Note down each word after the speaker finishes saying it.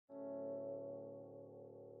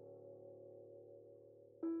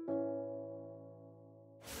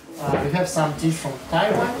We have some teas from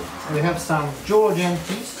Taiwan. We have some Georgian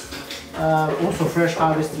teas, also fresh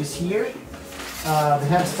harvest this year. We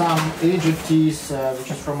have some aged teas,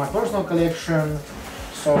 which is from my personal collection.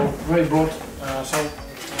 So very broad.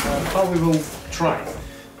 How we will try?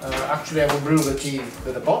 Actually, I will brew the tea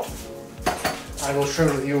with a pot. I will share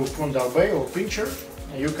with you Kundal Bay or pincher.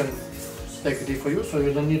 You can take the tea for you, so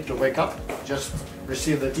you don't need to wake up. Just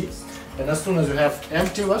receive the tea. And as soon as you have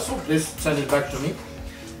empty vessel, please send it back to me.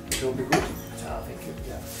 It will be good. Thank you.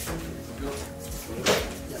 Yeah.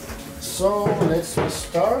 So let's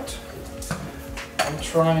start. I'm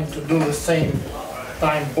trying to do the same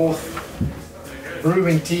time both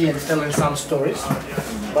brewing tea and telling some stories.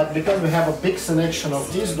 But because we have a big selection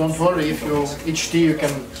of teas, don't worry if each tea you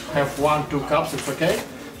can have 1-2 cups, it's okay.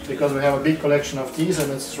 Because we have a big collection of teas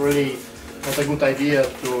and it's really not a good idea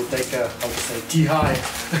to take a, how to say, tea high.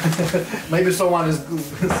 Maybe someone is good,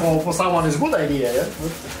 for someone is good idea, yeah?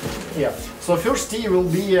 Yeah. So first tea will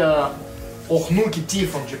be Ohnuki tea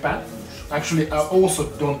from Japan. Actually, I also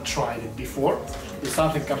don't tried it before. It's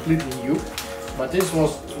something completely new. But this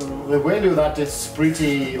was the value that it's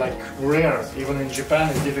pretty like rare. Even in Japan,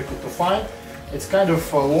 it's difficult to find. It's kind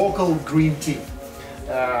of a local green tea.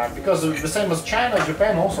 Because the same as China,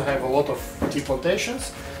 Japan also have a lot of tea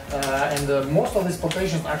plantations. Most of these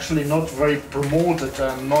plantations actually not very promoted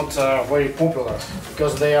and not very popular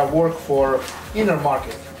because they are work for inner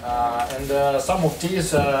market. Some of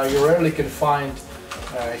these you rarely can find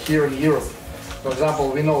here in Europe. For example,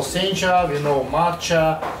 we know Sencha, we know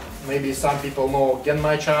matcha, maybe some people know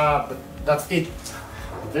Jinmai Cha, but that's it.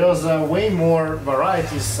 There's way more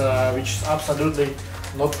varieties which is absolutely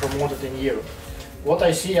not promoted in Europe. What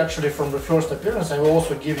I see actually from the first appearance, I will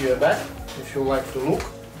also give you a bag if you like to look.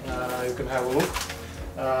 You can have a look.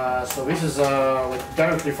 So this is like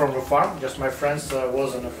directly from the farm. Just my friends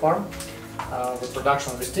was on a farm. The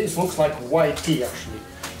production of this tea. It looks like white tea actually.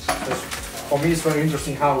 So for me, it's very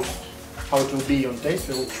interesting how it will be on taste.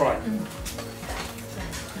 We will try.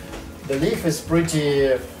 The leaf is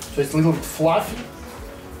pretty, so it's a little bit fluffy,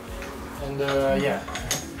 and yeah,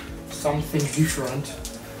 something different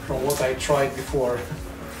from what I tried before.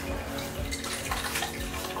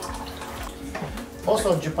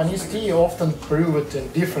 Also, Japanese tea often brew it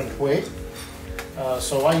in different way.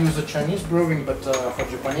 So I use a Chinese brewing, but for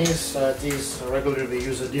Japanese teas regularly we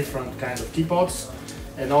use a different kind of teapots,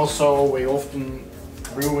 and also we often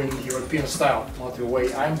brew in European style, not the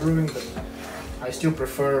way I'm brewing, but I still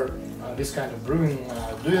prefer this kind of brewing.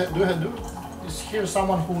 Is here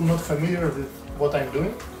someone who not familiar with what I'm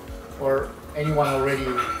doing, or anyone already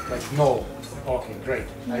like know? Okay, great.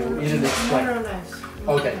 I will easily explain. More or less.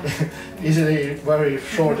 Okay, easily, very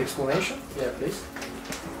short explanation. Yeah, please.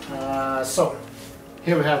 So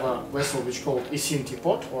here we have a vessel which is called Isin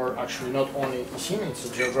teapot, or actually not only Isin, it's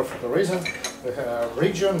a geographical reason. We have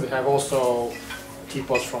region. We have also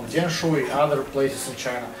teapots from Jianshu and other places in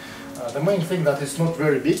China. The main thing that it's not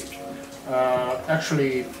very big.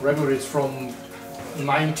 Actually, regularly it's from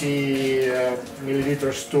 90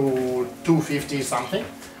 milliliters to 250 something,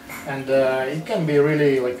 and it can be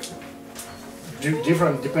really like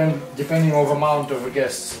different depending on the amount of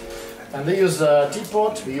guests. And they use a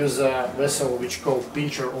teapot, we use a vessel which called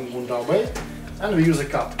pincher or Gundal Bay, and we use a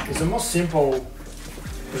cup. It's the most simple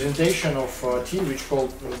presentation of tea, which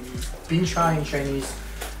called Moychay in Chinese,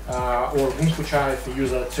 or Mengku Lao if you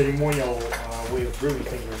use a ceremonial way of brewing.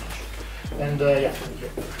 Thank you very much. And yeah,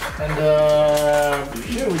 and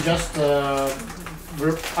here we just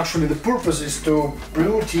actually the purpose is to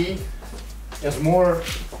brew tea as more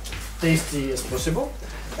tasty as possible.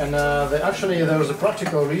 And actually there is a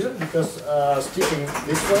practical reason, because sticking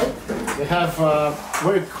this way we have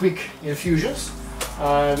very quick infusions,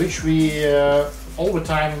 which we all the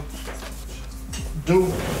time do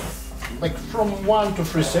like from 1 to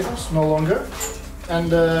 3 seconds, no longer. And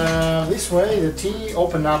this way the tea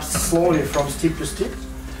opens up slowly from steep to steep,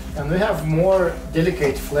 and we have more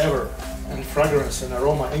delicate flavor and fragrance and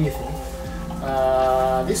aroma, anything.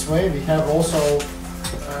 This way we have also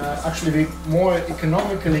actually we more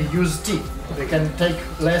economically use tea. We can take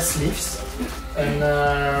less leaves and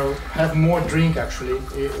have more drink actually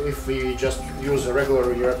if we just use a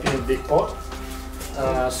regular European big pot.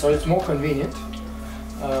 So it's more convenient.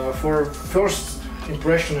 For first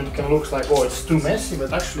impression it can look like, oh, it's too messy,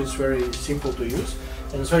 but actually it's very simple to use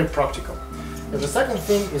and it's very practical. And the second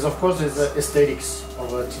thing is, of course, is the aesthetics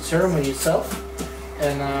of the ceremony itself,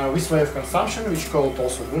 and this way of consumption, which is called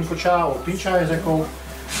also Mengku Lao or Pincha as I call.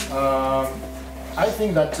 I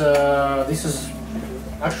think that this is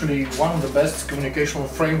actually one of the best communicational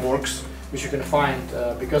frameworks which you can find,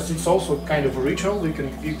 because it's also kind of a ritual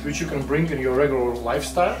which you can bring in your regular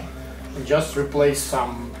lifestyle. and just replace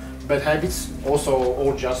some bad habits, also,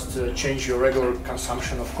 or just change your regular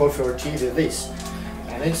consumption of coffee or tea with this.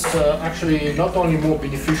 And it's actually not only more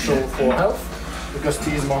beneficial for health, because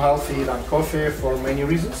tea is more healthy than coffee for many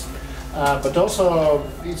reasons, but also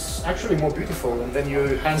it's actually more beautiful, and then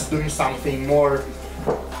your hands doing something more,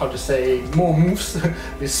 how to say, more moves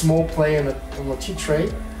with small play on a tea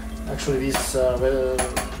tray. Actually, this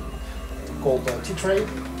called tea tray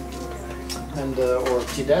and or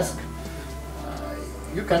tea desk.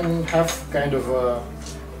 You can have kind of a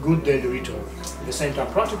good daily ritual. At the same time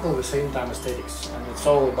practical, at the same time aesthetics. And it's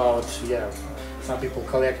all about, yeah, some people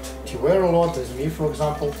collect teaware a lot, as me for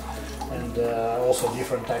example, and also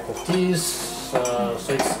different type of teas. So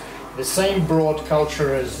it's the same broad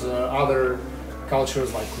culture as other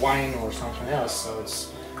cultures like wine or something else. So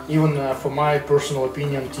it's even, for my personal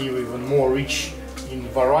opinion, tea even more rich in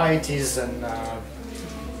varieties, and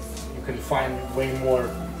you can find way more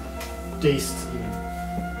taste in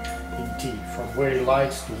tea, from very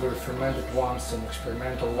light to very fermented ones and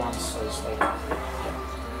experimental ones. So it's like, yeah.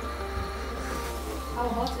 How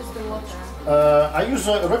hot is the water? I use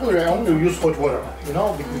regularly. I only use hot water. You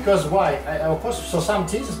know, because why? Of course, so some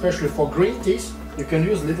teas, especially for green teas, you can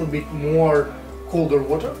use a little bit more colder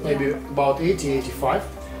water, maybe about 80-85.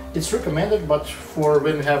 It's recommended, but for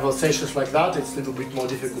when you have sessions like that, it's a little bit more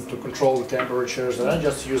difficult to control the temperatures. And I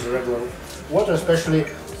just use regular water, especially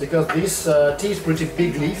because this tea is pretty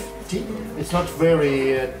big leaf tea. It's not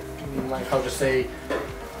very, like how to say,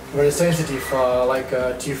 very sensitive like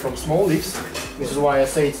tea from small leaves. This is why I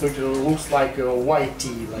say it looks like a white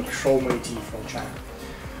tea, like Shoumei tea from China.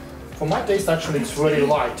 For my taste, actually, it's very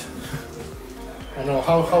light. I know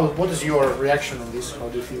what is your reaction on this? How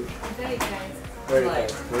do you feel? Very light. Very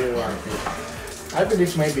light, very light. I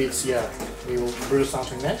believe maybe it's, yeah, we will brew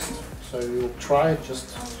something next, so we will try it.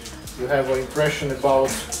 Just you have an impression about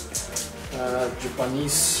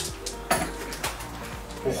Japanese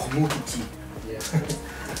Ozurgeti tea, yeah,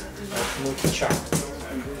 Mengku Cha.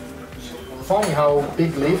 Funny how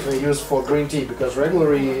big leaf they use for green tea, because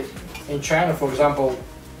regularly in China, for example,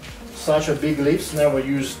 such a big leaves never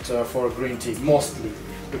used for green tea, mostly.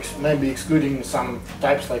 Maybe excluding some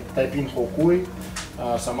types like Taiping Hokui,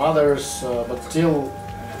 some others, but still,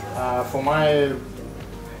 for my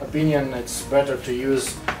opinion, it's better to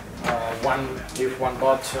use one leaf, one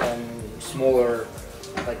bud, and smaller,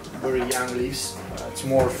 like very young leaves. It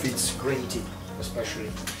more fits green tea, especially.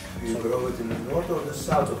 You grow it in the north or the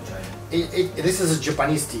south of China? This is a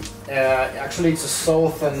Japanese tea. Actually, it's a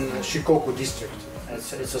southern Shikoku district.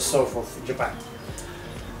 It's a south of Japan.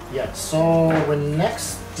 Yeah, so the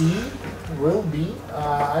next tea will be,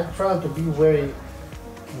 I try to be very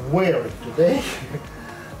wary today.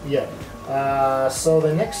 Yeah, so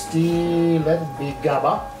the next tea, let it be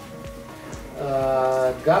Gaba.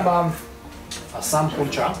 Gaba, Assam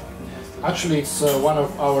Cha. Actually, it's one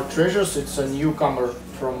of our treasures. It's a newcomer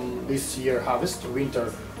from this year harvest,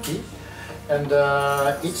 winter tea. And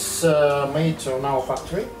it's made on our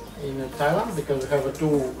factory in Thailand, because we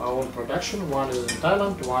have our own production. One is in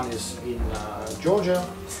Thailand, one is in Georgia,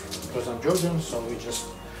 because I'm Georgian, so we're just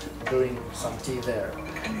doing some tea there.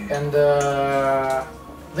 And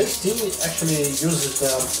this tea actually uses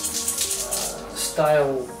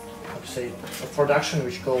style, how to say, of production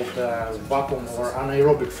which is called vacuum or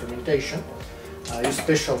anaerobic fermentation. Use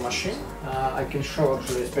special machine. I can show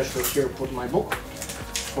actually, especially here, put my book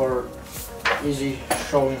for easy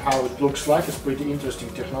showing how it looks like. It's pretty interesting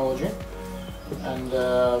technology, and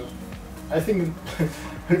I think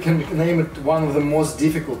we can name it one of the most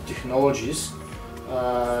difficult technologies,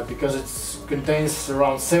 because it contains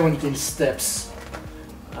around 17 steps.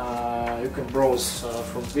 You can browse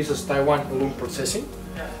from this is Taiwan oolong processing,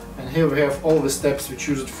 and here we have all the steps which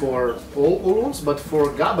use it for all oolongs, but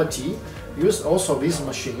for Gaba tea use also this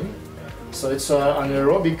machine. So it's an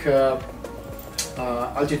anaerobic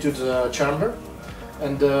altitude chamber,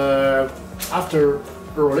 and after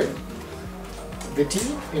rolling the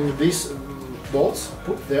tea in these balls,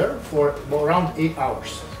 put there for around 8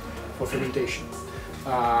 hours for fermentation.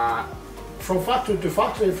 From factory to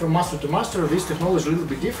factory, from master to master, this technology is a little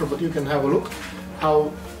bit different, but you can have a look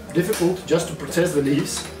how difficult just to process the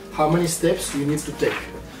leaves, how many steps you need to take,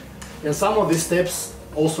 and some of these steps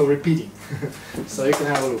also repeating. So you can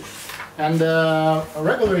have a look. And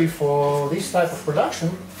regularly for this type of production,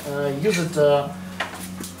 use it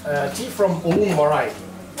tea from oolong variety,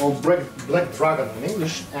 or black dragon in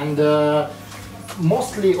English. And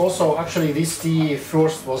mostly also, actually, this tea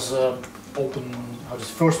first was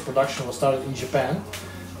first production was started in Japan,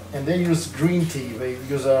 and they use green tea. They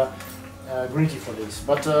use green tea for this.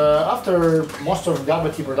 But after most of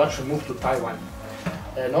Gaba tea production moved to Taiwan,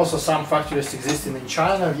 And also some factories existing in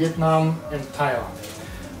China, Vietnam and Thailand.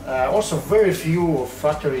 Also very few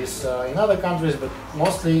factories in other countries, but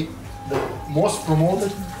mostly the most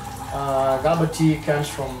promoted Gaba tea comes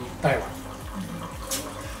from Taiwan.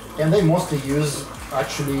 And they mostly use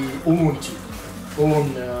actually oolong tea,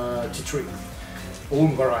 oolong tea tree,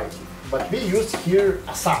 oolong variety. But we use here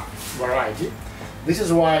Assam variety. This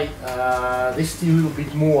is why this tea a little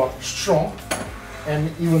bit more strong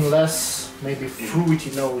and even less maybe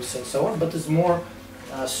fruity notes and so on, but it's more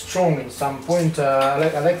strong in some point.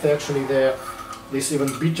 I like this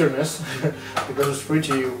even bitterness because it's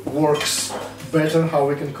pretty works better, how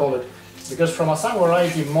we can call it. Because from Assam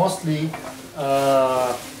variety mostly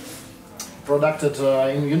produced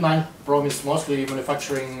in Yunnan province, mostly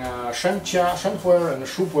manufacturing Sheng Cha, Sheng Puer and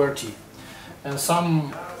Shu Puer tea, and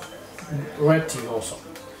some red tea also.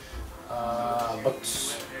 But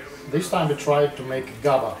this time we tried to make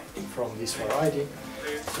Gaba from this variety,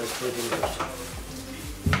 so it's pretty interesting.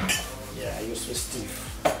 Yeah, I use this tea.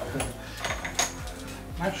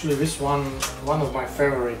 Actually, this one of my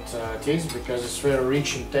favorite teas because it's very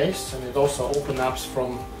rich in taste and it also opens up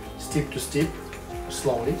from steep to steep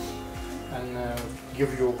slowly and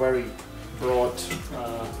give you a very broad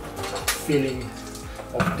feeling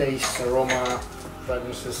of taste, aroma,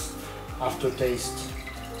 fragrances, aftertaste,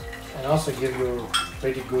 and also give you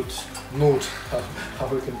pretty good mood, how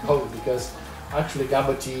we can call it, because actually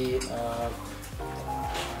Gaba tea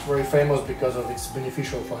very famous because of its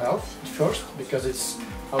beneficial for health first, because it's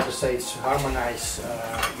it's harmonize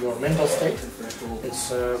your mental state.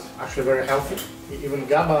 It's actually very healthy. Even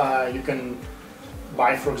Gaba you can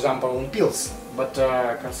buy, for example, in pills, but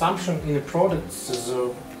consumption in the products is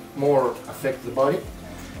more affect the body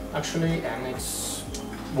actually, and it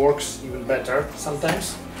works even better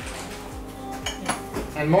sometimes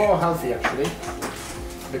and more healthy actually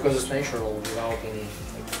because it's natural without any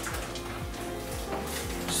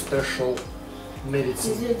special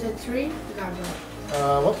medicine. Is it a tree, Gaba?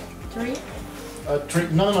 What? Tree? Tree?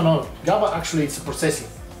 No. Gaba actually it's a processing.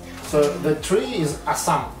 So the tree is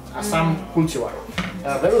Assam cultivar.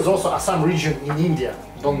 There is also Assam region in India.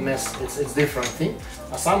 Don't mess. It's different thing.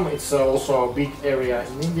 Assam it's also a big area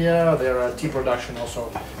in India. There are tea production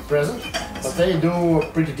also present, but they do a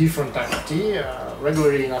pretty different type of tea.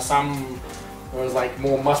 Regularly in Assam there's like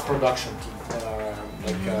more mass production tea,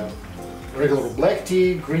 regular black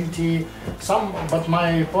tea, green tea, but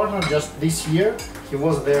my partner just this year, he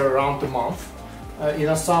was there around a month in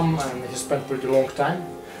Assam and he spent pretty long time.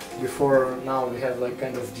 Before now we had like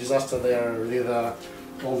kind of disaster there with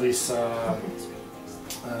all this,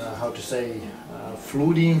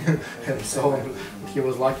 flooding and so on. He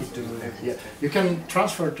was lucky to, You can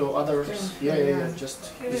transfer to others, just...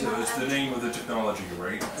 So it's the name of the technology,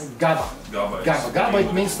 right? Gaba. Gaba,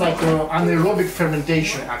 it means like anaerobic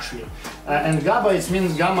fermentation actually. And Gaba, it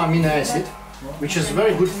means gamma amino acid, which is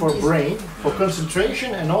very good for brain, for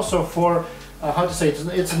concentration, and also for, it's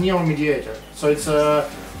a neuromediator. So it's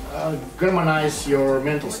harmonize your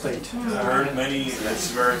mental state. I heard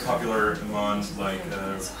it's very popular among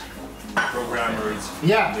programmers.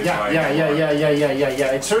 Yeah.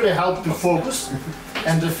 It's really helped to focus,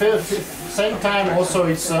 and at the same time also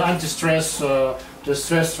it's anti-stress, the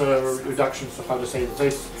stress reduction. So So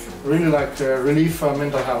it's really like relief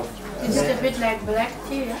mental health. Is it a bit like black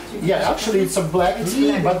tea? Yeah, actually it's a black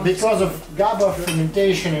tea, but because of Gaba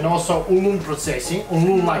fermentation and also oolong processing,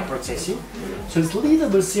 oolong-like processing, so it's a little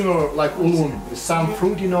bit similar like oolong, with some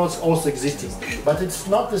fruity notes also existing, but it's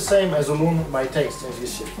not the same as oolong by taste, as you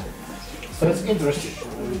see. So it's interesting.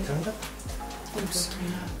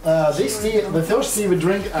 This tea, the first tea we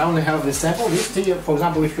drink, I only have this sample. This tea, for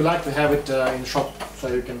example, if you like to have it in shop, so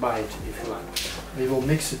you can buy it if you like. We will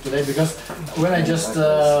mix it today because when I just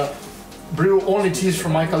brew only teas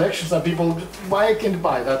from my collection, so people, why I can't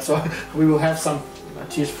buy that? So we will have some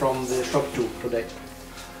teas from the shop too today.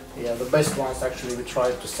 Yeah, the best ones actually we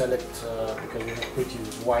try to select because we have pretty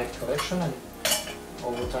wide collection and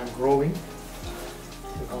all the time growing.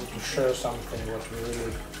 We want to share something what we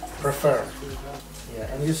really prefer.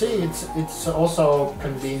 Yeah, and you see it's also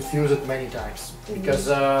can be infused many times because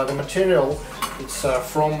the material it's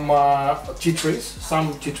from tea trees.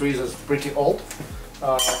 Some tea trees is pretty old,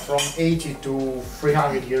 from 80 to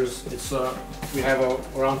 300 years. It's we have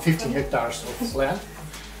around 15 hectares of land,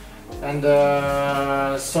 and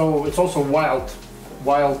so it's also wild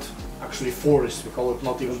actually forest. We call it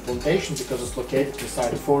not even plantation because it's located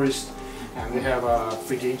inside the forest, and we have a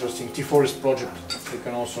pretty interesting tea forest project. You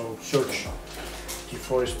can also search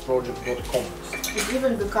teaforestproject.com. It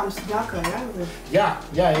even becomes darker, yeah?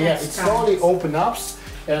 Yeah. It slowly opens up,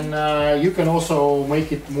 and you can also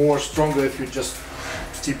make it more stronger if you just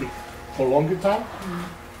steep it for longer time.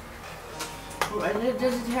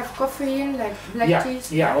 Does it have coffee like black tea?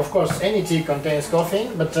 Yeah, of course. Any tea contains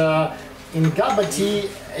caffeine, but in Gaba tea,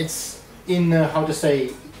 it's in how to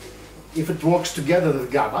say, if it works together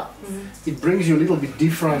with Gaba, it brings you a little bit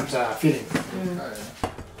different feeling.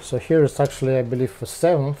 So here is actually, I believe, the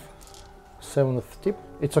seventh tip.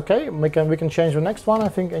 It's okay. We can change the next one. I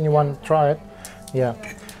think anyone try it. Yeah,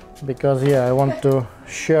 because I want to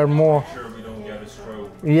share more. Sure, we don't get a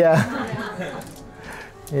stroke. Yeah.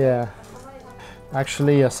 Yeah.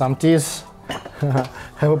 Actually, some teas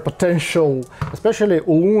have a potential, especially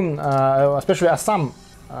oolong, especially Assam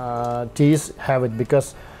teas have it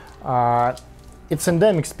because it's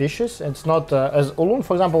endemic species. It's not as oolong,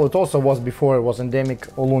 for example. It also was before it was endemic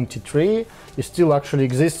oolong tea tree. It still actually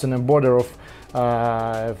exists in the border of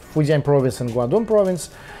Fujian province and Guangdong province.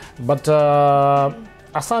 But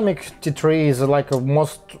Assamic tea tree is like a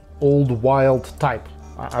most old wild type.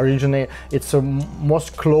 Originally, it's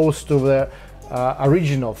most close to the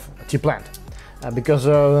origin of tea plant, because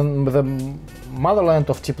the motherland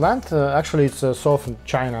of tea plant actually it's southern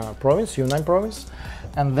China province, Yunnan province,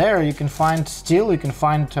 and there you can find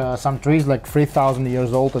some trees like 3,000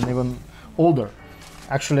 years old and even older.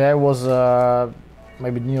 Actually, I was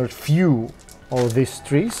maybe near few of these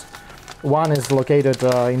trees. One is located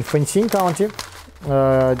in Fenxing County,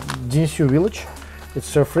 Jinshu village.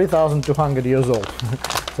 It's 3,200 years old.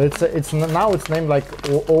 So it's now named like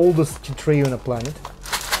oldest tea tree on the planet.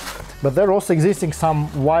 But there are also existing some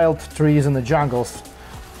wild trees in the jungles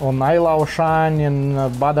on Gaoshan and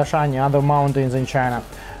Badashan and other mountains in China.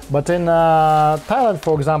 But in Thailand,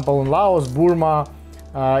 for example, in Laos, Burma,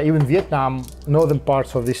 even Vietnam, northern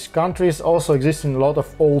parts of these countries also exist in a lot of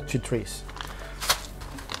old tea trees.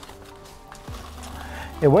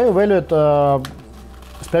 A very valued,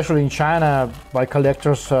 especially in China, by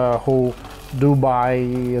collectors who do buy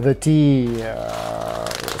the tea,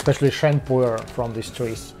 especially Shu Puer from these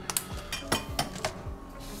trees.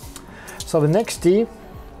 So the next tea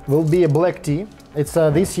will be a black tea. It's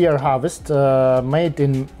this year harvest, made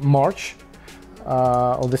in March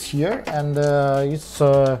of this year, and it's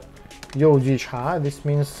Youji Cha. This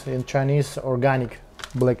means in Chinese organic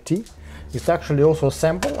black tea. It's actually also a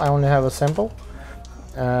sample. I only have a sample,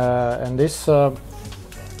 and this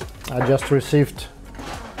I just received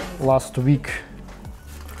last week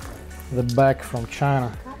the bag from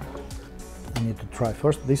China. I need to try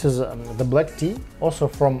first. This is the black tea, also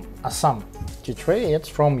from Assam tea tree. It's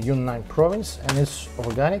from Yunnan province and it's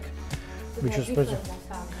organic, which is pretty.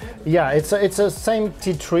 Yeah, it's a same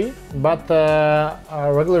tea tree, but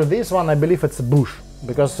regular this one I believe it's a bush,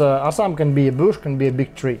 because Assam can be a bush, can be a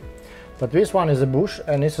big tree, but this one is a bush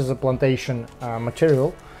and this is a plantation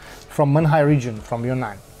material from Moychay region, from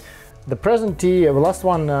Yunnan. The present tea, the last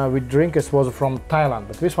one we drink was from Thailand,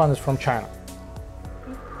 but this one is from China.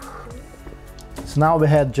 So now we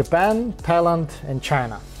had Japan, Thailand and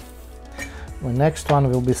China. The next one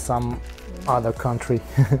will be some other country.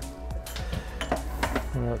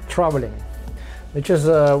 Traveling, which is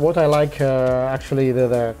what I like, actually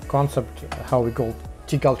the concept, how we call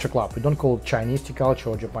tea culture club. We don't call it Chinese tea culture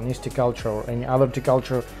or Japanese tea culture or any other tea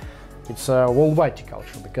culture. It's a worldwide tea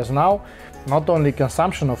culture, because now not only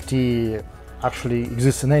consumption of tea actually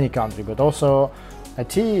exists in any country, but also a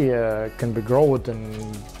tea can be grown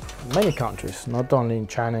in many countries, not only in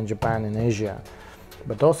China and Japan and Asia,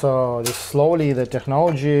 but also slowly the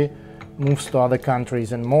technology moves to other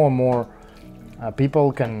countries and more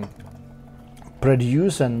people can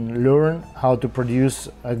produce and learn how to produce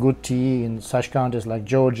a good tea in such countries like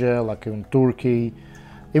Georgia, like in Turkey,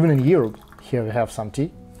 even in Europe. Here we have some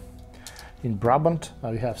tea. In Brabant,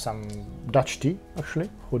 we have some Dutch tea, actually.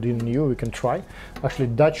 Who didn't know, we can try. Actually,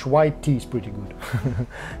 Dutch white tea is pretty good.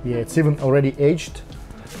 Yeah, it's even already aged.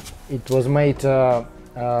 It was made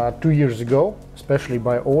 2 years ago, especially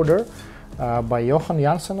by order, by Johan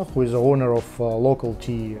Janssen, who is the owner of local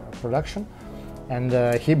tea production. And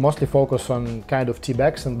he mostly focuses on kind of tea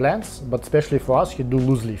bags and blends, but especially for us, he do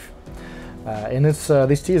loose leaf. And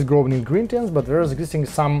this tea is grown in green tins, but there is existing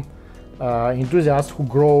some enthusiasts who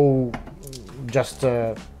grow just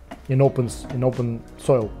in open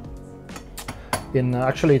soil.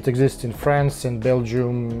 Actually, it exists in France, in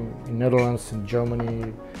Belgium, in Netherlands, in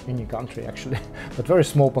Germany, any country actually, but very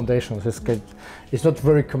small plantations. It's not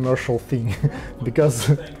very commercial thing because.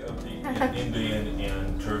 What do you think of the Indian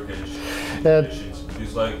and Turkish dishes?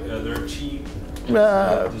 Because they're cheap.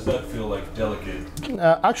 Does that feel like delicate?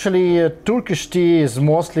 Actually, Turkish tea is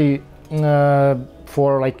mostly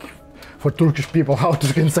for Turkish people, how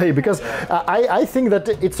to can say, because I think that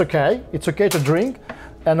it's okay to drink,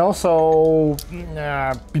 and also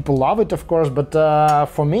people love it, of course, but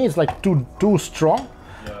for me it's like too strong.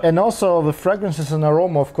 And also the fragrances and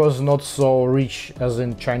aroma, of course, not so rich as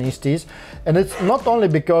in Chinese teas. And it's not only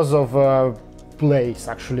because of place,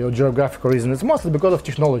 actually, or geographical reason. It's mostly because of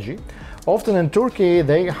technology. Often in Turkey,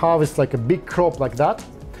 they harvest like a big crop like that,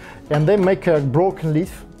 and they make a broken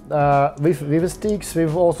leaf with sticks,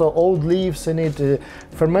 with also old leaves in it,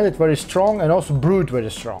 fermented very strong, and also brewed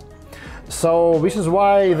very strong. So this is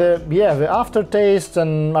why the aftertaste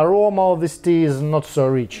and aroma of this tea is not so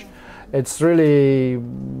rich. It's really,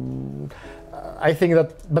 I think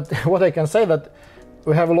that, but what I can say that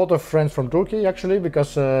we have a lot of friends from Turkey actually,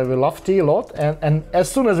 because we love tea a lot, and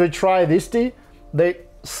as soon as we try this tea, they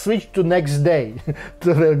switch to next day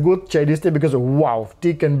to the good Chinese tea, because wow,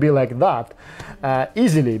 tea can be like that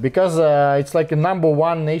easily, because it's like a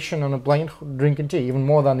 #1 nation on a planet drinking tea, even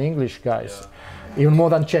more than English guys, even more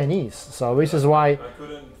than Chinese. So this is why I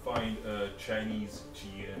couldn't find Chinese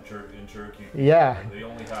tea in Turkey. Yeah. They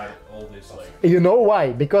only had all this like. You know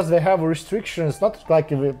why? Because they have restrictions, not like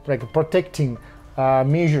protecting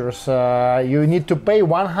measures. You need to pay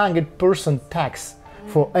 100% tax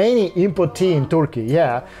for any import tea in Turkey.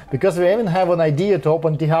 Yeah, because we even have an idea to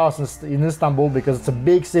open tea house in Istanbul, because it's a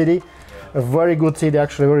big city, a very good city,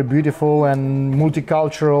 actually very beautiful and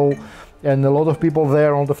multicultural, and a lot of people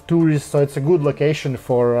there, a lot of tourists. So it's a good location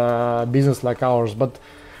for business like ours. But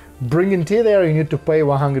bringing tea there, you need to pay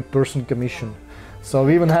 100% commission. So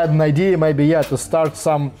we even had an idea maybe to start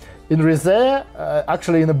some in Rize,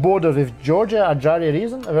 actually in the border with Georgia, Ajari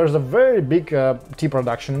region. There's a very big tea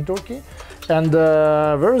production in Turkey, and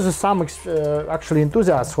there is some actually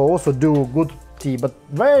enthusiasts who also do good tea, but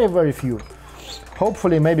very few.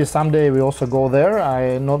 Hopefully maybe someday we also go there.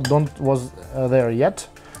 I don't was there yet,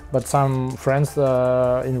 but some friends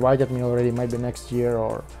invited me already, maybe next year,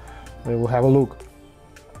 or we will have a look.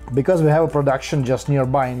 Because we have a production just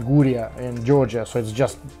nearby in Guria in Georgia, so it's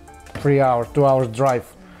just 2 hours drive.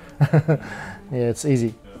 Yeah, it's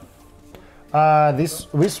easy.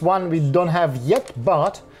 This one we don't have yet,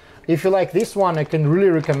 but if you like this one, I can really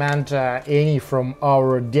recommend any from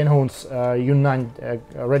our Dianhong's Yunnan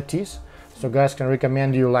red teas. So guys can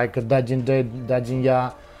recommend you like Dajinde,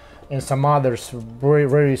 Dajinja, and some others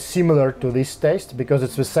very similar to this taste, because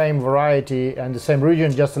it's the same variety and the same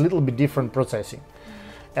region, just a little bit different processing.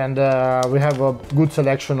 And we have a good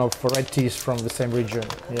selection of red teas from the same region.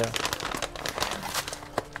 Yeah.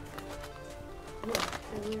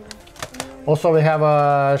 Also, we have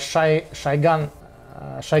a Shaigan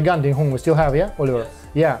Dinghong. We still have, yeah, Oliver. Yes.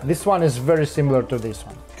 Yeah, this one is very similar to this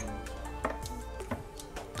one.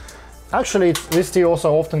 Actually, this tea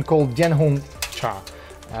also often called Dianhong Cha,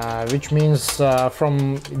 which means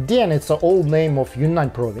from Dian. It's an old name of Yunnan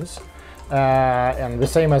province. And the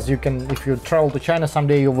same as you can, if you travel to China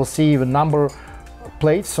someday, you will see the number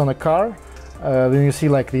plates on a car. When you see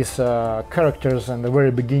like these characters in the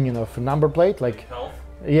very beginning of a number plate, like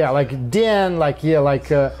like Dian, like like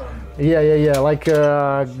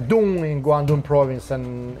Dung in Guangdong province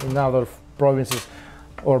and in other provinces,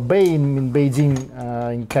 or Bei in Beijing,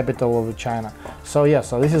 in capital of China. So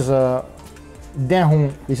so this is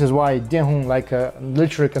Dianhong. This is why Dianhong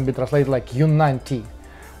literally can be translated like Yunnan tea.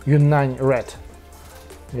 Yunnan red.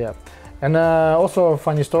 Yeah. And also a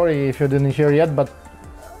funny story, if you didn't hear yet, but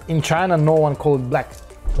in China no one call it black,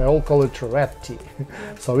 they all call it red tea.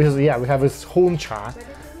 So this is, we have this Hong Cha.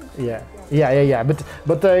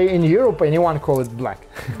 But in Europe anyone call it black.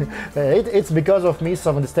 It's because of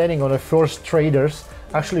misunderstanding of the first traders,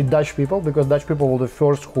 actually Dutch people, because Dutch people were the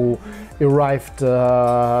first who arrived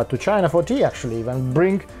to China for tea, actually, even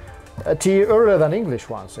bring tea earlier than English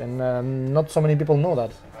ones, and not so many people know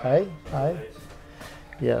that.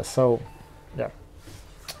 Yeah, so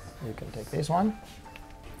you can take this one.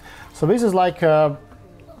 So this is like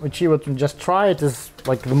which you would just try it, is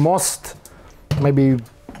like the most maybe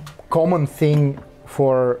common thing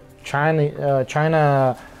for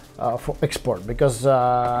China for export, because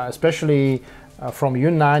especially from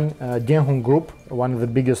Yunnan, Dianhong Group, one of the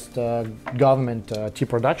biggest government tea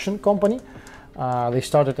production company. They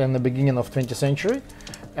started in the beginning of 20th century,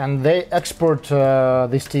 and they export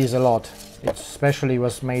these teas a lot. It especially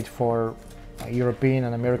was made for European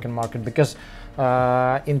and American market, because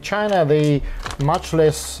in China they much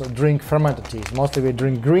less drink fermented teas. Mostly we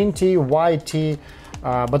drink green tea, white tea,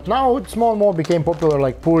 but now it's more and more became popular,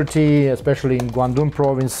 like pu'er tea, especially in Guangdong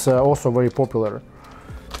province, also very popular.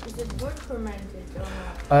 Is it good fermented or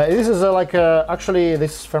not? This is actually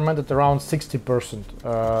this is fermented around 60%.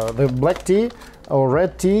 The black tea or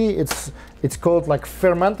red tea, it's called like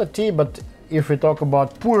fermented tea, but if we talk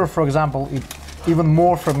about pu'er, for example, it's even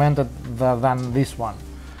more fermented than this one.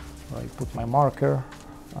 I put my marker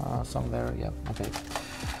somewhere. Yeah, okay.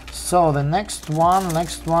 So the next one,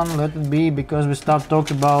 let it be, because we start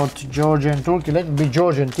talking about Georgia and Turkey, let it be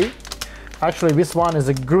Georgian tea. Actually, this one is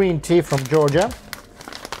a green tea from Georgia.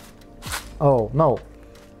 Oh, no.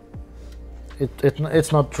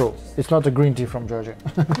 It's not true. It's not a green tea from Georgia.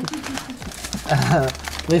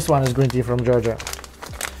 This one is green tea from Georgia. In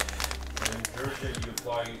Georgia, you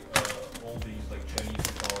apply all these like Chinese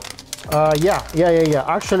technologies. Yeah.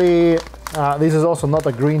 Actually, this is also not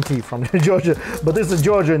a green tea from Georgia, but this is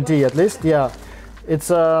Georgian tea at least. Yeah, it's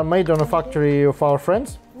made on a factory of our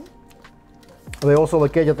friends. They also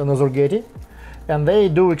located in Ozurgeti, and they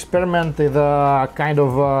do experiment with kind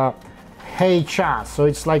of Chao Cha. So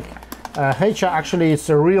it's like Chao Cha. Actually, it's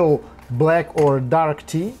a real black or dark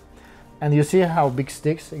tea. And you see how big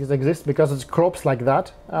sticks exist because it's crops like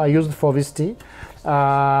that used for this tea.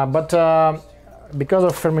 But because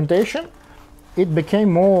of fermentation, it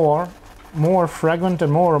became more fragrant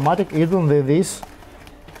and more aromatic even with this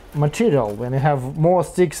material, when you have more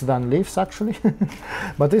sticks than leaves actually.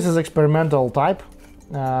 But this is experimental type.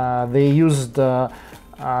 They used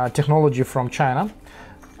technology from China.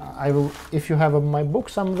 I will, if you have my book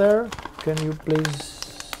somewhere, can you please?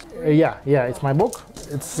 Yeah, it's my book.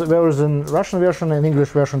 There is a Russian version and English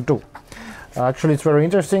version too. Actually, it's very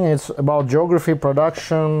interesting. It's about geography,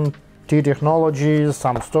 production, tea technologies,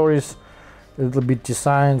 some stories, a little bit tea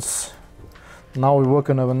science. Now we're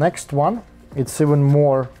working on the next one. It's even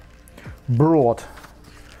more broad,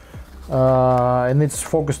 and it's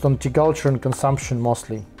focused on tea culture and consumption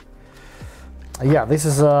mostly. Yeah, this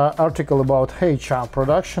is an article about Chao Cha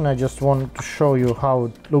production. I just want to show you how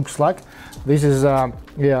it looks like. This is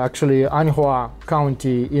actually Anhui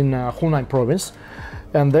County in Hunan province,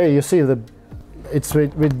 and there you see we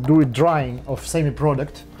do drying of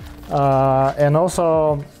semi-product, and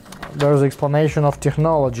also there's explanation of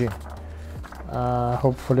technology.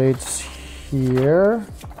 Hopefully it's here,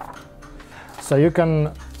 so you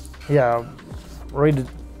can read it,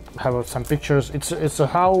 have some pictures. It's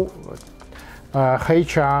how Chao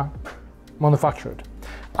Cha manufactured.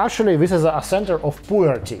 Actually, this is a center of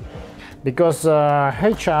puer tea, because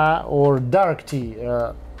Chao Cha or dark tea,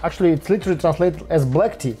 actually it's literally translated as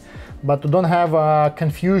black tea, but to don't have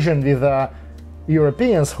confusion with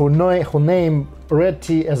Europeans who name red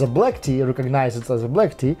tea as a black tea, recognize it as a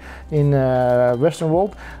black tea in Western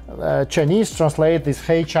world. Chinese translate this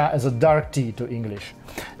Chao Cha as a dark tea to English,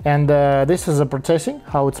 and this is a processing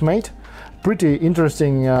how it's made. Pretty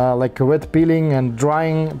interesting, like wet peeling and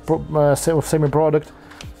drying of semi-product,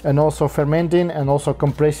 and also fermenting and also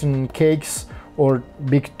compressing cakes or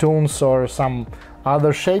big tuns or some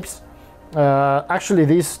other shapes. Actually,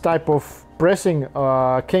 this type of pressing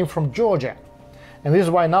came from Georgia, and this is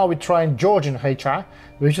why now we're trying Georgian Chao Cha,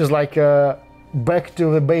 which is like back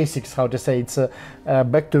to the basics, how to say. It's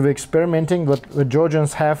back to the experimenting what the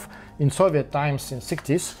Georgians have in Soviet times in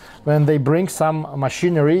 60s, when they bring some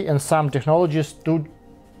machinery and some technologies to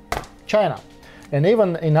China. And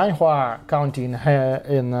even in Anhui County in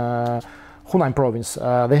Hunan province,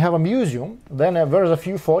 they have a museum. Then there's a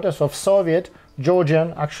few photos of Soviet,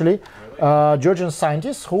 Georgian, actually, Georgian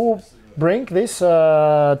scientists who bring this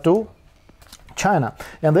to China.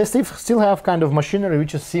 And they still have kind of machinery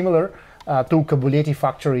which is similar to Kabuleti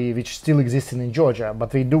factory, which still exists in Georgia, but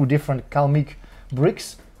they do different Kalmyk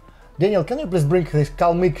bricks. Daniel, can you please bring this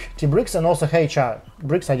Kalmyk tea bricks and also Chao Cha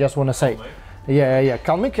bricks? I just want to say. Yeah.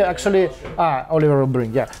 Kalmyk actually, Oliver will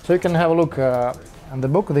bring, yeah. So you can have a look in the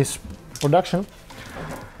book, this production.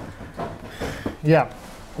 Yeah,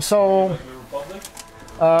 so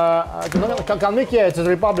Kalmyk, yeah, it's a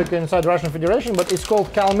republic inside Russian Federation, but it's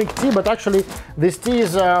called Kalmyk tea. But actually, this tea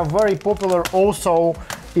is very popular also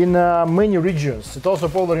in many regions. It's also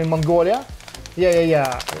popular in Mongolia.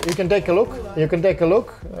 Yeah. You can take a look.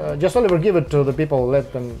 Just Oliver, give it to the people.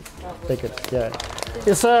 Let them take it. Yeah,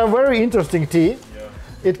 it's a very interesting tea.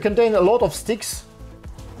 It contains a lot of sticks.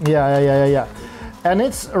 Yeah. And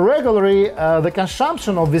it's regularly the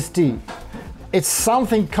consumption of this tea. It's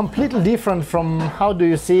something completely different from how do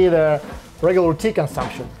you see the regular tea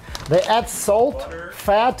consumption. They add salt, butter.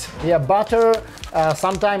 Fat, butter,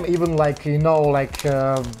 sometimes even like even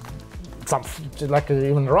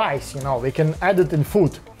rice. We can add it in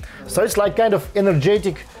food. So it's like kind of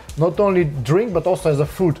energetic, not only drink but also as a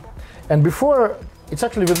food. And before, it's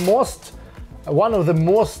actually one of the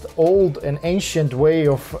most old and ancient way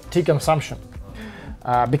of tea consumption.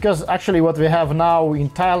 Because actually what we have now in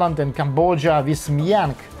Thailand and Cambodia, this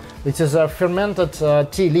myang, which is fermented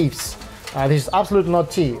tea leaves. This is absolutely not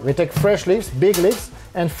tea. We take fresh leaves, big leaves,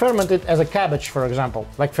 and ferment it as a cabbage, for example,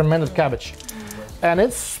 like fermented cabbage. and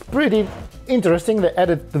it's pretty interesting. They add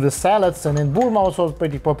it to the salads, and in Burma also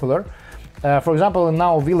pretty popular. For example, in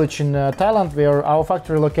our village in Thailand, where our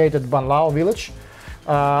factory located, Ban Lao village,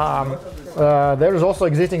 there is also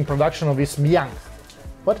existing production of this miang.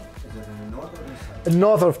 What? Is it in the north or the south?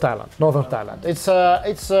 North of Thailand. North of Thailand.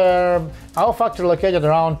 It's our factory located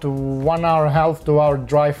around 1 hour and a half, 2 hour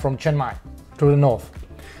drive from Chiang Mai to the north.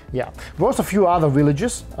 Yeah, there's a few other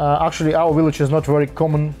villages. Actually, our village is not very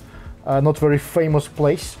common, not very famous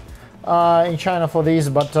place in China for this,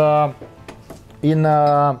 but in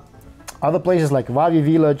other places like Vavi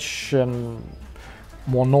village and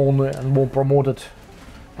more known and more promoted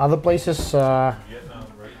other places. Vietnam,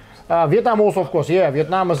 right? Vietnam also, of course, yeah.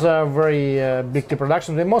 Vietnam is a very big tea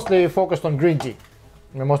production. They mostly focused on green tea.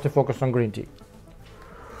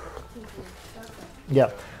 Yeah,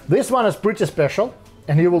 this one is pretty special.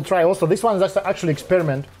 And you will try also. This one is actually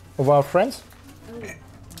experiment of our friends.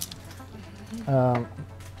 So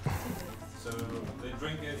they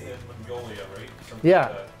drink it in Mongolia, right? Something Yeah,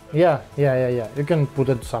 like that. yeah. You can put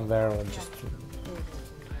it somewhere or just.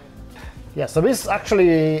 Yeah. So this is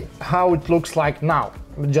actually how it looks like now.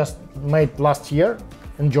 We just made last year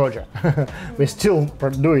in Georgia. We still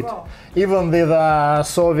do it, even with the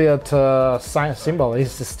Soviet symbol.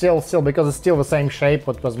 It's still because it's still the same shape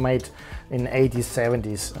what was made in 80s,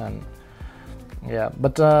 70s, and yeah.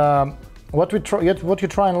 But what you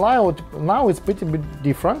try in now it's pretty bit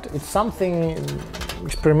different. It's something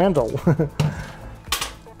experimental.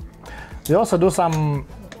 We also do some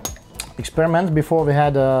experiments. Before we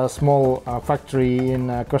had a small factory in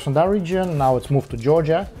Krasnodar region. Now it's moved to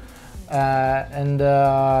Georgia, and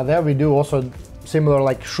there we do also similar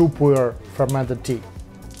like Shu Puer fermented tea.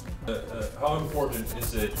 How important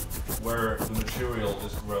is it where the material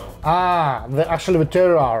is grown? Actually the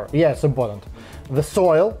terroir, yeah, it's important. The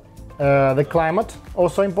soil, the climate,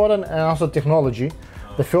 also important, and also technology.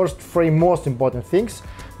 The first three most important things,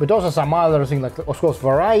 but also some other things like, of course,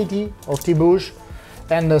 variety of tea bush,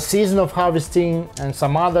 and the season of harvesting, and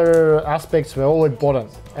some other aspects were all important.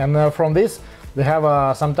 And from this, we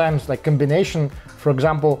have sometimes like combination. For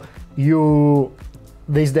example,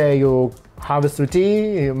 this day you harvest the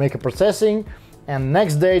tea, you make a processing, and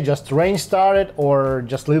next day just rain started or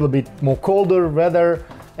just a little bit more colder weather,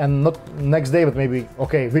 and not next day but maybe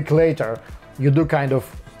a week later you do kind of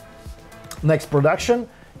next production,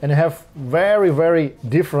 and you have very, very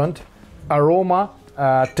different aroma,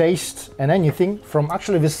 taste and anything from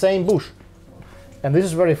actually the same bush. And this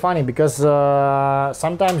is very funny because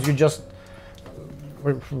sometimes you just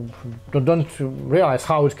don't realize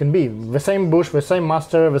how it can be. The same bush, the same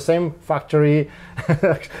master, the same factory,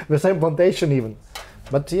 the same plantation even.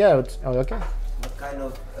 But yeah, it's okay. What kind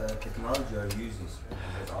of technology are you using? Is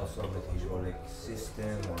it also the hydraulic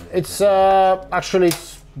system? Or it's actually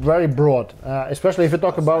it's very broad, especially if you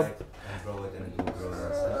talk about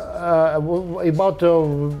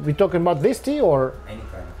we talking about this tea or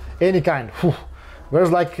any kind.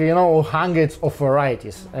 There's like hundreds of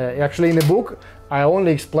varieties. Actually, in the book, I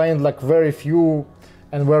only explained like very few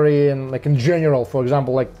and very like in general. For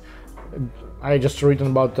example, like I just written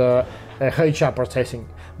about Chao Cha processing.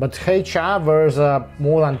 But Chao Cha, there's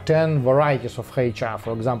more than 10 varieties of Chao Cha,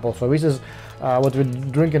 for example. So this is what we're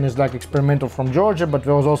drinking is like experimental from Georgia, but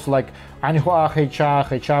there was also like Anhua Chao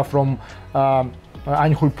Cha from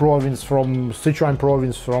Anhui province, from Sichuan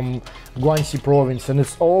province, from Guangxi province, and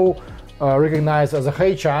it's all recognized as a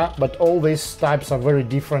Chao Cha, but all these types are very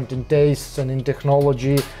different in tastes and in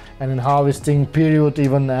technology and in harvesting period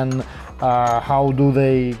even, and how do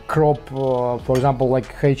they crop, for example,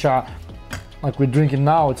 like Chao Cha, like we're drinking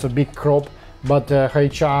now, it's a big crop, but Chao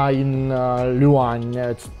Cha in Luan,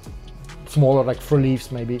 it's smaller, like 3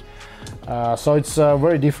 leaves maybe. So it's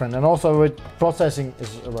very different, and also with processing is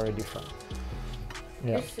very different.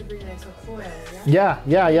 Yeah. Used to be like a Puer, yeah?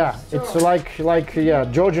 Yeah. It's like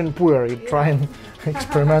Georgian Puer. You try an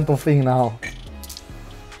experimental thing now.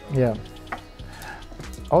 Yeah.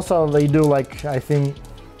 Also, they do like, I think,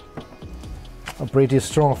 a pretty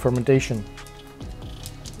strong fermentation.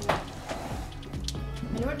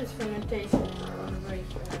 And what is fermentation?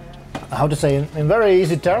 How to say? In very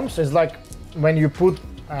easy terms, it's like when you put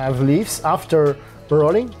the leaves after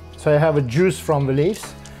rolling. So you have a juice from the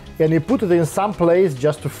leaves, and you put it in some place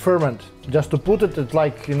just to ferment, just to put it at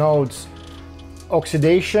like, it's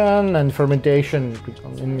oxidation and fermentation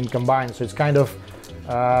in combined. So it's kind of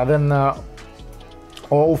then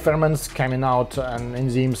all ferments coming out and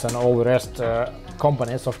enzymes and all the rest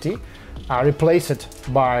components of tea are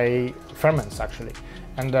replaced by ferments actually.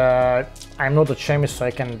 And I'm not a chemist, so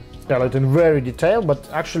I can tell it in very detail, but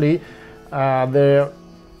actually the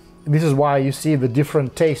this is why you see the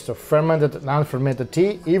different taste of fermented and unfermented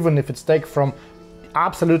tea, even if it's taken from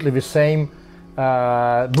absolutely the same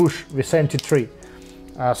bush, the same tea tree.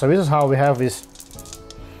 So this is how we have this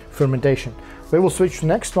fermentation. We will switch to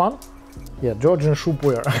next one. Yeah, Georgian Shu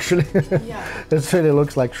Puer actually. Yeah. It really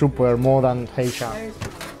looks like Shu Puer more than Chao Cha.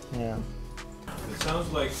 Yeah. It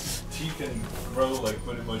sounds like tea can grow like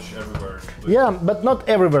pretty much everywhere. Yeah, but not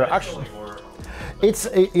everywhere actually. It's,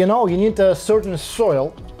 you know, you need a certain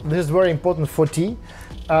soil. This is very important for tea.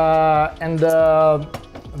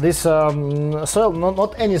 This soil,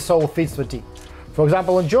 not any soil fits for tea. For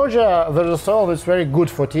example, in Georgia, there's a soil that's very good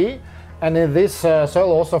for tea. And in this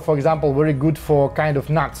soil also, for example, very good for kind of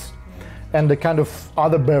nuts and the kind of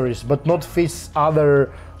other berries, but not fits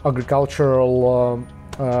other agricultural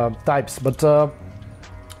types. But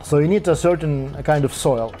so you need a certain kind of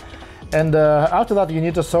soil. And after that, you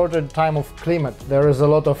need a certain time of climate. There is a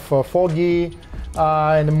lot of foggy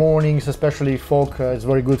in the mornings, especially fog is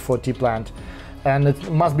very good for tea plant. And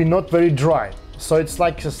it must be not very dry. So it's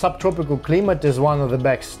like a subtropical climate is one of the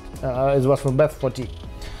best, is what's the best for tea.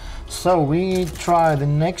 So we try the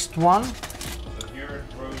next one. So here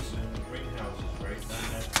it grows in greenhouses,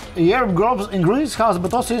 right? Here it grows in greenhouse,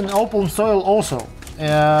 but also in open soil also.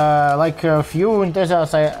 Like a few in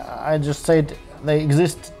Texas, I just said they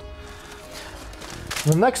exist.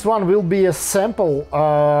 The next one will be a sample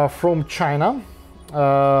from China.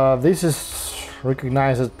 This is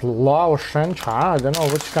recognized as Lao Sheng Cha. I don't know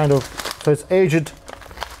which kind of. So it's aged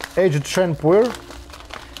Shu Puer.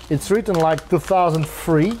 It's written like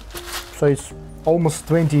 2003, so it's almost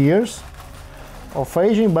 20 years of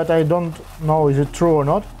aging, but I don't know is it true or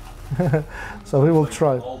not. So we will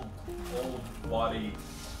try. Old body.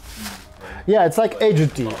 Yeah, it's like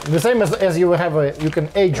aged tea. The same as you have you can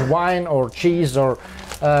age wine or cheese or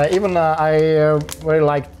even I very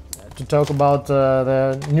like to talk about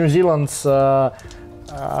the New Zealand's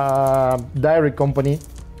dairy company,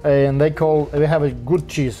 and they have a good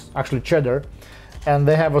cheese, actually cheddar, and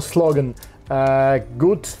they have a slogan: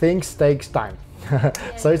 "Good things takes time."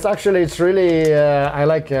 So it's really I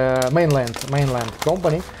like mainland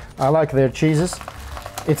company. I like their cheeses.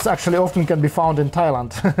 It's actually often can be found in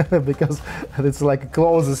Thailand because it's like the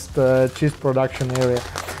closest cheese production area,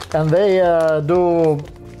 and they do,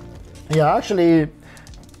 yeah, actually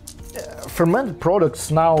fermented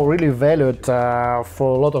products now really valued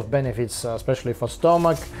for a lot of benefits, especially for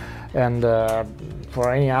stomach and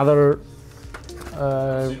for any other.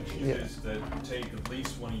 That take at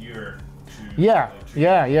least 1 year to.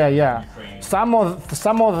 Yeah. Some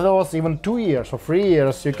of those even 2 years or 3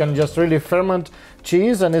 years. You can just really ferment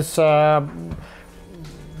cheese, and it's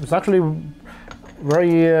actually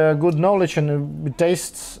very good knowledge, and the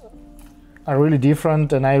tastes are really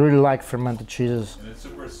different, and I really like fermented cheeses. And it's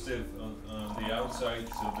super stiff on the outside,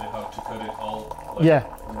 so they have to cut it all. Yeah.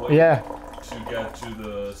 To get to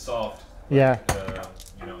the soft. Yeah.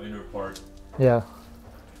 Inner part. Yeah.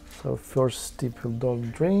 So first tip, you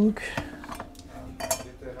don't drink. Did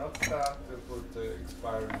they not start to put the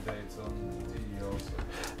expiry dates on tea also?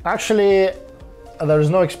 Actually, there is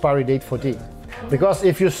no expiry date for tea, because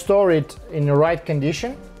if you store it in the right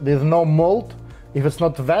condition, with no mold, if it's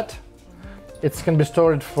not wet, it can be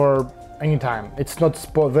stored for any time. It's not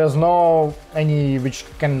spoiled. There's no any which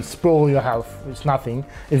can spoil your health. It's nothing.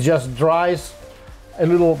 It just dries a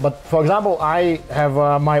little. But for example, I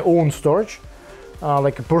have my own storage,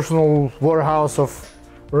 like a personal warehouse of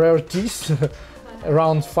rare teas,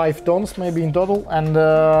 around 5 tons maybe in total, and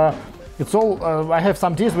it's all. I have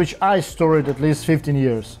some teas which I store it at least 15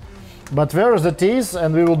 years. But there is the teas,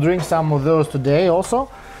 and we will drink some of those today also,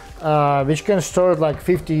 which can store it like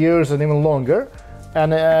 50 years and even longer.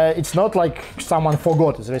 And it's not like someone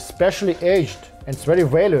forgot. It's especially aged, and it's very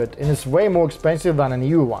valued, and it's way more expensive than the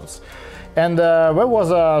new ones. And there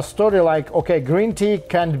was a story like, okay, green tea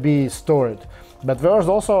can't be stored, but there's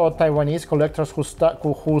also Taiwanese collectors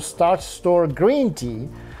who start store green tea,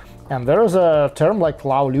 and there is a term like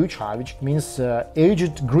Lao Liu Cha, which means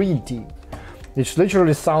aged green tea, which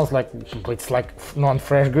literally sounds like it's like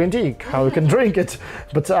non-fresh green tea. How you can drink it?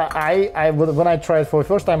 But when I tried for the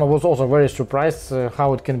first time, I was also very surprised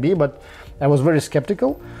how it can be, but I was very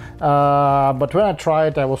skeptical. But when I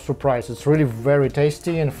tried, I was surprised. It's really very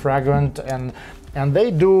tasty and fragrant, and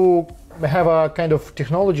they have a kind of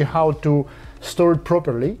technology how to store it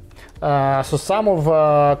properly. So some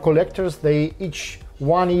of collectors, they each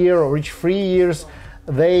 1 year or each 3 years,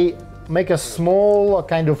 they make a small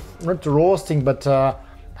kind of, not roasting, but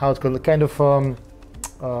how it's called, kind of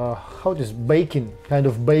how it is, baking, kind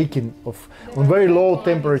of baking of on very low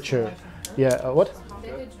temperature. Yeah, what?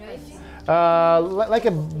 like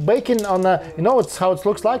a baking on a, you know it's how it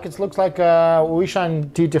looks like. It looks like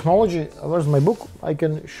Wuyishan tea technology. Where's my book? I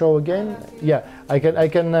can show again. Yeah, I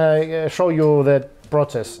can show you that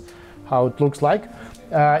process, how it looks like.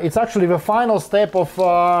 It's actually the final step of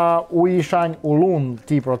Wuyishan oolong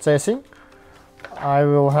tea processing. I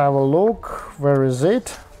will have a look. Where is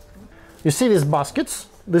it? You see these baskets,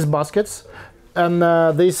 and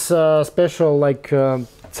this special like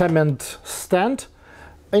cement stand.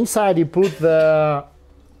 Inside you put the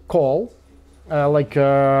coal,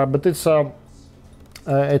 but it's a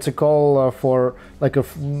coal for like a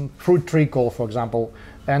fruit tree coal, for example,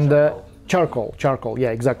 and charcoal.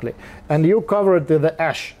 Yeah, exactly. And you cover it with the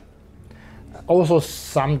ash. Also,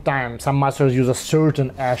 sometimes some masters use a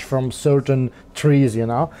certain ash from certain trees, you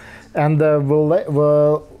know, and the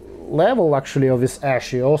level actually of this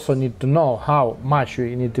ash. You also need to know how much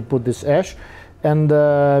you need to put this ash. And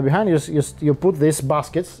behind you put these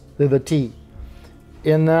baskets with the tea,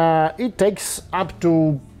 and it takes up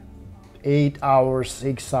to 8 hours,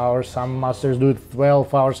 6 hours. Some masters do it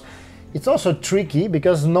 12 hours. It's also tricky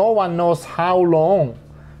because no one knows how long.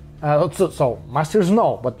 So masters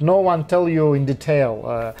know, but no one tell you in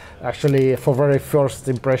detail. Actually, for very first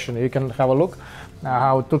impression, you can have a look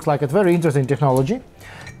how it looks like. It's very interesting technology.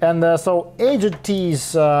 And so aged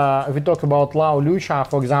teas, if we talk about Lao Lu Cha,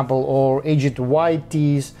 for example, or aged white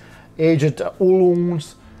teas, aged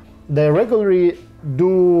oolongs, they regularly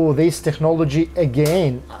do this technology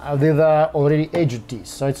again with already aged teas.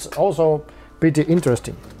 So it's also pretty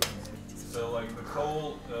interesting. So like the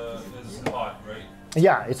coal is hot, right?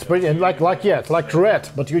 Yeah, it's pretty, and it's like red,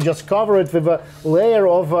 but you just cover it with a layer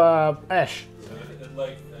of ash. It's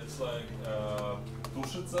like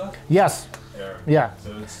dushica? Yes. Yeah.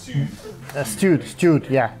 So it's stewed. Stewed.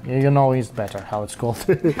 Yeah, you know it's better how it's called.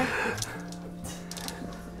 Yeah.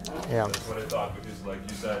 That's what I thought, because like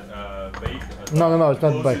you said, baked. No, it's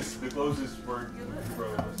not baked. The closest word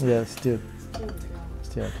was yeah, stewed.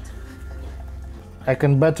 I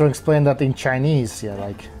can better explain that in Chinese. Yeah,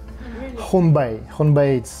 like Hunbei.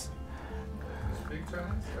 It's. Speak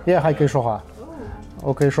Chinese? Yeah, 还可以说话。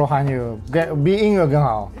我可以说韩语，比英语更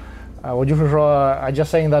好。我就是说 I just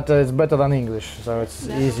saying that it's better than English, so it's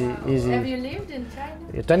easy. Have you lived in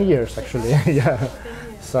China? 10 years actually. Yeah.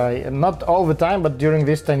 So not all the time, but during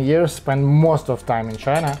these 10 years, spend most of time in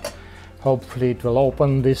China. Hopefully it will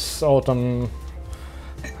open this autumn.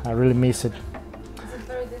 I really miss it. Is it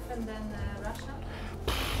very different than Russia?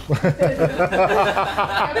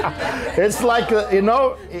 It's like you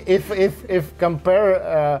know, if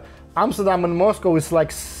compare Amsterdam and Moscow, it's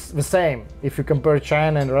like the same. If you compare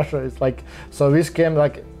China and Russia, it's like, so this came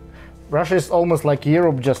like, Russia is almost like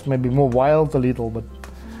Europe, just maybe more wild a little, but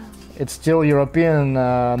it's still European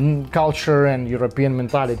culture and European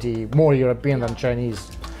mentality, more European than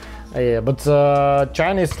Chinese. Yeah, but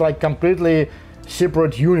China is like completely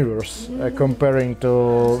separate universe comparing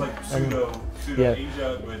to. It's like pseudo yeah.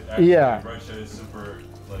 Asia, but actually Yeah. Russia is super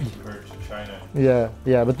like compared to China.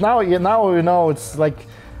 Yeah, but now you know it's like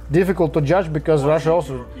difficult to judge because Russia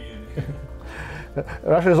also.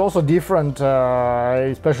 Russia is also different,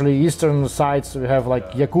 especially eastern sides. We have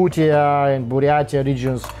like Yakutia and Buryatia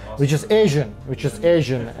regions, which is Asian,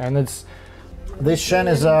 and it's this Shen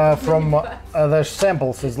is from the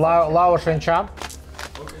samples. It's Lao Sheng Cha.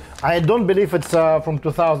 I don't believe it's from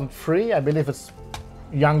 2003. I believe it's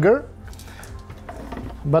younger,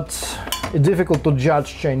 but it's difficult to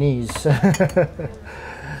judge Chinese.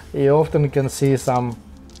 You often can see some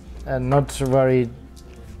not very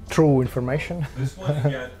true information. This one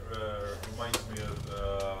again reminds me of,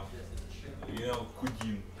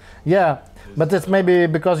 Kujin. Yeah, but it's maybe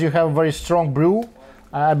because you have very strong brew.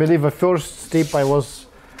 I believe the first step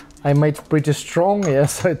I made pretty strong.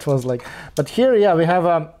 Yes, it was like. But here, yeah, we have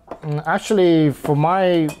actually, for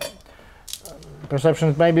my perception,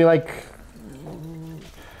 it may be like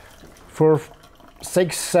for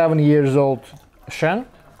 6-7 years old Shen.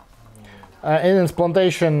 And it's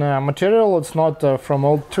plantation material. It's not from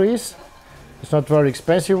old trees. It's not very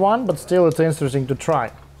expensive one, but still it's interesting to try.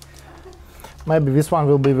 Maybe this one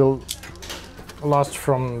will be last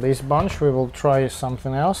from this bunch. We will try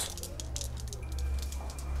something else.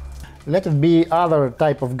 Let it be other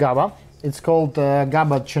type of Gaba. It's called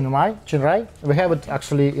Gaba Jinmai. We have it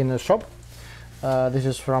actually in a shop. This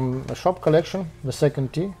is from a shop collection, the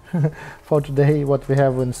second tea for today, what we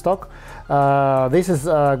have in stock. This is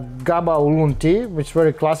Gaba oolong tea, which is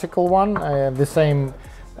very classical one. The same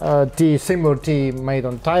tea, similar tea made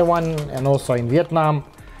on Taiwan and also in Vietnam,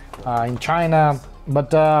 in China,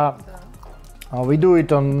 but we do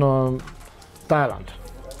it on Thailand.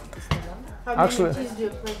 How Actually, many teas do you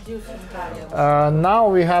produce in Thailand? now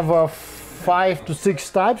we have 5 to 6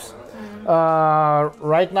 types.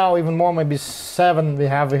 Right now, even more, maybe 7. We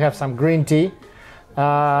have some green tea,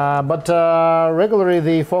 but regularly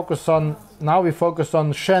we focus on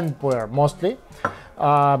Sheng Puer mostly,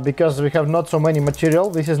 because we have not so many material.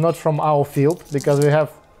 This is not from our field because we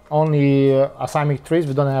have only Assamic trees.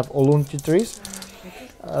 We don't have oolong trees.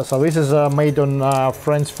 So this is made on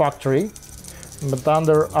French factory, but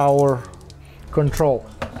under our control.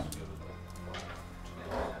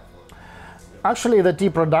 Actually, the tea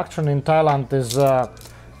production in Thailand is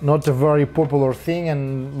not a very popular thing,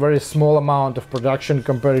 and very small amount of production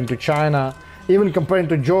comparing to China, even comparing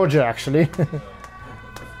to Georgia actually.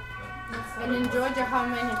 And in Georgia, how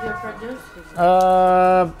many do you produce?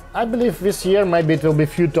 I believe this year maybe it will be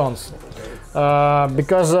few tons,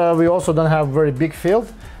 because we also don't have very big field.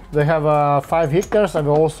 We have 5 hectares, and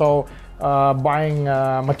we're also buying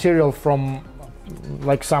material from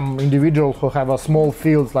like some individuals who have a small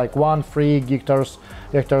fields, like 1-3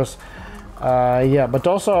 hectares. Yeah, but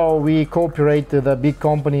also we cooperate with a big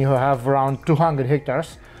company who have around 200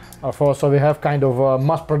 hectares. So we have kind of a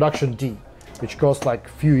mass production tea, which costs like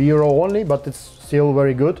few euro only, but it's still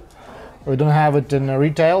very good. We don't have it in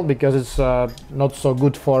retail because it's not so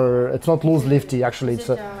good for. It's not loose leaf tea actually. Is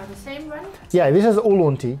it the same one? Yeah, this is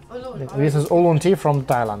oolong tea. Oolong. This is oolong tea from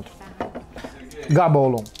Thailand. Gaba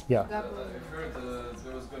oolong. Yeah. Gaba. I heard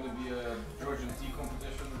there was going to be a Georgian tea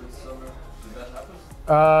competition this summer. Did that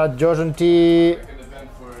happen? Georgian tea. Like an event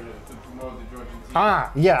to promote the Georgian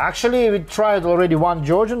tea. Yeah. Actually, we tried already one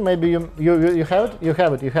Georgian. Maybe you have it. You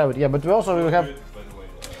have it. Yeah, but we also have.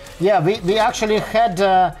 Yeah, we actually had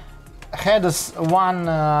one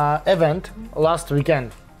event last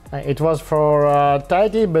weekend. It was for Thai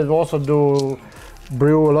tea, but we also do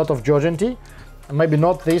brew a lot of Georgian tea. Maybe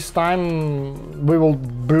not this time. We will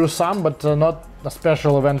brew some, but not a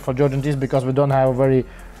special event for Georgian teas because we don't have a very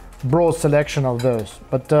broad selection of those.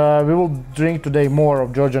 But we will drink today more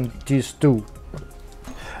of Georgian teas too.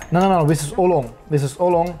 No. This is oolong. This is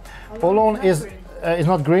oolong. Oolong is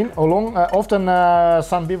not green. Oolong. Often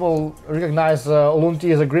some people recognize oolong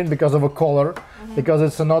tea as a green because of a color, because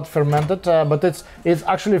it's not fermented. But it's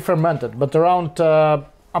actually fermented, but around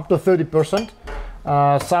up to 30%.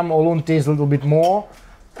 Some oolong tea is a little bit more,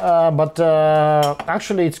 but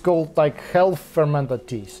actually it's called like half fermented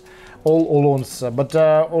teas, all oolongs. But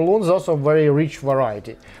oolong is also a very rich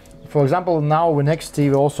variety. For example, now with next tea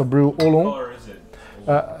we also brew oolong. What color is it?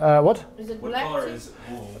 What? Is it What black color tea? is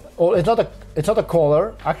oolong? Oh, it's not a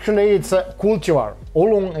color. Actually, it's a cultivar.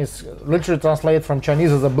 Oolong is literally translated from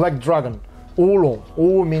Chinese as a black dragon. Oolong.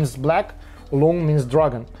 O means black, oolong means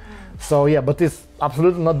dragon. So yeah, but it's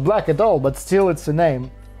absolutely not black at all, but still it's a name.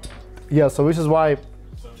 Yeah, so this is why.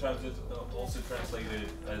 Sometimes it's also translated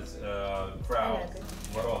as crow.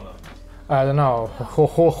 Varona. I don't know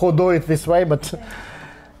who do it this way, but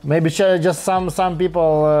maybe just some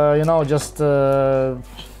people, just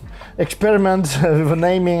experiment with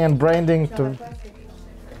naming and branding.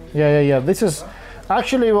 Yeah. This is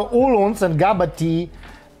actually oolongs and Gaba tea.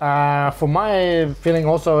 For my feeling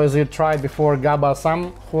also, as you tried before, Gaba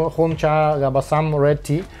Assam, Cha, Gaba Assam red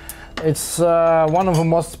tea, it's one of the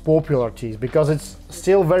most popular teas because it's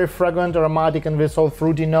still very fragrant, aromatic, and with all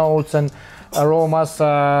fruity notes and aromas,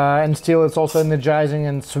 and still it's also energizing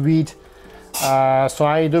and sweet. So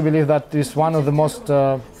I do believe that it's one of the most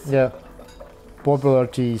popular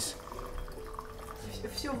teas.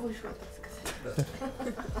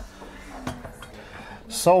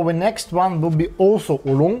 So the next one will be also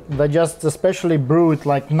oolong. They just especially brew it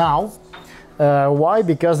like now. Why?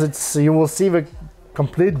 Because you will see the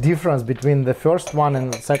complete difference between the first one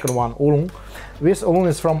and the second one, oolong. This oolong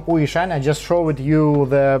is from Wuyishan. I just showed you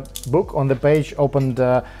the book on the page opened.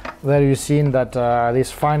 There you seen that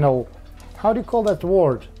this final. How do you call that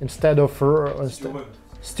word instead of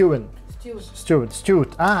stewed? Stewed.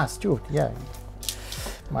 Stewed. Yeah.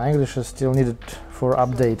 My English is still needed for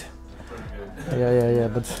update. Yeah.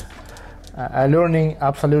 But I'm learning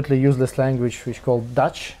absolutely useless language, which called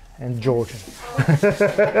Dutch and Georgian.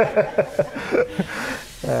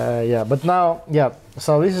 But now,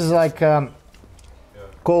 So this is like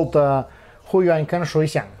called Huyuan Ken Shui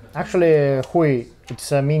Xiang. Actually, Hui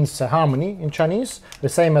it means harmony in Chinese, the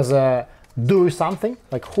same as do something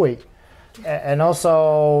like Hui. And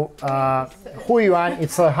also Huyuan,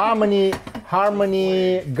 it's a harmony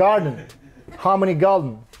garden.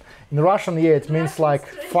 In Russian, it means like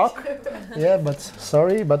fuck. Yeah, but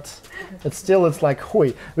sorry, but it's like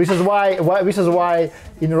hui. This is why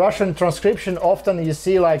in Russian transcription often you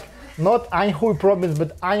see like not Anhui province,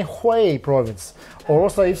 but Anhui province. Or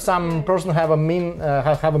also, if some person have a name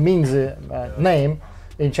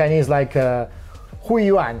in Chinese like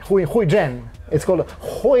Huiyuan, Huizhen, it's called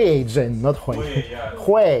Huizhen, not Hui.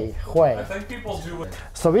 Hui. I think people do it.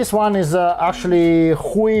 So this one is actually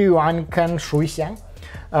Huiyuan Kan Shuixiang.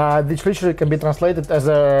 Which literally can be translated as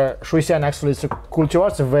a Shuixian. Actually, it's a cultivar,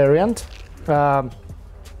 it's a variant.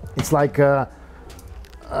 It's like a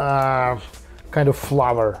kind of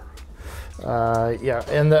flower. Yeah,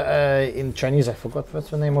 and in Chinese, I forgot what's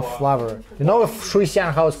the name of flower. You know,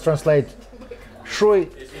 Shuixian, how it's translated? Shui.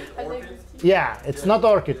 Yeah, it's not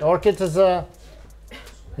orchid. Orchid is a.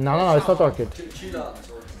 No, it's not orchid.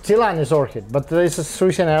 Tilan is orchid, but this is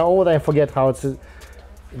Shuixian. I forget how it's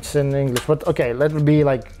in English, but okay, let it be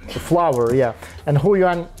like a flower, yeah. And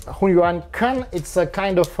Huiyuan Kan, it's a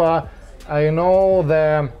kind of,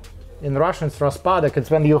 in Russian it's raspadak, it's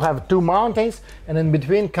when you have two mountains and in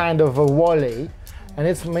between kind of a valley, and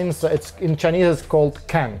it means, it's in Chinese it's called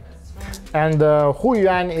Kan. And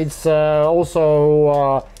Huiyuan, it's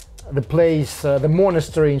also the place, the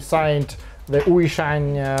monastery inside the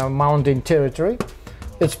Wuyishan mountain territory.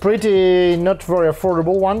 It's pretty not very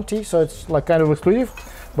affordable one tea, so it's like kind of exclusive.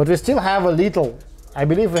 But we still have a little. I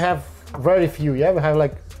believe we have very few. Yeah, we have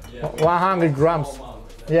like 100 grams.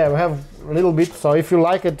 Yeah, we have a little bit. So if you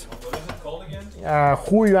like it, What is it called again?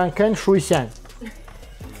 Huiyuan Ken Shuixian.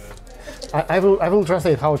 I will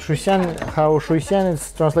translate how Shuixian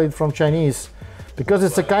is translated from Chinese, because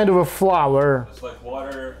it's a kind of a flower. It's like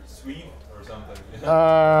water sweet or something.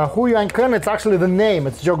 Huiyuan Ken, it's actually the name.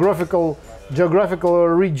 It's geographical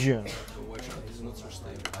region.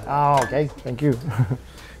 Ah, okay, thank you.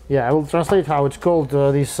 Yeah, I will translate how it's called.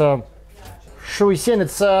 This Shuixian,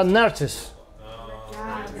 it's narcissus.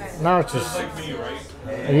 Narcissus. Just like me, right?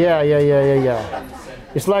 Yeah.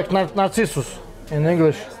 It's like narcissus in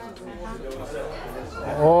English.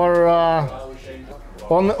 Or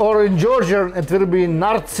in Georgian it will be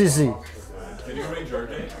narcissi. Did you read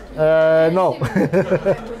Georgian? No.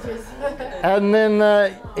 And then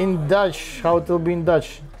in Dutch, how it will be in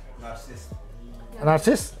Dutch?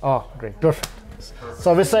 Narcissus? Oh, great, perfect.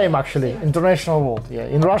 So the same actually, international word. Yeah,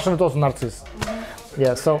 in Russian it was narcissus.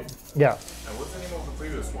 Yeah, so yeah. And what's the name of the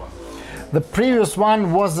previous one? The previous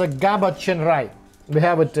one was a Gaba Chenrai. We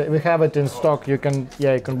have it in stock. You can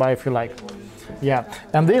buy if you like. Yeah,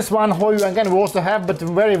 and this one Huiyuan Ken we also have, but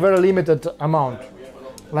very limited amount,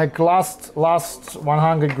 like last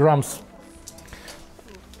 100 grams.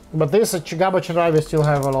 But this Gaba Chenrai we still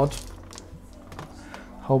have a lot.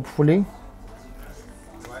 Hopefully.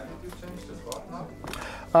 Why did you change the spot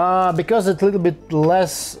now? Because it's a little bit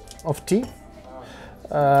less of tea.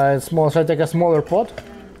 It's more, so I take a smaller pot.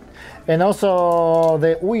 And also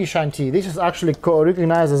the Wuyishan tea. This is actually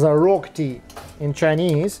recognized as a rock tea in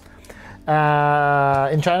Chinese.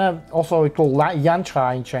 In China, also it's called Yan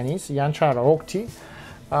Cha in Chinese. Yan Cha rock tea.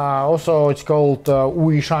 Also, it's called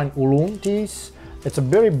Wuyishan oolong teas. It's a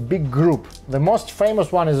very big group. The most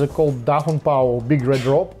famous one is called Dahun Pao, Big Red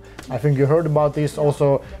Rope. I think you heard about this.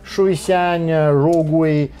 Also, Shuixian,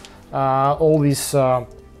 Rogui, all these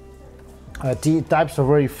tea types are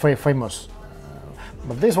very famous.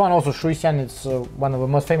 But this one also, Shuixian, it's one of the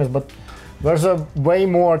most famous. But there's way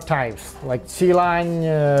more types, like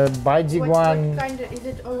Xilan, Baijiguan. What kind of, is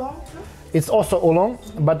it oolong too? It's also oolong,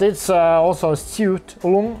 but it's also stewed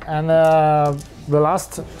oolong. And the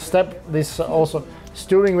last step, this also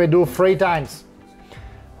stewing we do 3 times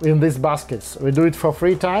in these baskets. We do it for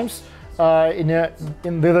 3 times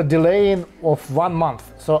with a delay of 1 month.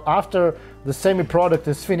 So after the semi-product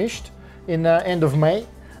is finished in the end of May,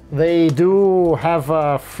 they do have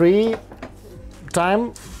a free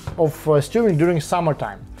time of stewing during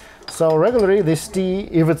summertime. So regularly this tea,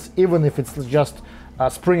 even if it's just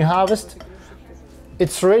spring harvest,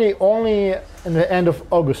 it's ready only in the end of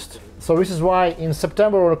August. So this is why in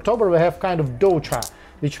September or October we have kind of Chao Cha,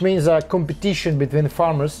 which means a competition between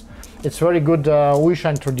farmers. It's very good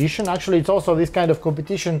Wuyishan tradition. Actually, it's also this kind of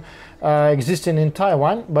competition existing in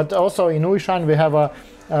Taiwan, but also in Wuyishan we have a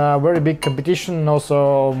very big competition,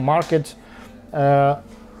 also market of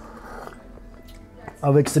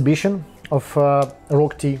exhibition of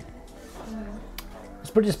rock tea. It's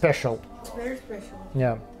pretty special. It's very special.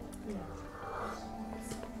 Yeah.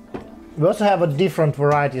 We also have a different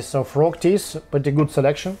varieties of rock teas, pretty good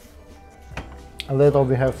selection. A little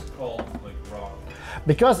we have. Called like rock.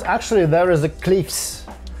 Because actually there is a cliffs.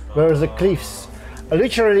 There is a cliffs.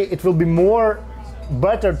 Literally it will be more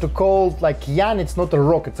better to call like yan, it's not a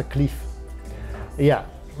rock, it's a cliff. Yeah.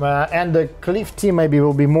 And the cliff tea maybe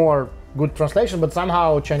will be more good translation, but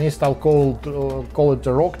somehow Chinese style call it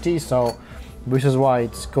a rock tea, so which is why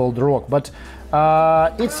it's called rock. But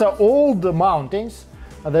it's old mountains.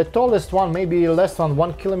 The tallest one maybe less than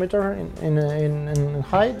 1 kilometer in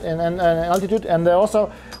height and altitude, and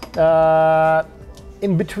also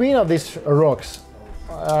in between of these rocks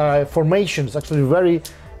formations, actually very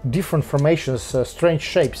different formations, strange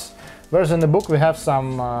shapes. Whereas in the book we have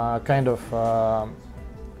some kind of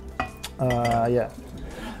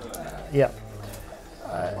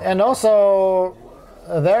and also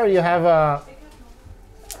there you have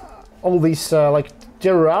all these like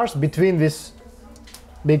terroirs between these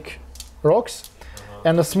big rocks,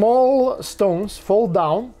 and the small stones fall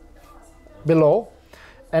down below,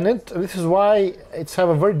 and this is why it's have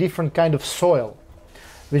a very different kind of soil,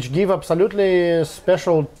 which give absolutely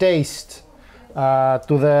special taste to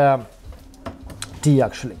the tea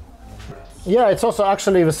actually. Yeah, it's also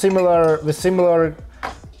actually the similar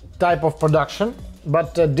type of production,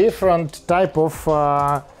 but a different type of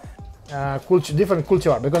different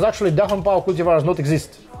cultivar, because actually Dahong Pao cultivars not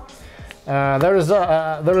exist. There is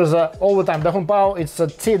all the time Dahong Pao, it's a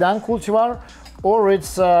Zedang cultivar, or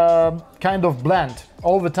it's a kind of blend.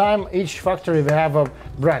 All the time, each factory they have a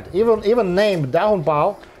brand. Even named Dahong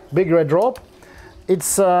Pao, big red rope,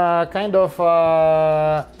 it's kind of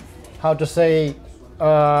how to say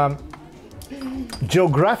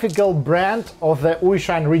geographical brand of the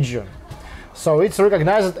Wuyishan region. So it's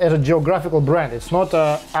recognized as a geographical brand. It's not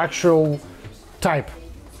an actual type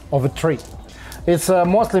of a tree. It's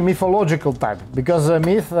mostly mythological type, because the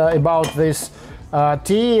myth about this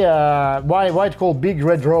tea, why it's called big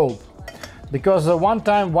red robe, because one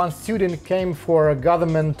time one student came for a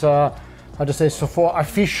government, how to say, so for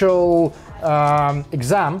official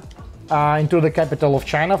exam into the capital of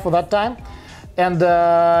China for that time, and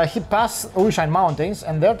he passed Wuyishan mountains,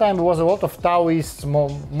 and that time there was a lot of Taoist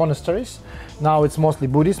monasteries. Now it's mostly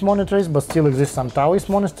Buddhist monasteries, but still exist some Taoist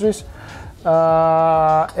monasteries.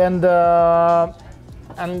 And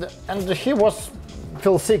he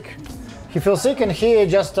feel sick. He feels sick, and he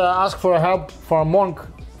just asked for help for a monk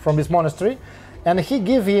from this monastery, and he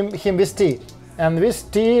give him this tea, and this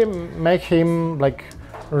tea make him like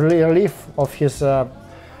relief of his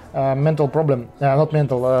mental problem, not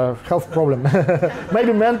mental, health problem.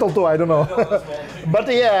 Maybe mental too, I don't know. But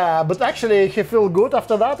yeah, but actually he feel good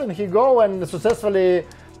after that, and he go and successfully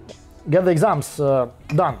get the exams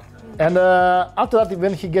done. And after that,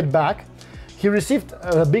 when he get back, he received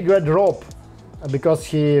a big red rope because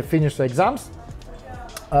he finished the exams,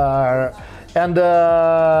 and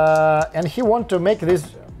he want to make this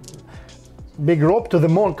big rope to the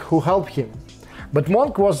monk who helped him. But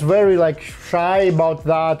monk was very like shy about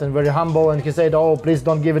that and very humble, and he said, "Oh, please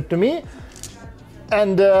don't give it to me."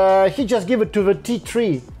 And he just gave it to the tea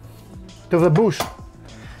tree, to the bush.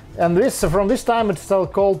 And from this time it's still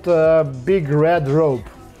called big red rope.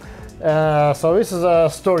 So this is a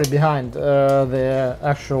story behind the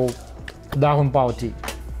actual Dahong Pao tea.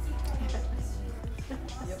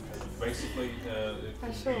 Basically,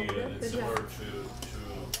 it's similar to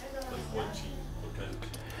like what tea? What kind of tea?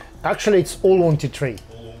 Actually, it's oolong tea tree,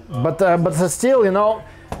 but still, you know,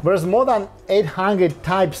 there's more than 800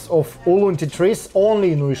 types of oolong tea trees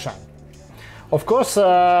only in Wuyishan. Of course,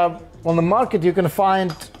 on the market you can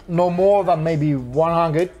find no more than maybe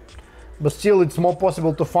 100, but still it's more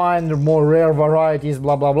possible to find more rare varieties,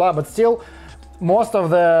 blah blah blah. But still, most of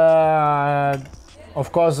the,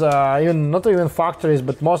 of course, not even factories,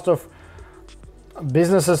 but most of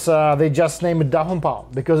businesses, they just name it Dahong Pao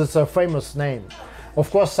because it's a famous name. Of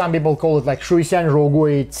course, some people call it like Shuishan,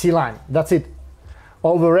 Rogui, Xilan. That's it.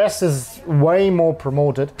 All the rest is way more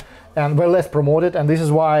promoted and way less promoted, and this is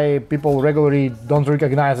why people regularly don't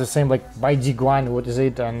recognize the same like Bai Jiguan, what is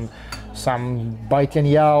it, and some Bai Tian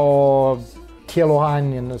Yao,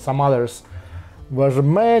 Tielohan, and some others. There's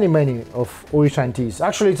many of Wuyishan teas.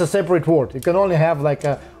 Actually, it's a separate word. You can only have like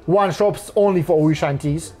one shops only for Wuyishan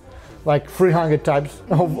teas, like 300 types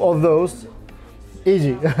of those.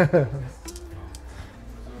 Easy.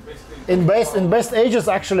 In best ages,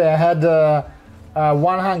 actually, I had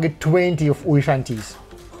 120 of Wuyishan teas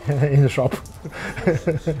in the shop.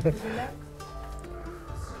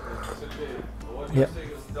 Yeah.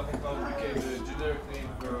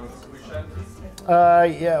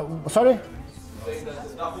 Yeah. Sorry.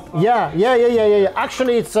 Yeah.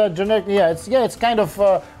 Actually, it's a generic. Yeah, it's kind of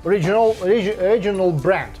regional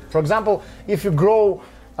brand. For example, if you grow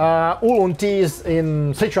oolong teas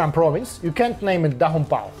in Sichuan province, you can't name it Dahong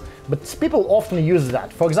Pao. But people often use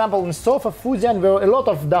that. For example, in Sofa, Fujian, where a lot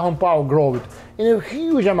of Dahong Pao grow it in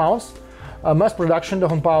huge amounts. Mass production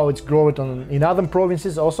Dahong Pao, it's grown in other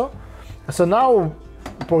provinces also. So now,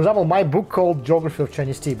 for example, my book called Geography of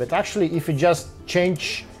Chinese Tea. But actually, if you just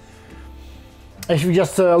change if you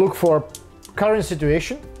just look for current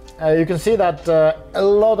situation, you can see that a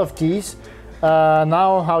lot of teas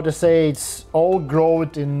now, how to say, it's all grown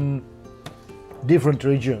in different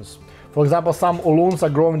regions. For example, some oolongs are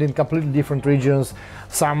grown in completely different regions.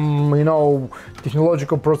 Some, you know,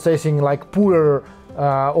 technological processing like Puer,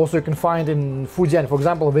 also you can find in Fujian. For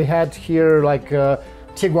example, we had here like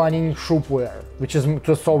Tieguanin Shu Puer, which is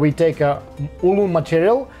so we take a oolong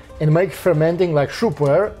material and make fermenting like Shu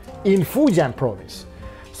Puer in Fujian province.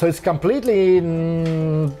 So it's completely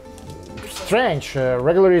strange.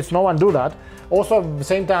 Regularly, it's no one do that. Also, at the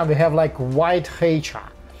same time, we have like white Cha,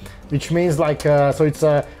 which means like so it's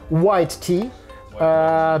a white tea,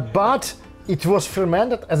 but it was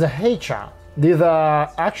fermented as a Cha. These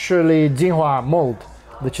are actually Jinhua mold,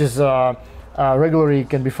 which is regularly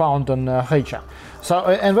can be found on Cha. So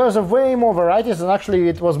and there's a way more varieties, and actually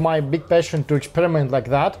it was my big passion to experiment like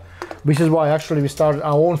that, which is why actually we started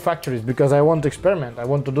our own factories, because I want to experiment. I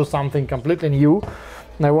want to do something completely new,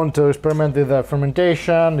 and I want to experiment with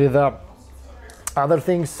fermentation, with other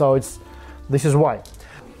things. So this is why.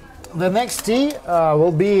 The next tea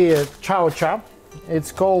will be Chao Cha.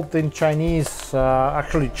 It's called in Chinese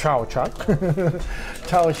actually Chao Cha.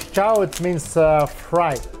 Chao, it means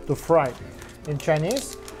fry, to fry in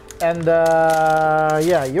Chinese. And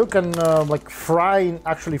yeah, you can like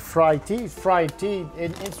actually fry tea.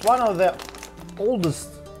 It's one of the oldest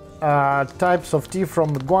types of tea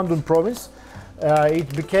from the Guangdong province.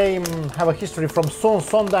 It have a history from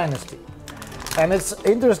Song dynasty. And it's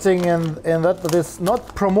interesting in that it's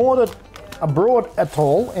not promoted abroad at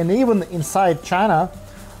all, and even inside China,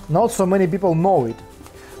 not so many people know it.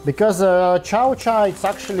 Because Chao Cha, it's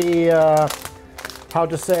actually, how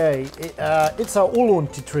to say, it's a oolong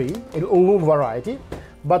tea tree, an oolong variety.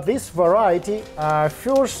 But this variety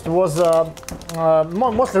first was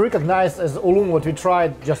mostly recognized as oolong what we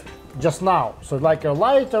tried just now. So like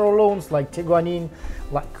lighter oolongs, like Tieguanin,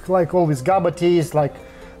 like all these Gaba teas, like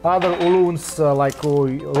other oolongs like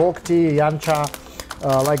rock tea, yancha,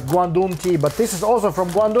 like Guangdong tea, but this is also from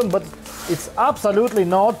Guangdong, but it's absolutely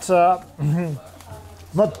not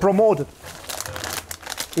not promoted.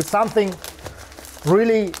 It's something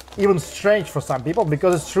really even strange for some people,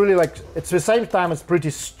 because it's really like, it's the same time it's pretty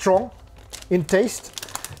strong in taste,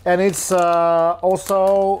 and it's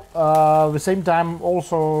also the same time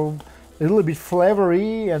also a little bit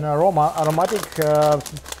flavory and aromatic.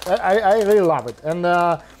 I really love it. And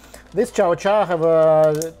this Chao Cha have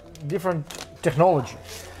a different technology.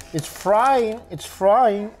 It's frying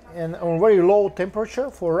on very low temperature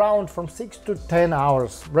for around from 6 to 10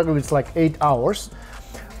 hours. Regularly it's like 8 hours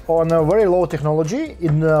on a very low technology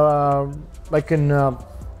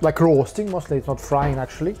like roasting. Mostly it's not frying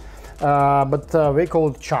actually, but we call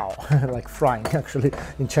it chow, like frying actually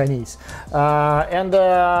in Chinese.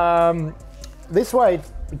 This way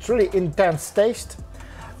it's really intense taste.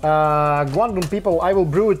 Guangdong people, I will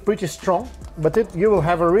brew it pretty strong, but you will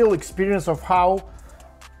have a real experience of how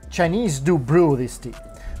Chinese do brew this tea,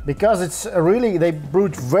 because it's really, they brew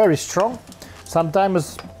it very strong.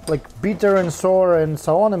 Sometimes like bitter and sour and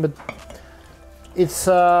so on, but it's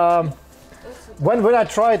when I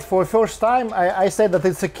tried for the first time, I said that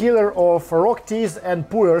it's a killer of rock teas and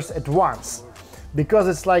puers at once, because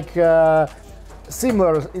it's like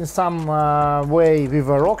similar in some way with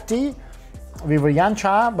a rock tea, with a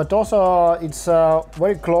yancha, but also it's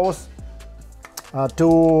very close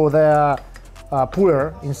to the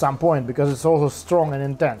puer in some point, because it's also strong and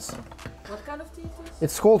intense. What kind of tea is this?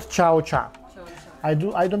 It's called Chao Cha. Chao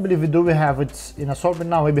Cha. I don't believe we have it in assortment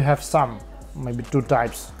now. Maybe have some, maybe 2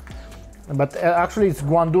 types. But actually it's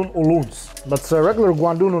Guangdong oolongs. But regular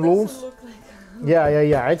Guangdong oolongs. Look like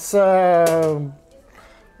Yeah. It's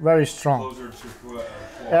very strong. Closer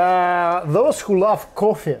to Those who love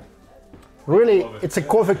coffee, really, it's a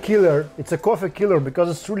coffee killer. It's a coffee killer because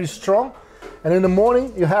it's really strong. And in the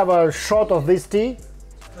morning you have a shot of this tea.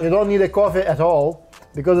 You don't need a coffee at all,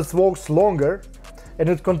 because it works longer, and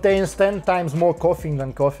it contains 10 times more caffeine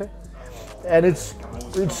than coffee, and it's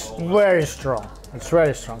very strong. It's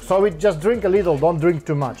very strong. So we just drink a little, don't drink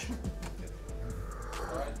too much.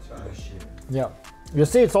 Yeah, you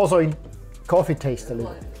see, it's also in coffee taste a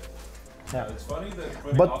little. Yeah, it's funny that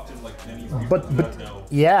very But- often, like many people do not know.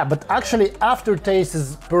 Yeah, but actually aftertaste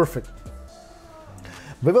is perfect.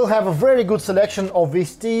 We will have a very good selection of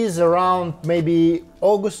these teas around maybe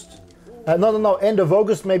August. No, end of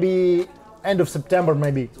August, maybe end of September,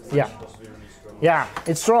 maybe. Yeah,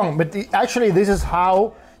 it's strong. But actually, this is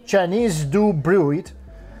how Chinese do brew it.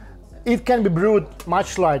 It can be brewed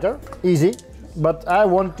much lighter, easy. But I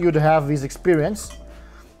want you to have this experience,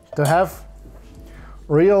 to have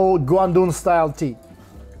real Guangdong style tea.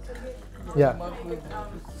 Yeah.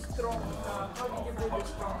 Strong. How did you do this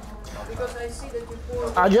strong? Because I see that you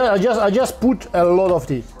pour I just put a lot of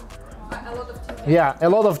tea. a lot of tea. Yeah, a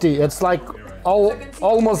lot of tea. It's like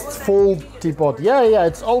almost full teapot. Yeah,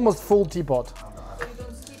 it's almost full teapot.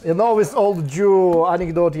 You know this old Jew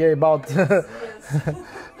anecdote here about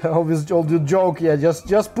always old joke. Yeah,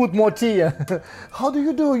 just put more tea. How do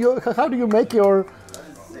you make your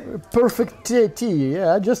perfect tea?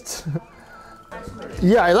 Yeah, just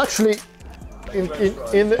yeah. It's actually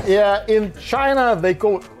in China they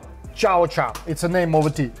call it Chao Cha. It's a name of a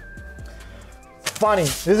tea. Funny.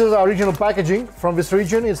 This is our original packaging from this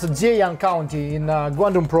region. It's Jieyang County in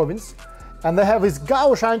Guangdong Province, and they have this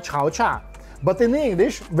Gaoshan Chao Cha. But in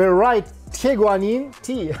English, they write Tieguanin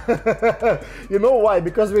tea. You know why?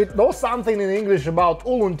 Because we know something in English about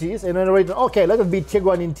oolong teas, and then we write, okay, let it be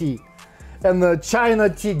Tieguanin tea. And the China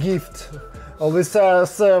tea gift. All this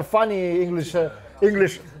funny English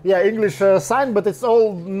sign, but it's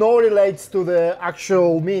all no relates to the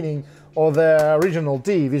actual meaning of the original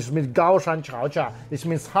tea, which means Gaoshan Chao Cha, which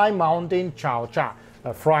means high mountain Chao Cha,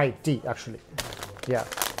 fried tea actually. Yeah.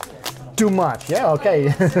 Too much, yeah,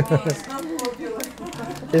 okay.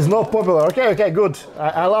 It's not popular. Okay, good.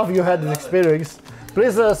 I love you had this experience.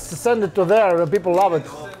 Please send it to there. People love it.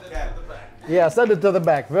 Yeah, send it to the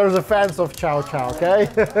back. Where's the fans of Chao Cha? Okay.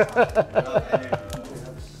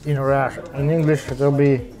 In Russian, in English, it will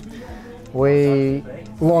be way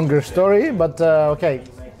longer story. But okay,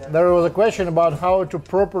 there was a question about how to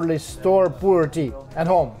properly store puer tea at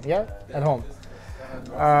home. Yeah, at home.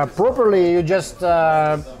 Properly, you just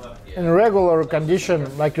in regular condition,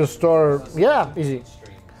 like you store. Yeah, easy.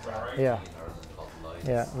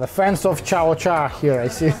 Yeah, the fans of Chao Cha here, I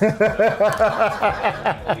see.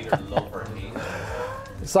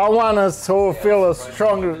 Someone who feel a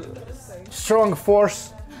strong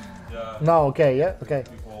force. No, okay, yeah, okay.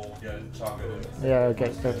 Yeah,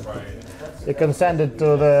 okay. You can send it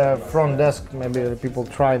to the front desk. Maybe the people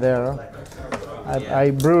try there.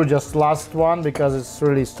 I brew just last one because it's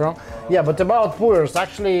really strong. Yeah, but about puers,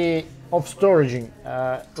 actually of storaging,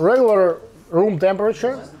 regular room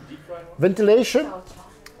temperature, ventilation,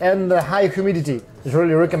 and high humidity is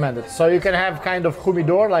really recommended. So you can have kind of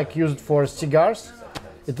humidor like used for cigars.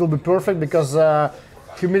 It will be perfect because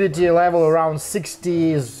humidity level around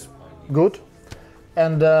 60 is good,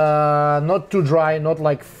 and not too dry, not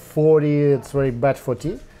like 40. It's very bad for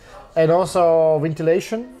tea. And also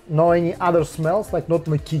ventilation, no any other smells, like not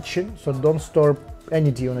in the kitchen. So don't store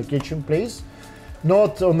any tea on the kitchen, please.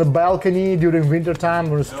 Not on the balcony during winter time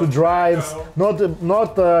when it's too dry. It's not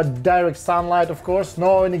direct sunlight, of course.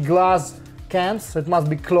 No any glass cans. So it must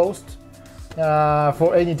be closed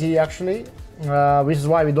for any tea actually. Which is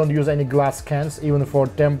why we don't use any glass cans even for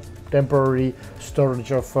temporary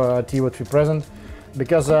storage of tea what we present,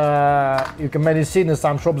 because you can maybe see in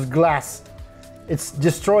some shops glass. It's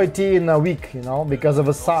destroyed tea in a week, you know, because of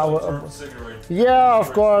a sour. Yeah,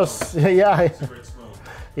 of course. Yeah,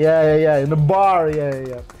 in the bar,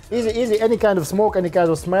 yeah. Easy, any kind of smoke, any kind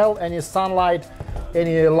of smell, any sunlight,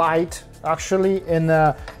 any light, actually.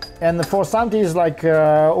 And for some teas like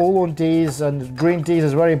oolong teas and green teas,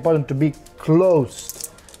 it's very important to be closed,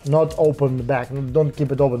 not open the back. Don't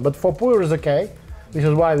keep it open. But for puer is okay, which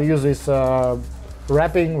is why we use this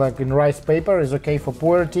wrapping, like in rice paper, is okay for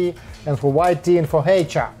puer tea, and for white tea and for hei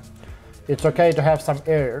cha. It's okay to have some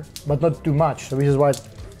air, but not too much. So which is why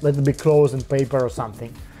let it be closed in paper or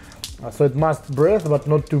something. So it must breathe, but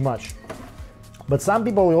not too much. But some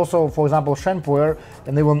people also, for example, Shu Puer,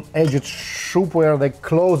 and even aged Shu Puer, they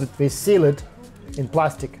close it, they seal it in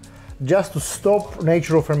plastic, just to stop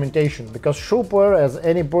natural fermentation. Because Shu Puer, as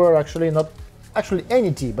any puer, actually not actually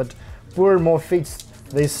any tea, but puer more fits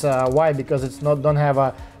this. Why? Because it's don't have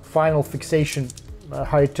a final fixation,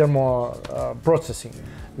 high thermal processing,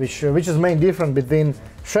 which is main difference between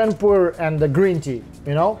Shu Puer and the green tea.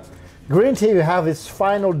 You know, green tea you have this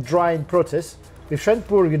final drying process. With Shu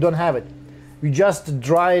Puer you don't have it. You just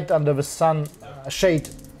dry it under the sun shade.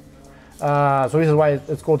 So this is why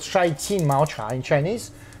it's called Shai Qin Mao Cha in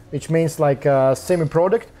Chinese, which means like a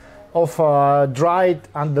semi-product of dried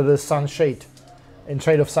under the sun shade, in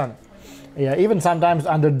shade of sun. Yeah, even sometimes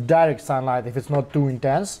under direct sunlight, if it's not too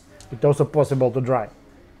intense, it's also possible to dry.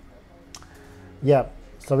 Yeah,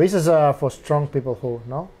 so this is for strong people who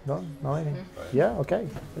don't know anything. Yeah, okay,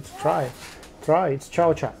 let's try. It's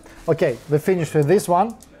Chao Cha. Okay, we finished with this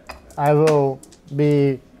one. I will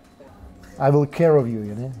care of you,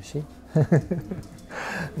 you know, you see?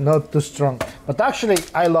 Not too strong. But actually,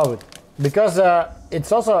 I love it. Because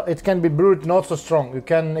it can be brewed not so strong. You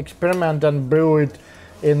can experiment and brew it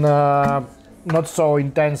in not so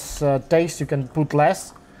intense taste. You can put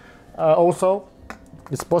less. also,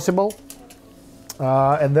 it's possible.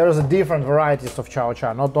 And there's a different varieties of Chao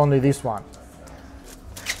Cha, not only this one.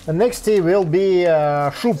 The next tea will be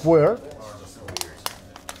Shu Puer.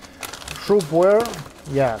 Shu Puer,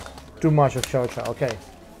 yeah, too much of Chao Cha, okay.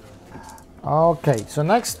 Okay, so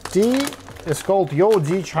next tea is called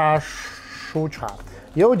Yoji Cha Shu Cha.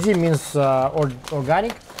 Yoji means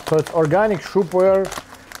organic, so it's organic Shu Puer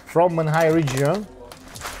from Moychay region,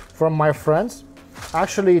 from my friends.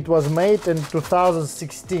 Actually, it was made in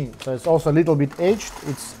 2016, so it's also a little bit aged.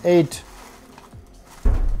 It's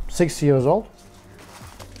 6 years old.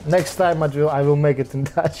 Next time I will make it in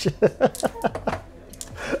Dutch.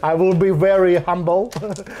 I will be very humble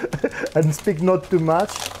and speak not too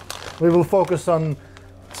much. We will focus on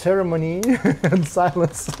ceremony and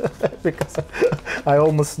silence because I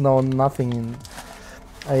almost know nothing.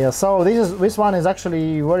 So this one is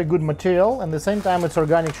actually very good material, and at the same time it's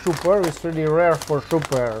organic Shu Puer. It's really rare for Shu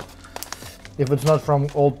Puer if it's not from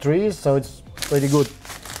old trees, so it's pretty good.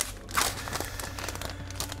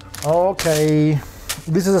 Okay,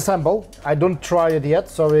 this is a sample. I don't try it yet,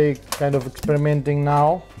 so we're kind of experimenting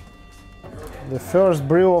now. The first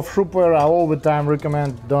brew of Shu Puer I all the time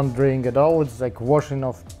recommend don't drink at all. It's like washing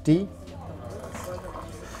of tea.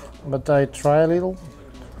 But I try a little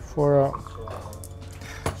for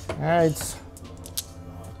it's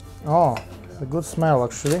a good smell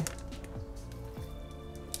actually.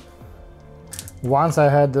 Once I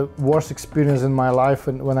had the worst experience in my life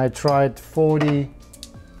when I tried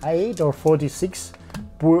 48 or 46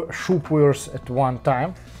 Shu Puers at one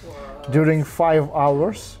time during 5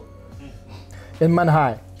 hours in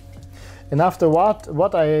Moychay. And after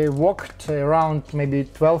what I walked around maybe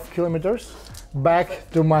 12 kilometers back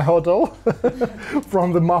to my hotel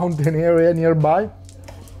from the mountain area nearby,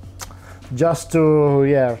 just to,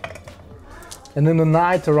 yeah. And in the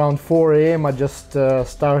night around 4 a.m. I just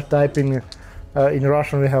start typing, in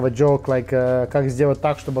Russian we have a joke like как сделать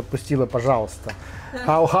так, чтобы отпустила, пожалуйста.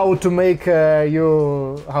 How to make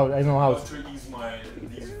you, how I know how to ease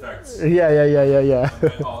these effects. Yeah.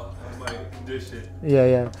 On my condition.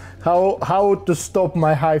 Yeah. How to stop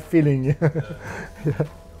my high feeling.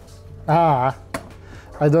 I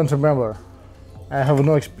don't remember. I have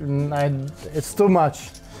no experience. It's too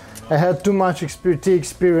much. I had too much tea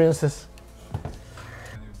experiences.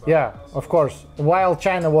 Yeah, of course. While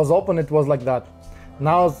China was open, it was like that.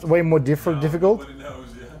 Now it's way more difficult.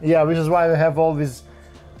 Yeah, which is why we have all these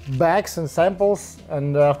bags and samples,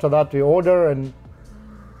 and after that we order. And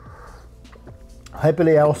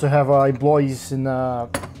happily, I also have employees in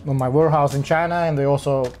my warehouse in China, and they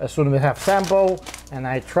also, as soon as we have sample, and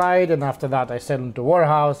I tried, and after that I send them to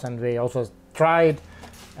warehouse, and they also tried,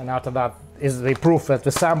 and after that is the proof that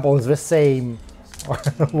the sample is the same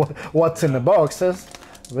what's in the boxes.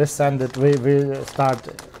 We send it, we start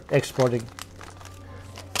exporting.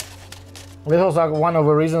 This was one of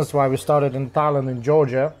the reasons why we started in Thailand and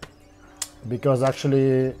Georgia, because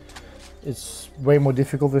actually it's way more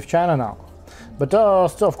difficult with China now. But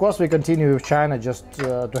still, of course, we continue with China. Just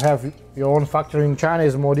to have your own factory in China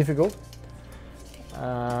is more difficult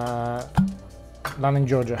than in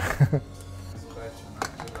Georgia.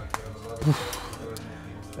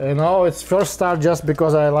 You know, it's first start just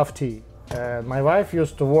because I love tea. My wife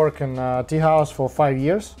used to work in a tea house for 5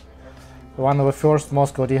 years, one of the first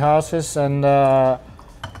Moscow tea houses, and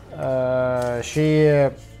she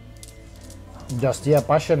just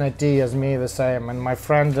passionate tea as me, the same. And my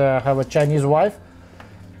friend have a Chinese wife,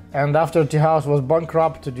 and after tea house was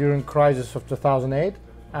bankrupt during crisis of 2008,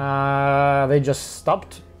 they just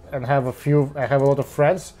stopped. And I have a lot of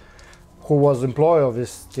friends who was employee of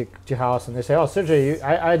this tea house, and they say, "Oh, Sergey,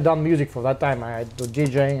 I done music for that time. I do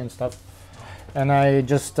DJing and stuff." And I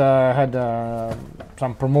just had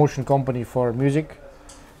some promotion company for music,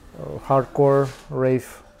 hardcore,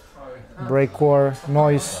 rave, breakcore,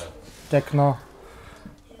 noise, techno,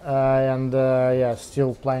 and yeah,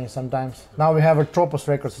 still playing sometimes. Now we have a Tropos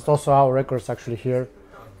records. It's also our records actually here.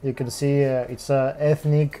 You can see it's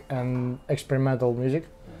ethnic and experimental music.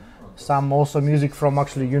 Some also music from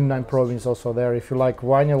actually Yunnan province also there. If you like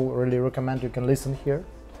vinyl, really recommend you can listen here.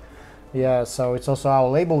 Yeah, so it's also our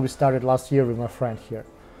label. We started last year with my friend here.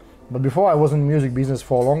 But before I was in music business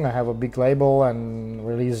for long. I have a big label and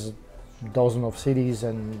release dozens of CDs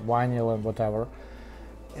and vinyl and whatever.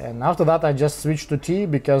 And after that I just switched to tea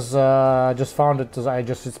because I just found it,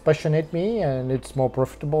 it's passionate me and it's more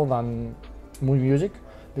profitable than music.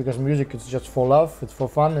 Because music is just for love, it's for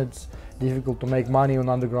fun, it's difficult to make money on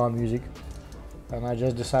underground music. And I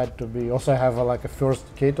just decided to be, also I have like a first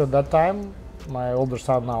kid at that time. My older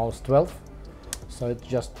son now is 12, so it's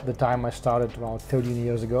just the time I started around 13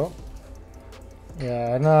 years ago.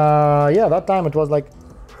 Yeah, and yeah, that time it was like,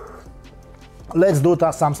 let's do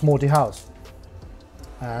some smoothie house.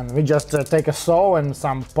 And we just take a saw and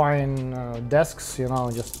some pine desks, you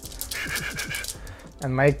know, just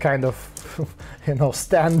and make kind of, you know,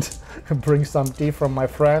 stand, bring some tea from my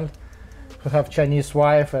friend who have Chinese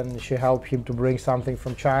wife, and she helped him to bring something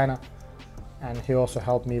from China. And he also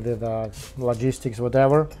helped me with logistics,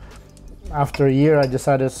 whatever. After a year, I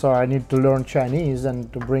decided, so I need to learn Chinese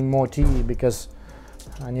and to bring more tea because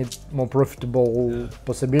I need more profitable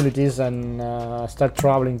possibilities, and start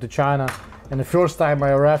traveling to China. And the first time I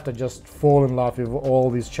arrived, I just fall in love with all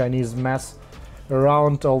this Chinese mess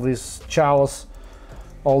around, all these chows,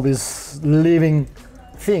 all this living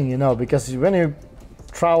thing, you know, because when you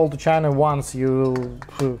travel to China once,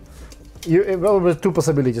 well, with two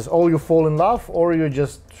possibilities: or you fall in love, or you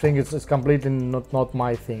just think it's completely not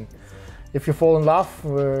my thing. If you fall in love,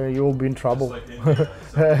 you will be in trouble. Like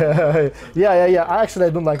India, yeah. Actually, I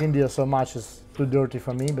don't like India so much; it's too dirty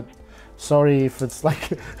for me. But sorry if it's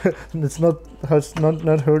like it's not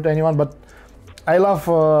hurt anyone. But I love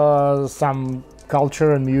some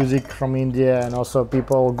culture and music from India, and also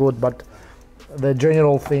people good. But the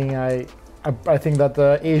general thing, I think that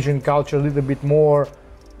Asian culture a little bit more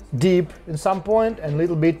deep in some point, and a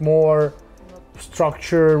little bit more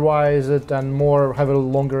structure-wise, and more have a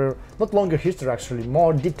not longer history, actually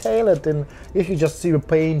more detailed. And if you just see the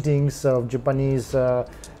paintings of Japanese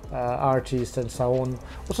artists and so on,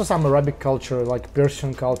 also some Arabic culture, like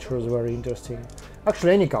Persian culture, is very interesting.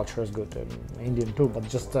 Actually, any culture is good, and Indian too. But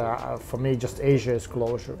just for me, just Asia is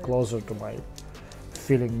closer to my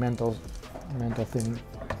feeling, mental thing.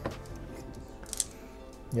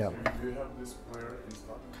 Yeah. Do you have this player in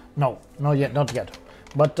stock? No, not yet.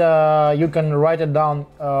 But you can write it down,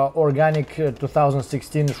 organic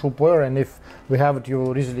 2016 Shu Puer, and if we have it, you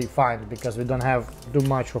will easily find it, because we don't have too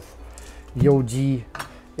much of Youji.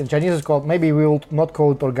 In Chinese it's called, maybe we will not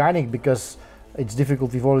call it organic because it's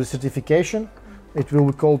difficult with all the certification. It will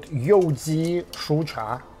be called Youji Shu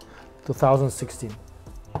Cha 2016.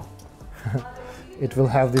 It will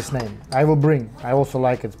have this name. I will bring. I also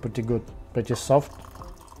like it. It's pretty good, pretty soft.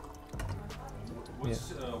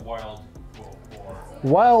 What's wild for?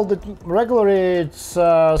 Wild, regularly it's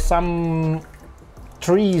some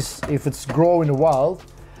trees if it's growing wild,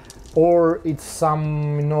 or it's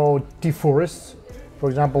some, you know, tea forests. For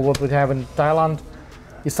example, what we have in Thailand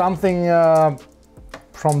is something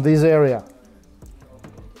from this area.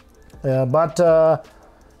 But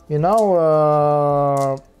you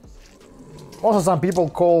know, also some people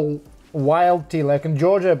call wild tea, like in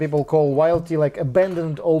Georgia, people call wild tea like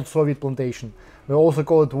abandoned old Soviet plantation. We also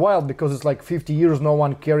call it wild because it's like 50 years no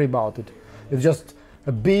one care about it. It's just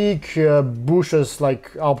a big bushes,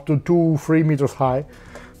 like up to 2-3 meters high.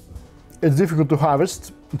 It's difficult to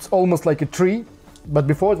harvest. It's almost like a tree, but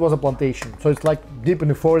before it was a plantation. So it's like deep in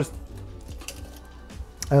the forest,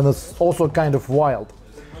 and it's also kind of wild.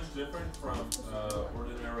 Is it much different from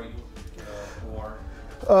ordinary or?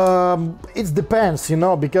 It depends, you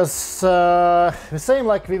know, because the same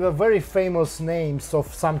like with a very famous names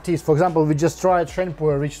of some teas. For example, we just tried Shu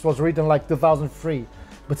Puer, which was written like 2003,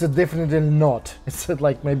 but it's definitely not. It's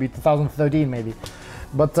like maybe 2013 maybe.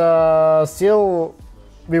 But still,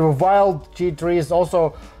 with wild tea trees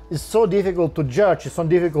also, it's so difficult to judge. It's so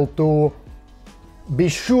difficult to be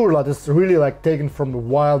sure that it's really like taken from the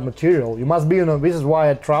wild material. You must be, you know, this is why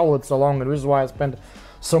I traveled so long, and this is why I spent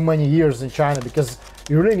so many years in China, because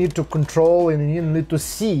you really need to control and you need to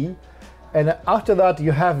see, and after that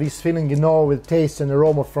you have this feeling, you know, with taste and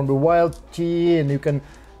aroma from the wild tea, and you can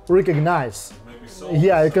recognize.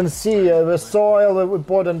 Yeah, you can see the soil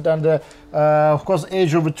important, and of course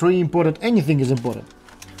age of the tree important. Anything is important.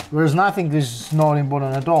 There's nothing is not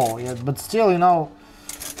important at all. Yeah, but still, you know,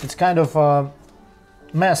 it's kind of a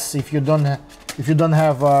mess if you don't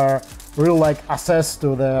have real like access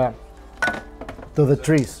to the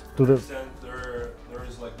trees, to the. There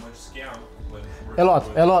is like much scam when A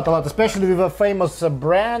lot, especially with the famous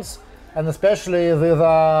brands, and especially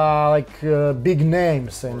with big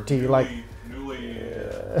names in tea, like. Newly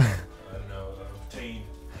obtained.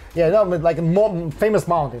 Yeah, no, but like a famous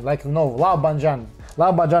mountain, like Lao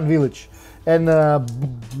Banjan village, and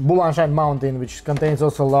Bulanshan mountain, which contains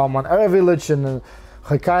also Lao Man village, and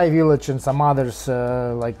Moychay village, and some others.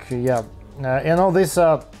 You know, these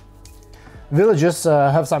villages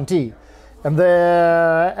have some tea, and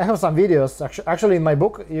I have some videos. Actually, in my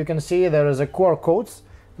book, you can see there is a QR codes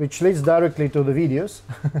which leads directly to the videos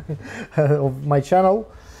of my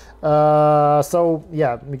channel. So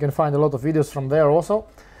yeah, you can find a lot of videos from there also.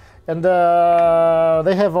 and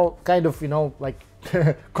they have all kind of, you know, like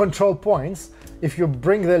control points. If you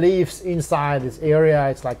bring the leaves inside this area,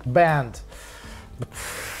 it's like banned.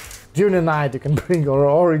 During the night you can bring,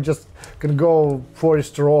 or you just can go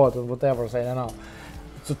forest road or whatever. So I don't know.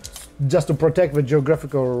 So just to protect the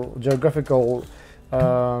geographical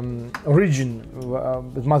region,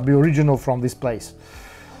 it must be original from this place.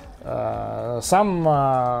 Some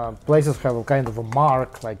places have a kind of a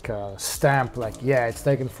mark, like a stamp, like yeah, it's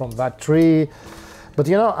taken from that tree. But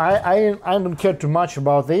you know, I don't care too much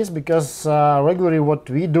about this, because regularly what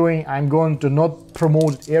we're doing, I'm going to not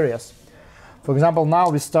promote areas. For example,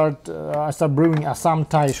 now I start brewing Assam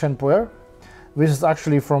Thai Shu Puer. This is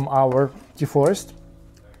actually from our tea forest.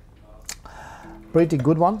 Pretty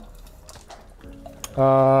good one.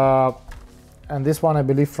 And this one I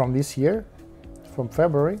believe from this year, from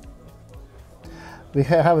February. We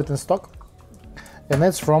have it in stock, and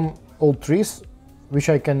it's from old trees, which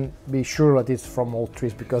I can be sure that it's from old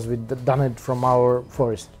trees, because we've done it from our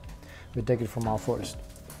forest. We take it from our forest.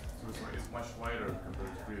 So it's much lighter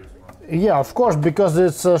compared to previous one. Yeah, of course, because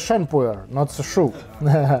it's a Shu Puer, not a Shu.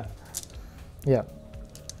 Yeah.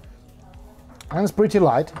 And it's pretty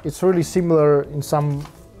light. It's really similar in some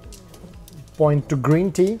point to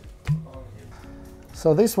green tea.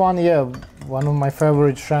 So this one, yeah, one of my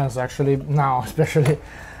favorite trends actually now, especially.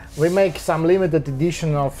 We make some limited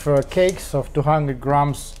edition of cakes of 200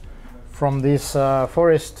 grams from this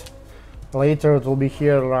forest. Later it will be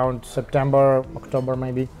here around September, October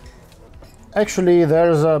maybe. Actually,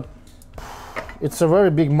 it's a very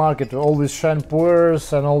big market, all these Shu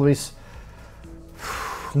Puers and all this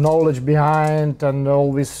knowledge behind, and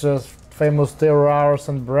all these famous terroirs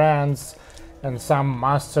and brands, and some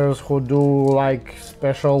masters who do like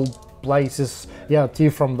special places, yeah, tea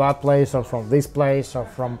from that place or from this place or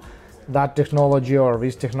from that technology or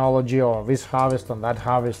this harvest and that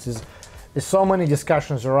harvest. Is so many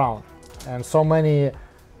discussions around, and so many,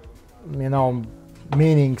 you know,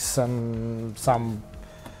 meanings and some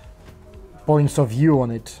points of view on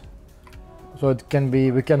it. So it can be,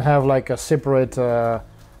 we can have like a separate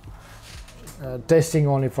tasting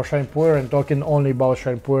only for Shu Puer and talking only about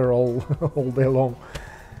Shu Puer all day long.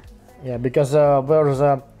 Yeah, because there's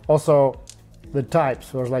also the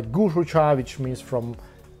types. There's like Gu Shu Cha, which means from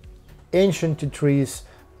ancient tea trees,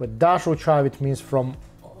 with Da Shu Cha, which means from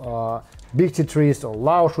big tea trees, or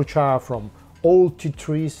Lao Shu Cha from old tea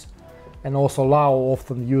trees. And also Lao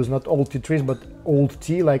often use not old tea trees but old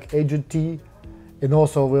tea, like aged tea. And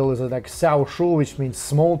also will is like Xiao Shu, which means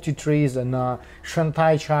small tea trees, and Shen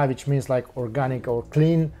Tai Cha, which means like organic or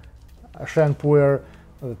clean Shu Puer,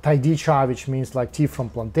 Tai Di Cha, which means like tea from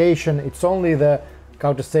plantation. It's only the,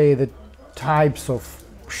 how to say, the types of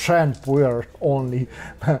Shu Puer only.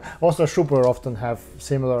 Also Shu Puer often have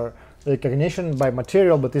similar recognition by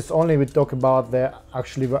material, but it's only we talk about the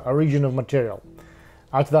actually the origin of material.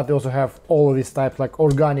 After that, they also have all of these types like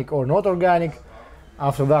organic or not organic.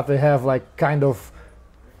 After that, they have like kind of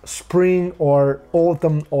spring or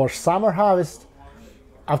autumn or summer harvest.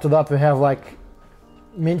 After that, we have like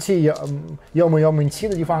minqi,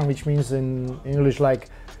 which means in English like,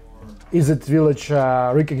 is it village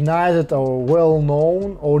recognized or well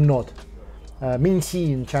known or not?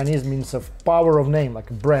 Minqi in Chinese means of power of name, like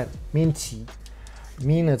a brand. Minqi.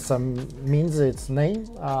 Min it's means its name,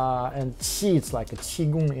 and qi it's like a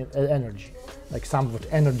qigong energy, like some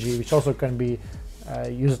with energy, which also can be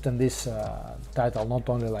used in this title, not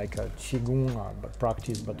only like a qigong but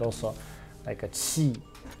practice, but also like a qi,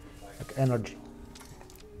 like energy,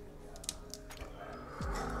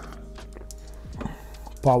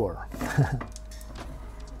 power.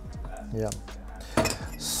 Yeah.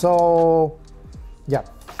 So yeah,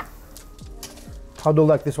 how do you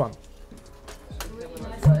like this one?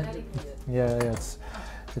 Yeah,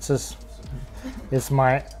 it's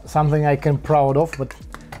my something I can proud of, but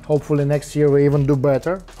hopefully next year we even do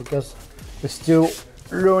better, because we're still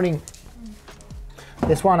learning.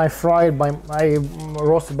 This one I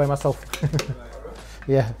roasted by myself.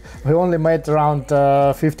 Yeah, we only made around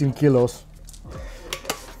 15 kilos.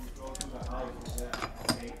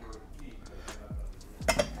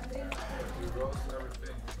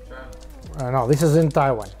 No, this is in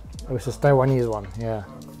Taiwan. This is Taiwanese one, yeah.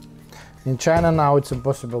 In China now it's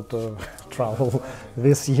impossible to travel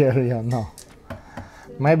this year, yeah, no.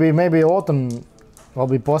 Maybe autumn will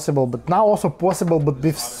be possible, but now also possible, but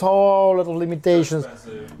with so little limitations.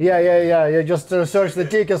 Yeah, you just search the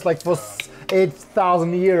tickets like for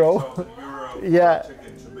 8,000 euro. Yeah.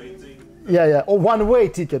 Yeah, or one-way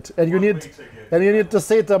ticket, and you need to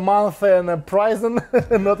sit a month in a prison,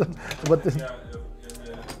 not, but. Yeah,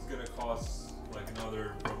 it's gonna cost like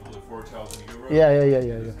another probably 4,000 euros. Yeah.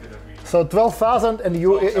 It's gonna be So 12,000 and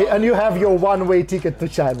you have your one-way ticket to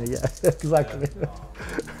China. Yeah, exactly.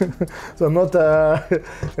 So not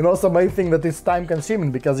and also main thing that is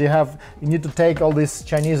time-consuming because you need to take all these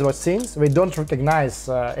Chinese vaccines. We don't recognize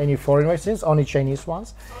any foreign vaccines, only Chinese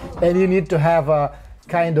ones, and you need to have a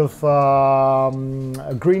kind of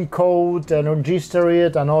a green code and register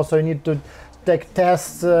it, and also you need to take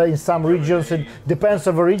tests in some regions. It depends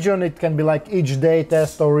on the region. It can be like each day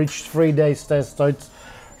test or each 3 days test. So it's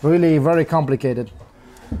really very complicated.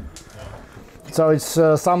 So it's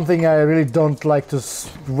something I really don't like to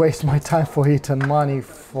waste my time for it and money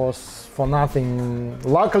for nothing.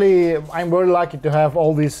 Luckily, I'm very lucky to have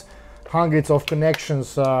all these hundreds of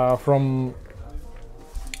connections from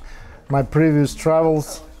my previous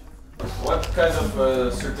travels. What kind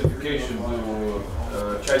of certification do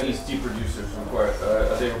Chinese tea producers require?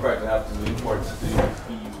 Are they required to have to import to the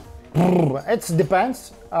EU? It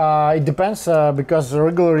depends. It depends because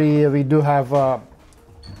regularly we do have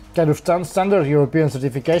kind of standard European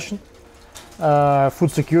certification,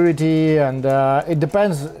 food security, and it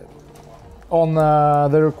depends on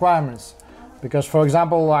the requirements. Because, for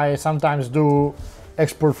example, I sometimes do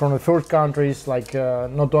export from the third countries, like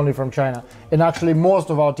not only from China, and actually most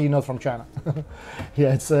of our tea not from China.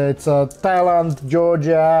 Yeah, it's Thailand,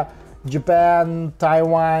 Georgia, Japan,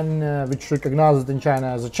 Taiwan, which recognizes in China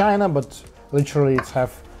as a China, but literally it's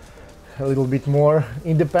have a little bit more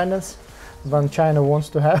independence than China wants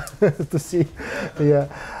to have. To see, yeah,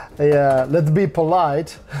 let's be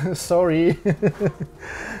polite. Sorry.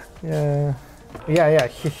 Yeah.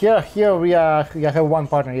 Here we have one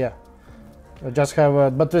partner. Yeah, we just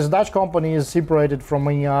have, but this Dutch company is separated from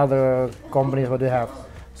any other companies what they have.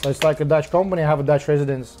 So it's like a Dutch company, have a Dutch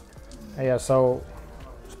residence. Yeah, so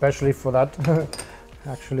especially for that,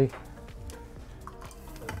 actually.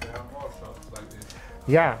 There are more shops like this.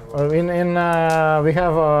 Yeah, we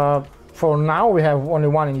have for now we have only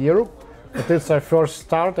one in Europe, but it's our first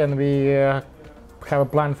start, and we have a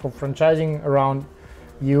plan for franchising around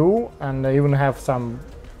EU, and even have some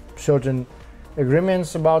certain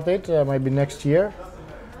agreements about it, maybe next year,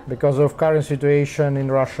 because of current situation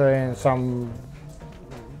in Russia and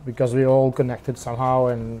because we're all connected somehow,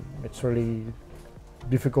 and it's really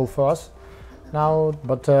difficult for us now,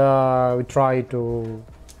 but we try to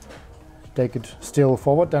take it still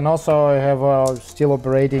forward. And also I have still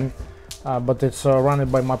operating, but it's run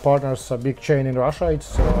by my partners, a big chain in Russia.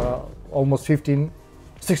 It's almost 16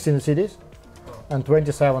 cities and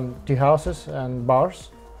 27 tea houses and bars,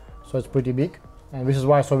 so it's pretty big. And this is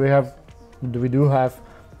why we do have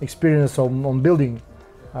experience on building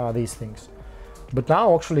these things. But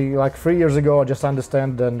now, actually, like 3 years ago, I just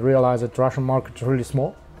understand and realized that Russian market is really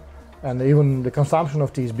small, and even the consumption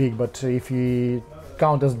of tea is big. But if you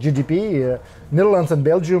count as GDP, Netherlands and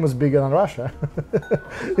Belgium is bigger than Russia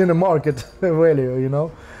in the market value, you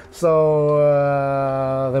know. So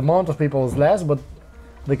the amount of people is less, but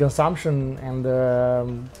the consumption and the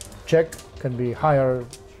check can be higher.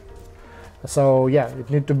 So yeah, it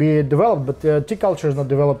needs to be developed, but the tea culture is not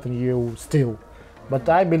developed in EU still. But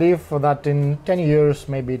I believe that in 10 years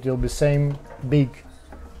maybe it will be same big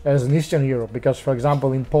as in Eastern Europe, because for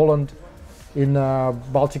example in Poland, in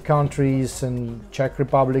Baltic countries and Czech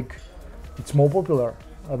Republic, it's more popular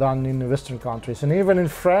than in Western countries. And even in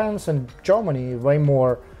France and Germany, way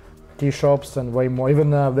more tea shops and way more.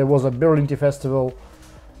 Even there was a Berlin Tea Festival,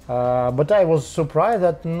 but I was surprised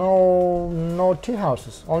that no tea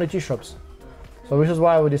houses, only tea shops. So this is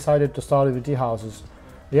why we decided to start with tea houses.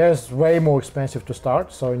 Yeah, it's way more expensive to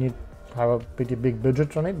start, so you need to have a pretty big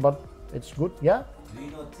budget on it, but it's good, yeah. Do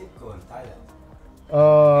you know Tipco in Thailand?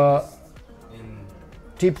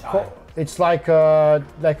 Tipco, it's like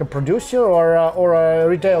a producer or a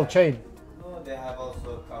retail chain. No, they have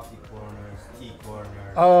also coffee corners, tea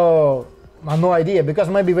corners. Oh, I have no idea, because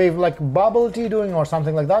maybe they have like bubble tea doing or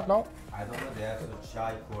something like that, no? I don't know, they have a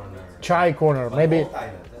chai corner. Chai corner, But maybe. all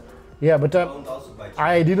Thailand, Yeah, but owned also by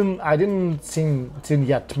China. I didn't seen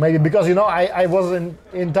yet. Maybe because I was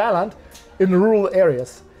in Thailand, in rural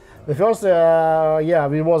areas. The first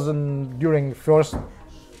we was during first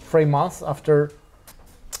 3 months after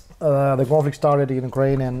the conflict started in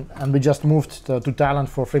Ukraine, and we just moved to Thailand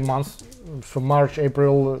for 3 months, from March,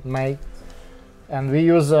 April, May, and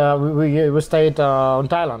we stayed on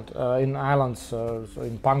Thailand in islands, so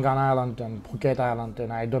in Phangan Island and Phuket Island,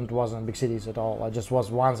 and I wasn't in big cities at all. I just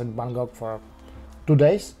was once in Bangkok for 2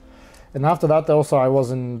 days, and after that also I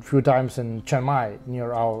was in few times in Chiang Mai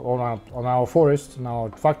near on our forest, in our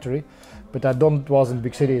factory, but I was in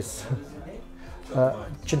big cities.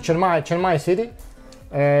 Chiang Mai city.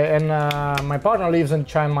 And my partner lives in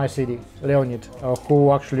Jinmai city, Leonid,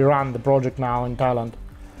 who actually run the project now in Thailand.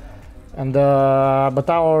 And but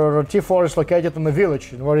our T4 is located in a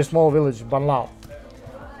village, in a very small village, Ban Lao.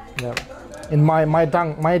 Yeah, in my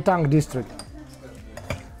Tang district.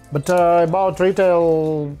 But about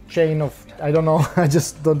retail chain of, I don't know.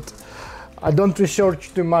 I don't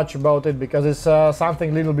research too much about it because it's something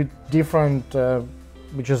a little bit different,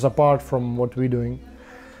 which is apart from what we're doing.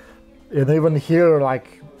 And even here,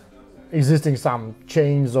 like existing some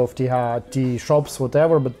chains of tea shops,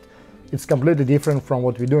 whatever, but it's completely different from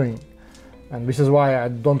what we're doing. And this is why I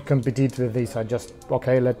don't compete with this. I just,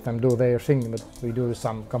 okay, let them do their thing, but we do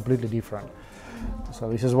some completely different. So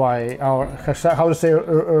this is why our, how to say,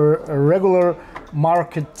 a regular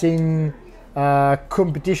marketing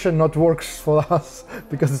competition not works for us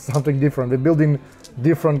because it's something different. We're building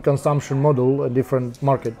different consumption model, a different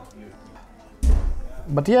market.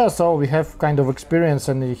 But yeah, so we have kind of experience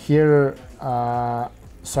and here,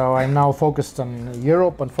 so I'm now focused on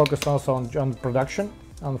Europe and focused also on production,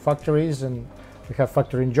 on factories, and we have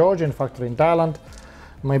factory in Georgia and factory in Thailand.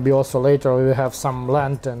 Maybe also later we will have some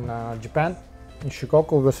land in Japan, in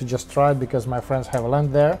Shikoku, which we just tried because my friends have a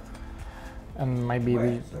land there. And maybe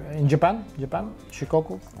we, in Japan,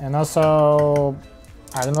 Shikoku. And also,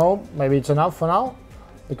 I don't know, maybe it's enough for now.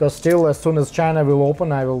 Because still, as soon as China will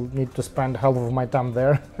open, I will need to spend half of my time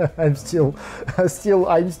there. I'm still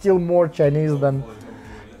more Chinese than,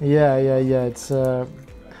 yeah. It's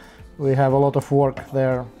we have a lot of work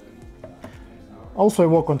there. Also, I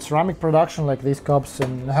work on ceramic production, like these cups,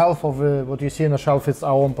 and half of what you see on the shelf is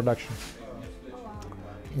our own production.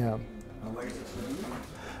 Yeah.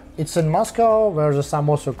 It's in Moscow. There's some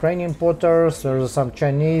also Ukrainian potters. There's some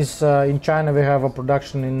Chinese. In China, we have a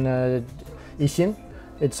production in Yixin.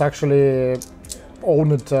 It's actually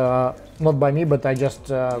owned not by me, but I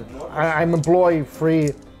just I'm employee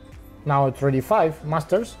free now at 35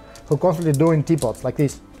 masters who constantly doing teapots like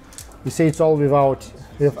this. You see, it's all with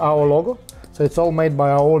our logo, so it's all made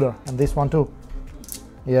by our order, and this one too.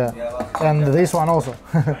 Yeah, and this one also.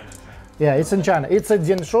 Yeah, it's in China. It's a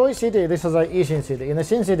Jinshui city. This is a Yixin city. In the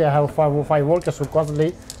Yixin city, I have five workers who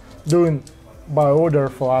constantly doing by order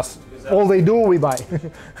for us. All they do, we buy.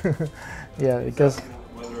 Yeah, because.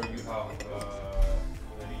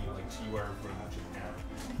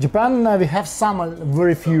 Japan, we have some,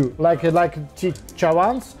 very few, like Cha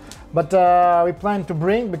ones, but we plan to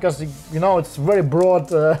bring because you know it's very broad.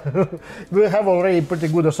 We have already pretty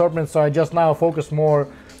good assortment, so I just now focus more,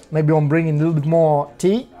 maybe on bringing a little bit more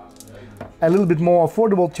tea, a little bit more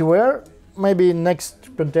affordable tea wear. Maybe next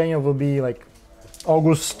container will be like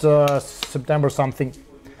August, September something.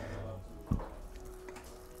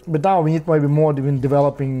 But now we need maybe more in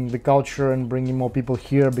developing the culture and bringing more people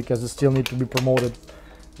here because it still need to be promoted.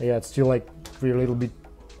 Yeah, it's still like we're a little bit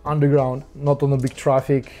underground, not on a big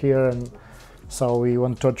traffic here, and so we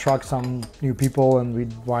want to attract some new people, and we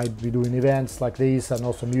doing events like this and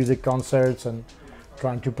also music concerts and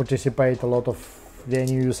trying to participate a lot of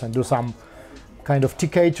venues and do some kind of tea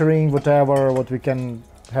catering, whatever, what we can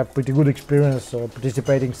have pretty good experience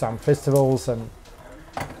participating some festivals, and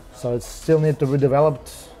so it still need to be developed.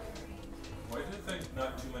 Why do you think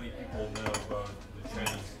not too many people know about the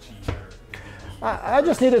Chinese tea here? I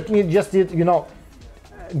just need, you know,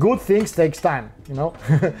 good things takes time, you know.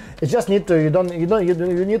 It just need to,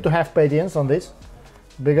 you need to have patience on this,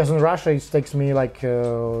 because in Russia it takes me like,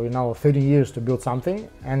 you know, 30 years to build something,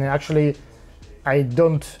 and actually I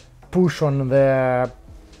don't push on the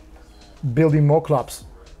building more clubs.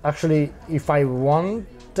 Actually, if I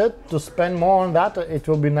wanted to spend more on that, it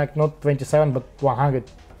will be like not 27 but 100.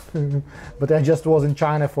 But I just was in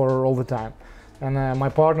China for all the time, and my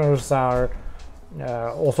partners are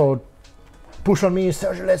also push on me,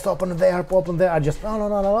 Sergey, let's open there, open there. I just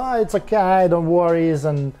no, it's okay, don't worry,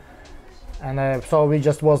 and so we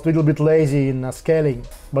just was a little bit lazy in scaling,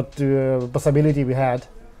 but possibility we had.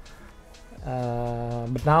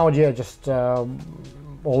 But now, yeah, just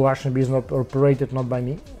all Russian business operated not by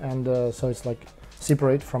me, and so it's like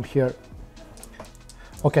separate from here.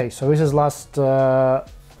 Okay, so this is last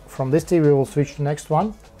from this tea. We will switch to next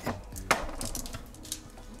one.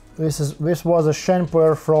 This was a Shu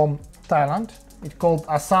Puer from Thailand. It's called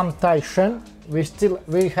Assam Thai Shen.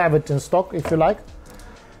 We have it in stock if you like.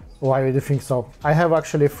 Why do you think so? I have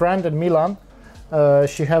actually a friend in Milan.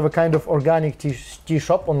 She have a kind of organic tea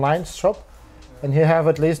shop, online shop, and he have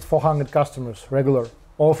at least 400 customers regular,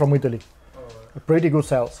 all from Italy. Pretty good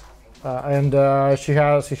sales. And she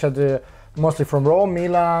had mostly from Rome,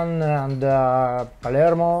 Milan, and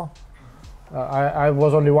Palermo. I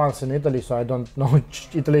was only once in Italy, so I don't know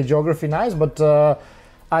Italy geography nice, but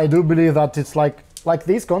I do believe that it's like like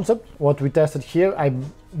this concept, what we tested here, I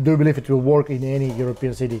do believe it will work in any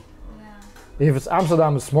European city. Yeah. If it's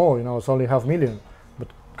Amsterdam, it's small, you know, it's only 500,000. But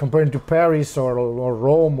comparing to Paris or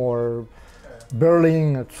Rome or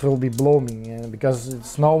Berlin, it will be blooming, because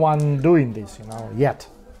it's no one doing this, you know, yet.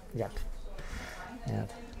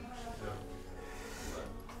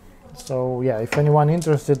 So yeah, if anyone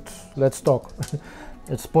interested, let's talk.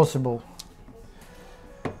 It's possible.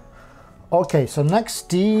 Okay, so next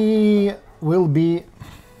tea will be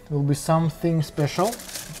something special.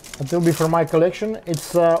 It will be from my collection.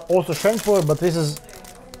 It's also Shu Puer, but this is,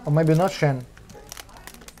 or maybe not Shen.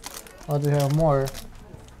 What do we have more?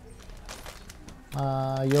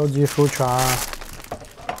 Yoji Shu Cha.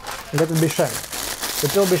 Let it be Shen.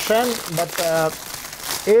 It will be Shen, but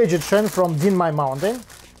aged Shen from Jinmai Mountain.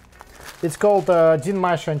 It's called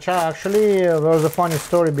Jinmai Sheng Cha. Actually, there was a funny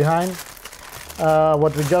story behind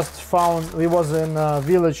what we just found. We was in a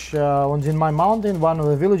village on Jinmai Mountain, one of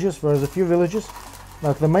the villages. There's a few villages,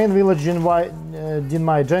 like the main village Jinmai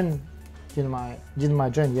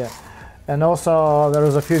Sheng, yeah. And also there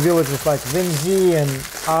is a few villages like Vinzi and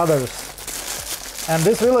others. And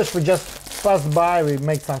this village we just passed by. We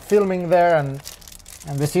made some filming there, and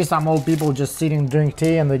we see some old people just sitting, drink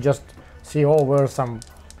tea, and they just see, oh, there's some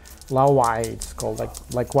Lao Wai, it's called,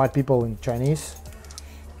 like white people in Chinese.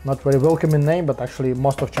 Not very welcoming name, but actually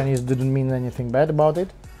most of Chinese didn't mean anything bad about it.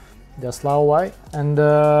 Just Lao Wai, and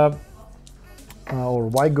or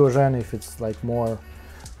white Gaoshan if it's like more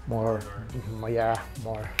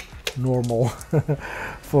normal,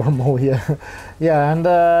 formal, yeah. And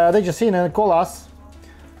they just seen and call us,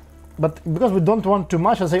 but because we don't want too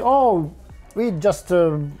much, I say, oh, we just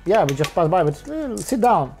passed by, but sit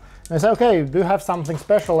down. And I say, okay, do you have something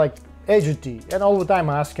special like aged tea? And all the time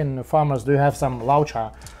I'm asking farmers, do you have some Lao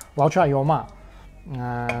Cha Yoma?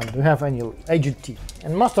 Do you have any aged tea?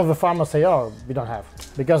 And most of the farmers say, oh, we don't have.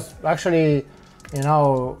 Because actually, you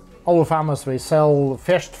know, all the farmers, they sell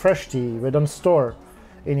fresh tea, we don't store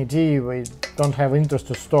any tea, we don't have interest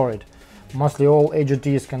to store it. Mostly all aged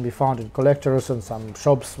teas can be found in collectors and some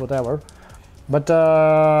shops, whatever. But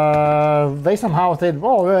they somehow said,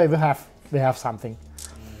 oh, we have something.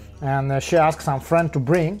 And she asked some friend to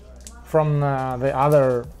bring from the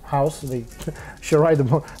other house. She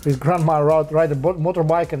his grandma ride a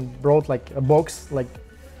motorbike and brought like a box, like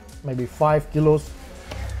maybe 5 kilos,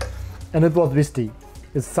 and it was this tea.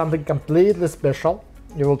 It's something completely special.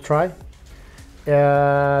 You will try.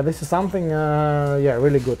 This is something,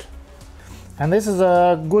 really good. And this is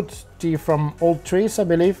a good tea from old trees, I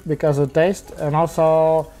believe, because of taste, and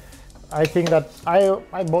also I think that I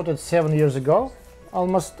bought it 7 years ago.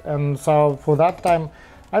 Almost, and so for that time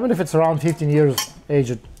I believe it's around 15 years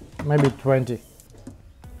aged, maybe 20.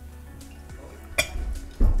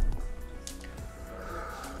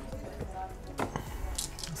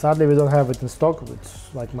 Sadly we don't have it in stock,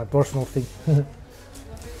 it's like my personal thing.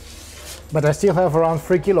 But I still have around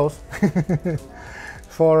 3 kilos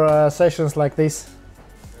for sessions like this.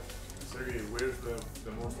 Sergey, where's the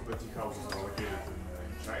most of the tea houses located in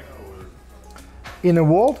China or? In the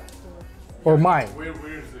world? Or mine? Where is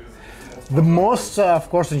the most, of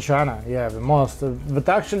course, in China. Yeah, the most. But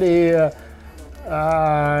actually, I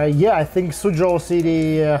think Suzhou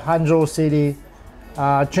City, Hangzhou City,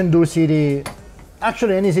 Chengdu City.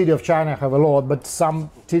 Actually, any city of China have a lot, but some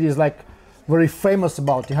cities like very famous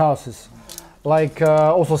about the houses. Like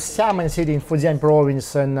also Xiamen City in Fujian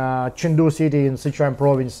province and Chengdu City in Sichuan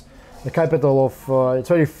province, the capital of. It's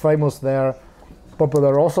very famous there,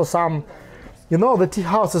 popular. Also some. You know, the tea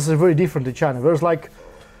houses are very different in China. There's like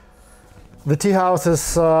the tea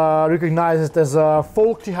houses recognized as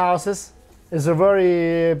folk tea houses. It's a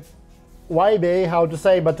very YBA, how to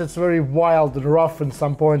say, but it's very wild and rough in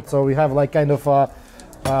some point. So we have like kind of I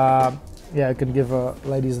can give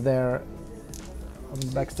ladies there on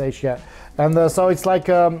backstage, yeah. And so it's like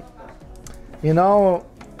you know,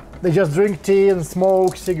 they just drink tea and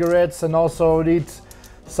smoke cigarettes and also eat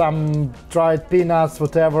some dried peanuts,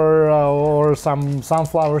 whatever, or some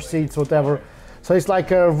sunflower seeds, whatever. So it's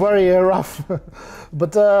like a very rough,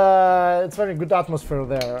 but it's very good atmosphere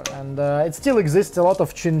there. And it still exists a lot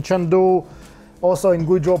of Chengdu, also in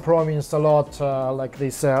Guizhou province, a lot like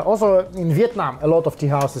this. Also in Vietnam, a lot of tea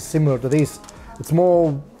houses similar to this. It's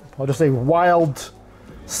more, how to say, wild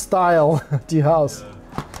style tea house.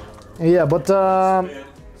 Yeah, but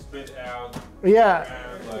spit out. Yeah.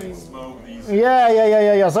 And, like, smoke these.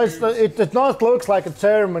 Yeah. So it not looks like a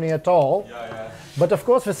ceremony at all. Yeah. But of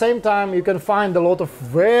course, at the same time, you can find a lot of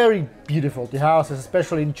very beautiful tea houses,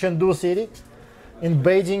 especially in Chengdu City, in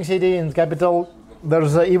Beijing City, in the capital.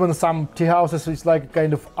 There's even some tea houses. It's like a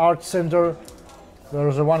kind of art center.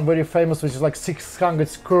 There's one very famous, which is like 600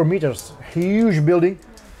 square meters, huge building.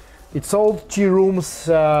 It's all tea rooms,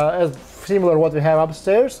 as similar what we have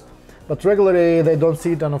upstairs, but regularly they don't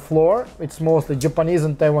sit on the floor. It's mostly Japanese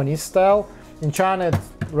and Taiwanese style. In China,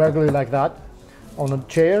 it's regularly like that, on the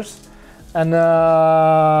chairs. And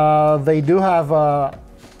they do have a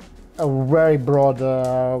very broad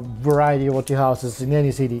variety of tea houses in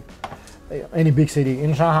any city, any big city.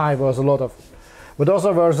 In Shanghai, there's a lot of. But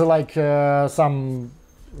also there's like some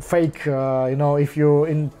fake, you know, if you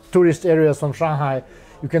in tourist areas from Shanghai,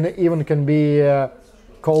 you can be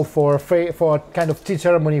called for a kind of tea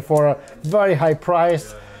ceremony for a very high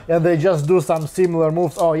price, and they just do some similar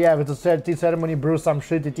moves. Oh yeah, with a tea ceremony, brew some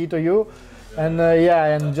shitty tea to you, and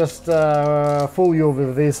yeah, and just fool you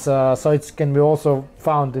with this. So it can be also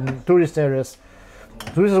found in tourist areas.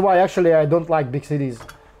 So this is why actually I don't like big cities.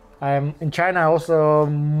 In China also,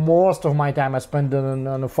 most of my time I spend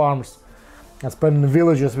on the farms. I spend in the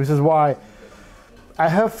villages, which is why I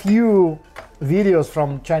have few videos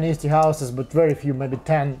from Chinese tea houses, but very few, maybe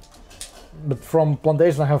 10. But from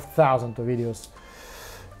plantation I have thousands of videos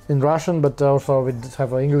in Russian, but also we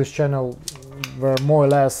have an English channel where more or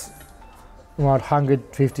less about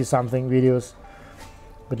 150 something videos.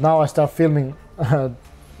 But now I start filming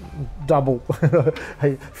double.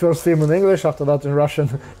 I first film in English, after that in Russian.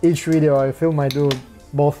 Each video I film, I do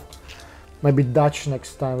both. Maybe Dutch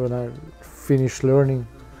next time when I finish learning.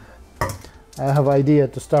 I have idea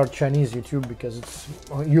to start Chinese YouTube because it's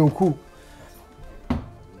Youku.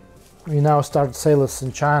 We now start sales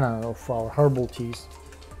in China of our herbal teas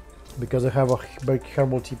because I have a big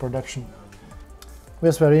herbal tea production.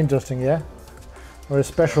 It's very interesting, yeah? Very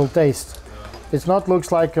special taste. It's not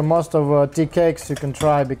looks like most of tea cakes you can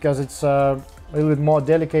try because it's a little bit more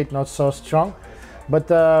delicate, not so strong. But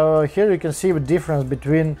here you can see the difference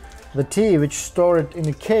between the tea which store it in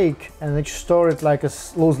a cake and which store it like a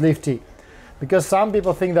loose leaf tea. Because some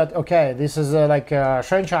people think that, okay, this is like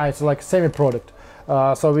Sheng Cha, it's like a semi-product.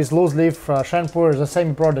 So with loose leaf Shu Puer is a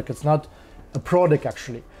semi-product, it's not a product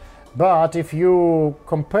actually. But if you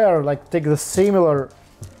compare, like take the similar,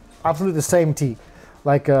 absolutely the same tea,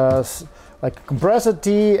 like compressed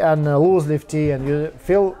tea and loose leaf tea, and you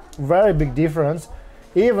feel very big difference,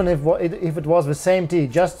 even if it was the same tea,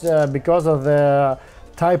 just because of the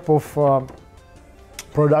type of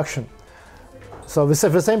production. So we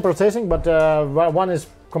have the same processing, but one is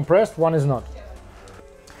compressed, one is not.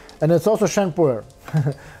 And it's also Shu Puer.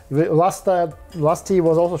 last tea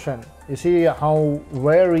was also Shen. You see how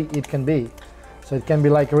vary it can be. So it can be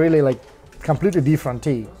like really like completely different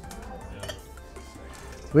tea.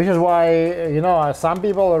 Which is why, you know, some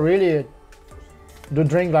people really do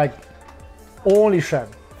drink like only Shen.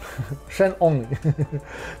 Shen only.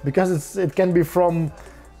 Because it can be from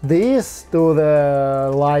this to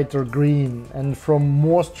the lighter green, and from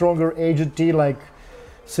more stronger aged tea like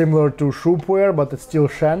similar to Shu Puer, but it's still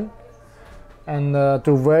Shen, and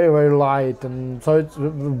to very, very light. And so it's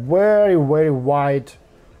very, very wide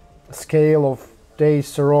scale of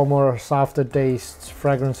taste, aromas, aftertastes,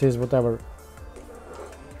 fragrances, whatever.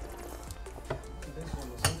 This one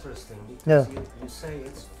is interesting because Yeah. you say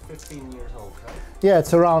it's 15 years old, right? Yeah,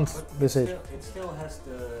 it's around But this age. it still has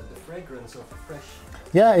the fragrance of fresh.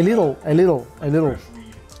 Yeah, a little.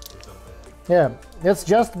 Yeah, it's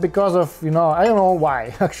just because of, you know, I don't know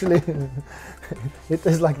why actually. It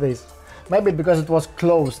is like this. Maybe because it was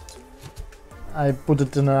closed. I put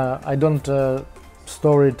it in a, I don't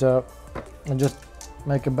store it, I just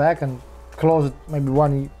make a bag and close it maybe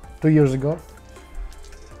 2 years ago.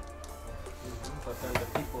 But then the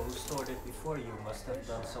people who stored it before you must have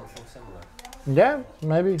done something similar. Yeah,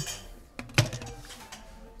 maybe.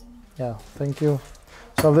 Yeah, thank you.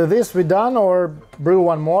 So with this we done, or brew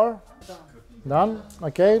one more? Done.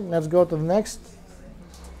 Okay, let's go to the next.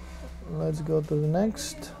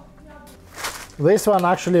 This one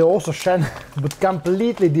actually also Shen, but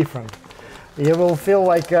completely different. You will feel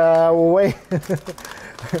like way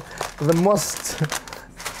the most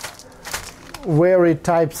varied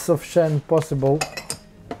types of Shen possible.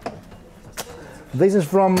 This is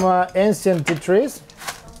from ancient tea trees,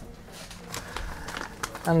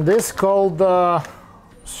 and this called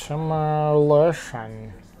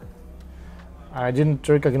Wuyishan. I didn't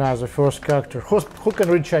recognize the first character. Who can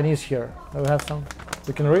read Chinese here? Do we have some?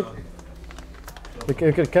 You can read?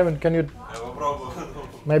 Kevin, can you?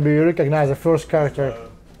 Maybe you recognize the first character.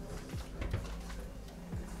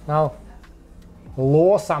 Now,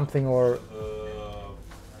 law something, or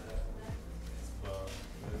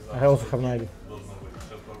I also have no idea.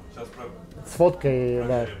 Сфоткай,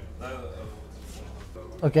 да.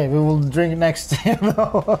 Okay, we will drink next.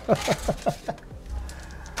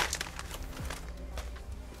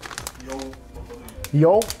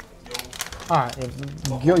 Yo?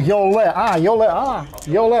 Yole.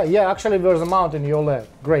 Yole. Yeah, actually there's a mountain Yole.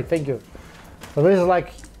 Great, thank you. So this is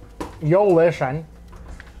like Yole Shan.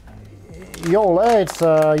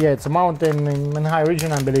 Yole, it's a mountain in Menhai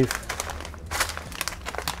region, I believe.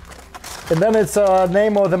 And then it's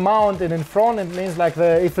name of the mountain in front. It means like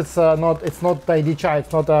if it's not Taidi Chai,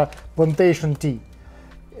 it's not a plantation tea.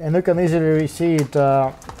 And you can easily see it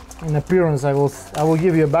in appearance. I will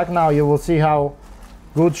give you back now. You will see how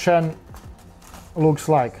good Shen looks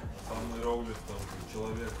like.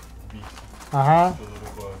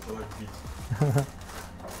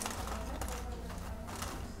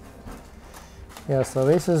 Yeah, so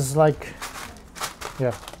this is like,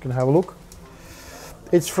 yeah, you can have a look.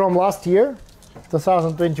 It's from last year,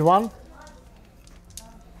 2021.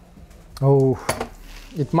 Oh,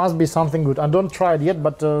 it must be something good. I don't try it yet,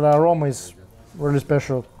 but the aroma is really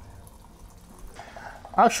special.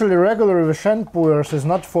 Actually, regular Shu Puer is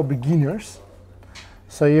not for beginners.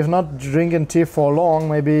 So if not drinking tea for long,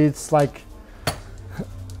 maybe it's like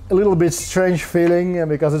a little bit strange feeling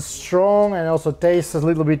because it's strong and also tastes a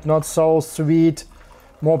little bit not so sweet,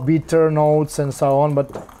 more bitter notes and so on.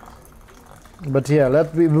 But yeah,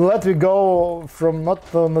 let me go from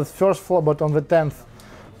not on the first floor but on the 10th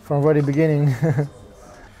from very beginning.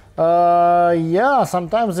 Yeah,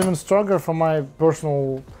 sometimes even stronger from my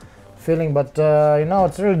personal feeling, but you know,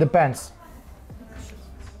 it really depends.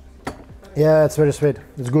 Yeah, it's very sweet.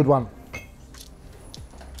 It's a good one.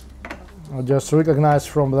 I just recognize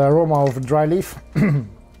from the aroma of dry leaf.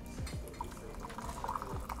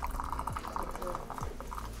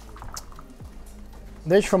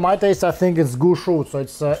 This, for my taste, I think it's gushu, so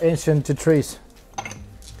it's ancient tea trees.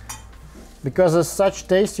 Because as such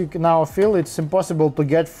taste you can now feel, it's impossible to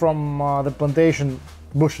get from the plantation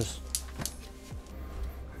bushes.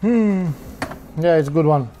 Yeah, it's a good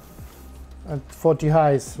one. At 40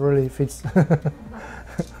 highs really fits.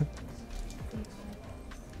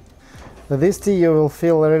 This tea you will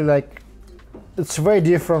feel really like it's very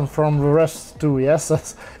different from the rest too. Yes,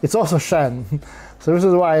 it's also Shan. So this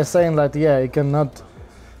is why I'm saying that, yeah, you cannot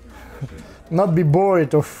not be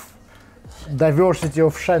bored of diversity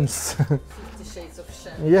of Shans. 50 shades of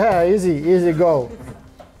Shan. Yeah, easy go.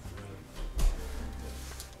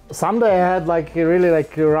 Someday I had like really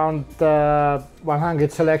like around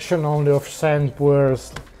 100 selection only of Shu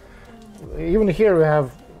Puers. Even here we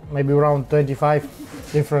have maybe around 25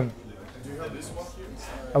 different. Do you have this one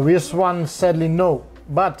here? This one sadly no,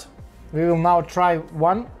 but we will now try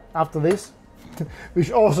one after this,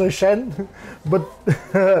 which also is Shen, but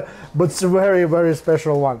it's a very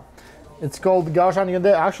special one. It's called Gaoshan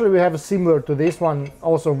Yongde. Actually, we have a similar to this one,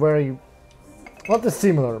 also very, not as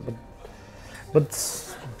similar, but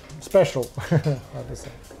special. How to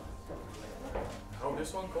say. Oh,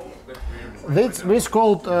 this one called? This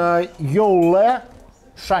called Yole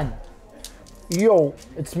Shan. Yo,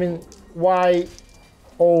 it's mean Y-O-U,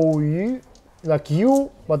 like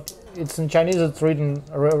you, but it's in Chinese. It's written,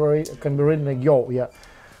 can be written like yo. Yeah,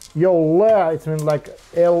 Yole. It means like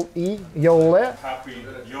L-E. Yole. Happy.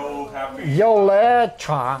 Yo, happy. Yole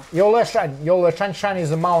Cha. Yole Shan. Yole Shan. Shan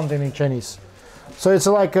is a mountain in Chinese. So it's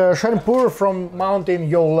like a Shu Puer from mountain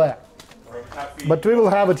Yole. But we will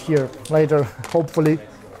have it here later, hopefully.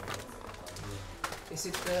 Is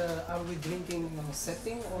it, are we drinking in a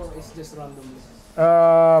setting or is it just randomly?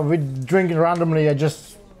 We drink it randomly. I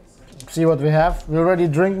just see what we have. We already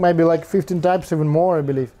drink maybe like 15 types, even more, I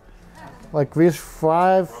believe. Like this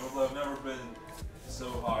 5. Probably I've never been so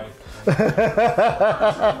high.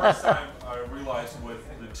 First time I realized what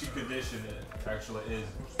the tea condition it actually is.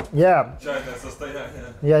 Yeah.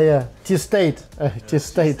 Yeah. Tea state. Tea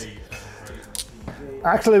state.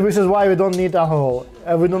 Actually, this is why we don't need alcohol.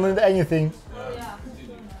 We don't need anything. Yeah.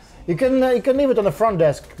 You can leave it on the front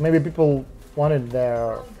desk. Maybe people want it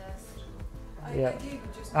there. Yeah.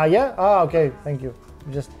 Yeah. Okay. Thank you.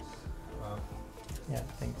 Just. Yeah.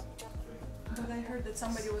 Thanks. But I heard that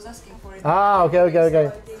somebody was asking for it. Okay. So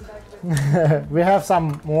I came back with We have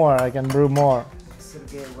some more. I can brew more.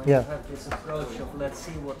 Sergey, when Yeah. you have this approach of let's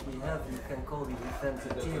see what we have, you can call the event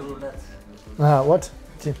a tea roulette. What?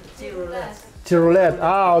 Tea roulette. Tea roulette.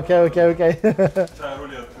 Okay.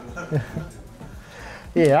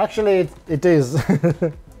 Yeah, actually it is.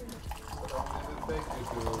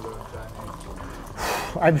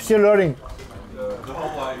 I'm still learning. The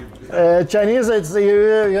whole life. Chinese, it's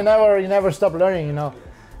you never stop learning, you know,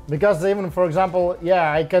 because even for example,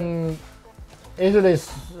 yeah, I can easily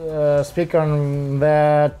speak on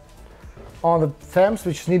the themes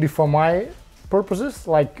which is needed for my purposes.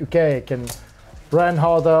 Like, okay, I can rent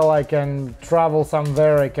hotel, I can travel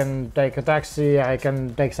somewhere, I can take a taxi, I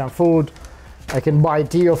can take some food, I can buy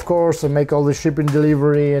tea, of course, and make all the shipping,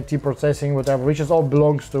 delivery, tea processing, whatever, which is all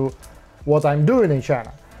belongs to what I'm doing in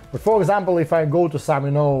China. But for example, if I go to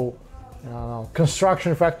some,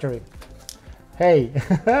 construction factory, hey,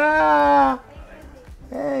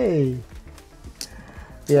 hey,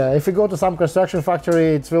 yeah, if you go to some construction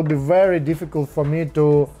factory, it will be very difficult for me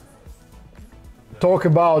to talk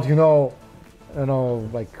about,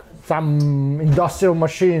 like some industrial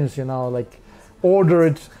machines, like order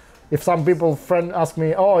it. If some friend ask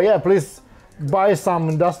me, oh yeah, please buy some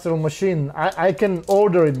industrial machine, I can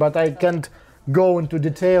order it, but I can't go into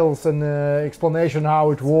details and explanation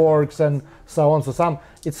how it works and so on. So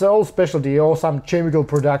it's all specialty, or some chemical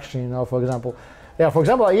production, for example. Yeah, for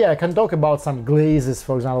example, I can talk about some glazes,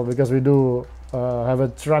 for example, because we do have a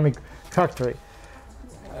ceramic factory.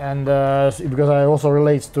 And because I also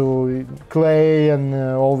relates to clay and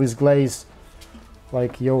all these glaze,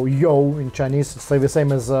 like yo in Chinese, it's like the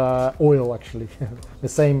same as oil, actually, the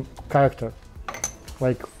same character,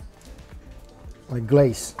 like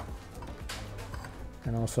glaze.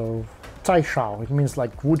 And also Cai Shao, it means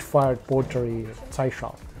like wood-fired pottery, Cai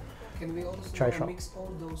Shao. Can we also mix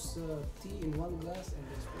all those tea in one glass and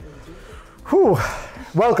just drink it? Whew,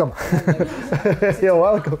 welcome. You're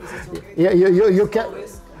welcome. Yeah, you can.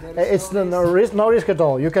 It's no risk at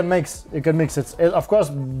all. You can mix it. Of course,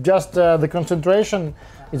 just the concentration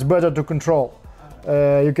is better to control.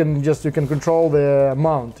 You can control the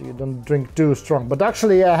amount. You don't drink too strong. But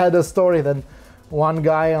actually, I had a story that one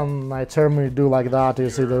guy on my ceremony do like that. You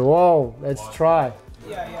see that? Whoa, let's try.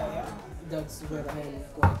 Yeah. That's where I am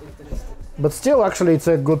quite interested. But still, actually, it's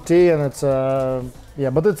a good tea, and it's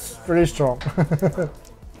but it's really strong.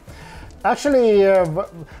 Actually,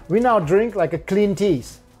 we now drink like a clean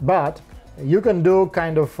teas. But you can do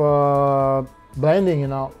kind of blending,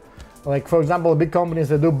 like for example, big companies,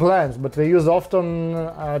 they do blends, but they use often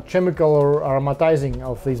chemical or aromatizing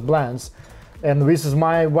of these blends, and this is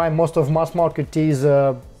why most of mass market teas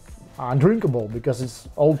are undrinkable, because it's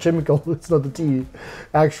all chemical. It's not the tea,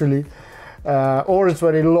 actually, or it's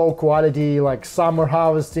very low quality, like summer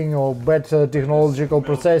harvesting or better technological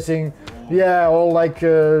processing. Yeah, all like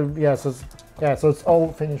so it's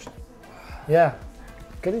all finished. Yeah.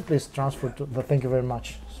 Can you please transfer to the, thank you very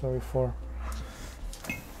much. Sorry for.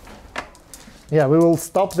 Yeah, we will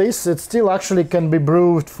stop this. It still actually can be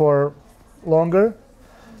brewed for longer,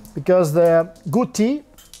 because the good tea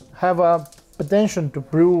have a potential to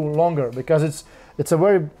brew longer, because it's a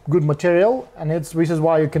very good material, and this is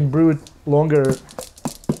why you can brew it longer.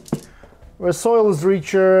 The soil is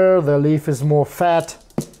richer, the leaf is more fat,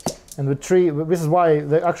 and the tree. This is why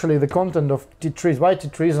the content of tea trees, white tea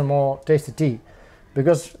trees, are more tasty tea.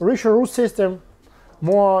 Because richer root system,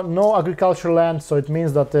 no agricultural land, so it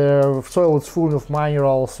means that the soil is full of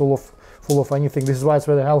minerals, full of anything. This is why it's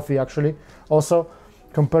very healthy, actually. Also,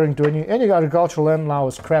 comparing to any agricultural land now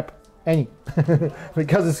is crap,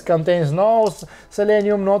 because it contains no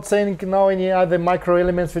selenium, not zinc, no any other micro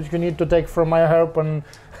elements which you need to take from my herb and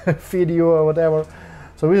feed you or whatever.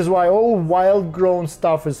 So this is why all wild grown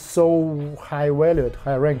stuff is so high valued,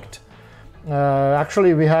 high ranked.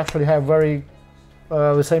 Actually, we actually have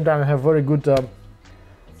at the same time, I have very good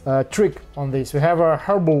trick on this. We have our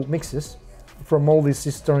herbal mixes from all these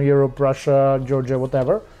Eastern Europe, Russia, Georgia,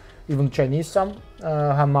 whatever, even Chinese some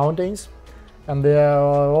have mountains, and they are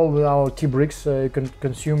all our tea bricks you can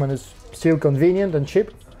consume, and it's still convenient and cheap,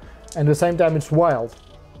 and at the same time it's wild,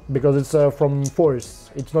 because it's from forests.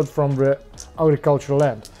 It's not from the agricultural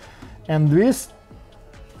land. And this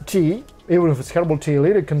tea, even if it's herbal tea,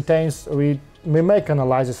 it contains, we make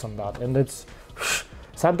analysis on that, and it's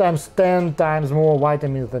sometimes 10 times more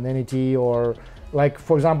vitamins than any tea, or like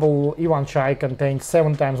for example, Yuan chai contains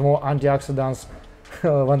 7 times more antioxidants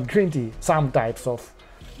than green tea, some types of,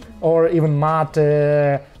 or even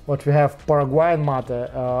mate, what we have Paraguayan mate,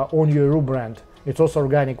 Onyu brand. It's also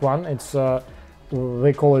organic one. It's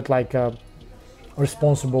they call it like a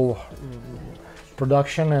responsible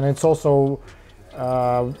production, and it's also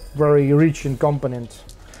very rich in components.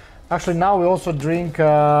 Actually, now we also drink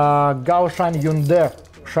Gaoshan Yongde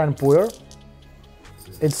Shu Puer.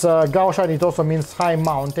 It's Gaoshan, it also means high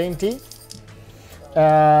mountain tea.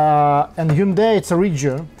 And Yongde, it's a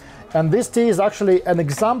region. And this tea is actually an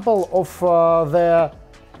example of the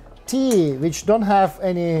tea which don't have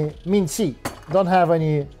any minci, don't have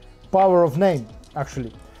any power of name,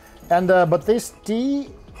 actually. And but this tea,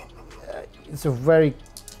 it's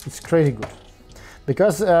crazy good.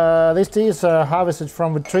 Because this tea is harvested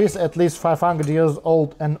from the trees at least 500 years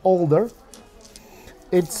old and older.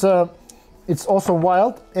 It's also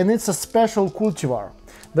wild, and it's a special cultivar.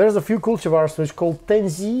 There's a few cultivars which called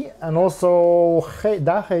Tenzi and also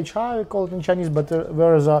Da Hei Cha, we call it in Chinese, but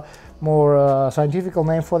there is a more scientific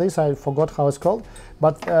name for this. I forgot how it's called.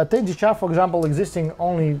 But Tenzi Cha, for example, existing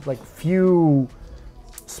only like few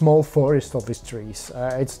small forests of these trees.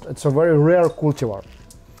 It's a very rare cultivar.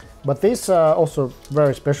 But this also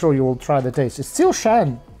very special. You will try the taste. It's still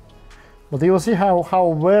Shen, but you will see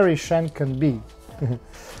how very Shen can be.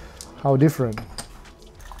 How different.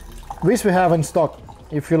 This we have in stock.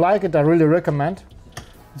 If you like it, I really recommend.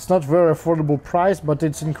 It's not very affordable price, but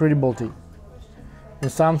it's incredible tea.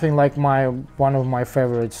 It's something like one of my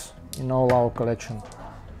favorites in all our collection.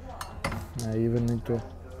 I even need to.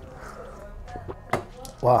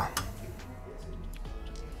 Wow.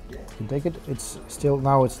 You take it. It's still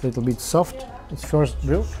now. It's a little bit soft. It's first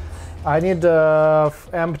brew. I need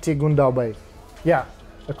empty Gundao Bay. Yeah.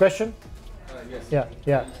 A question? Yes. Yeah.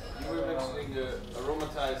 Yeah. You were mentioning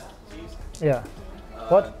aromatized teas. Yeah.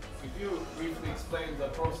 What? Could you briefly explain the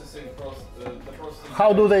processing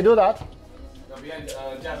How do they do that? behind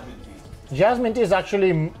jasmine tea? Jasmine tea is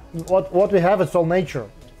actually what we have. It's all nature,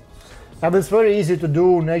 and it's very easy to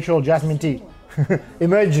do natural jasmine tea.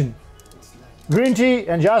 Imagine green tea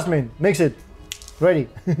and jasmine, mix it, ready.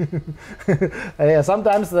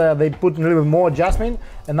 Sometimes they put a little bit more jasmine,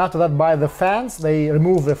 and after that by the fans they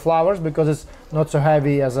remove the flowers because it's not so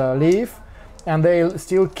heavy as a leaf, and they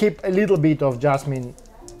still keep a little bit of jasmine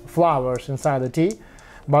flowers inside the tea,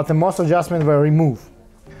 but the most of jasmine they remove.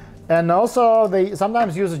 And also they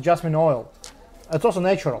sometimes use jasmine oil. It's also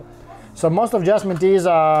natural. So most of jasmine teas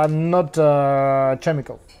are not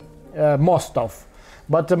chemical, most of.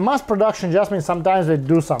 But the mass production jasmine, sometimes they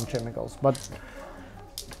do some chemicals. But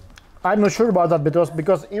I'm not sure about that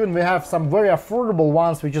because even we have some very affordable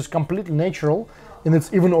ones which is completely natural and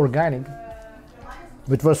it's even organic.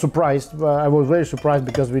 Which was surprised. I was very surprised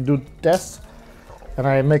because we do tests and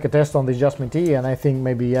I make a test on this jasmine tea and I think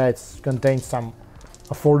maybe it contains some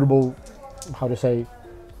affordable, how to say,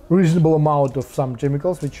 reasonable amount of some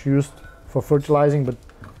chemicals which used for fertilizing, but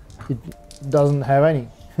it doesn't have any.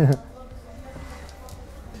 By the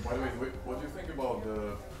way, what do you think about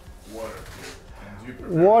the water? Do you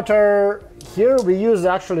prepare Water, here we use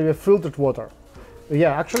actually the filtered water.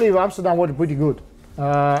 Yeah, actually Amsterdam water pretty good.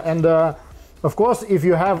 Of course, if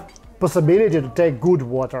you have possibility to take good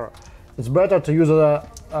water, it's better to use a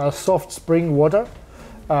soft spring water.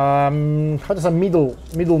 How to say, middle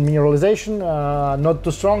mineralization, not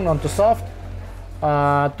too strong, not too soft.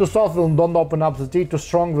 Too soft will don't open up the tea, too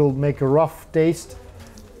strong will make a rough taste,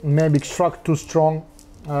 maybe extract too strong.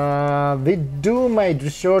 We do make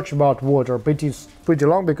research about water pretty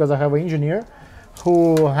long because I have an engineer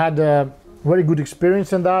who had a very good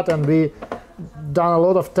experience in that, and we done a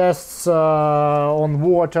lot of tests on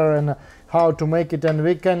water and how to make it, and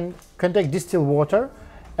we can take distilled water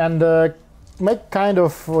and make kind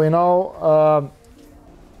of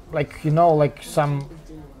like some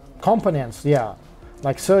components, yeah,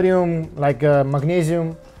 like sodium, like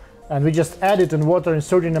magnesium, and we just add it in water in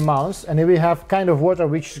certain amounts, and we have kind of water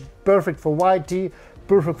which is perfect for white tea,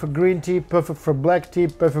 perfect for green tea, perfect for black tea,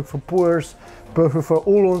 perfect for puers, perfect for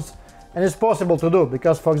oolongs, and it's possible to do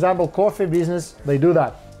because, for example, coffee business, they do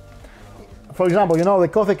that. For example, the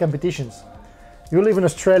coffee competitions. You live in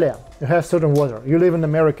Australia, you have certain water. You live in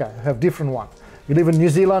America, you have different one. You live in New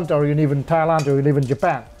Zealand, or you live in Thailand, or you live in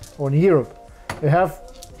Japan, or in Europe. You have,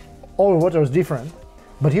 all water is different.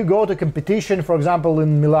 But you go to competition, for example,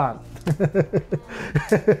 in Milan.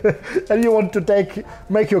 And you want to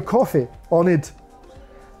make your coffee on it.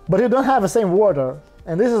 But you don't have the same water.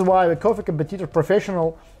 And this is why the coffee competitor,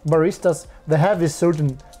 professional baristas, they have these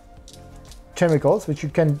certain chemicals, which you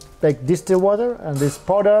can take distilled water and this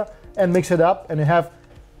powder, and mix it up, and you have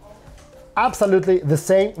absolutely the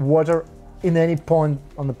same water in any point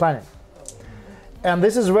on the planet. And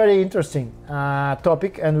this is very interesting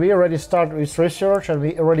topic, and we already started with research, and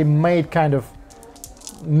we already made kind of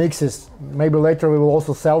mixes. Maybe later we will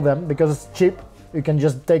also sell them because it's cheap. You can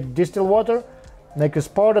just take distilled water, make this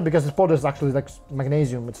powder, because this powder is actually like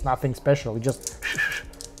magnesium. It's nothing special. You just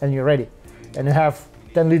and you're ready. And you have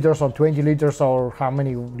 10 liters or 20 liters or how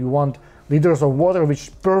many you want liters of water,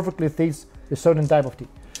 which perfectly fits a certain type of tea.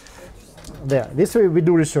 There, this way we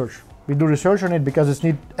do research. We do research on it because it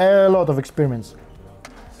needs a lot of experiments.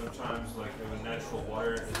 sometimes like the natural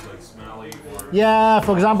water is like smelly or Yeah,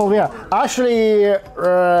 for example, actually,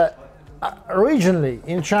 originally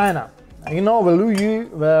in China, the Lu Yu,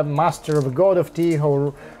 the master, the god of tea,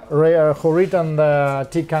 who written the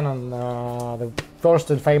tea canon, the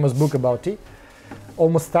first and famous book about tea,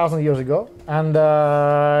 almost 1,000 years ago,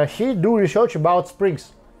 and he do research about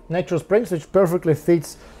springs, natural springs, which perfectly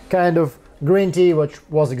fits kind of green tea which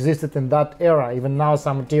was existed in that era. Even now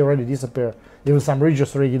some tea already disappeared. Even some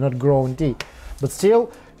regions already not growing tea. But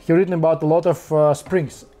still, he written about a lot of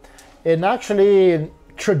springs. And actually,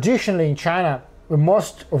 traditionally in China, the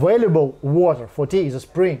most valuable water for tea is a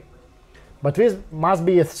spring. But this must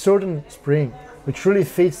be a certain spring which really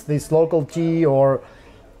fits this local tea, or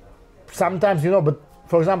sometimes, you know, but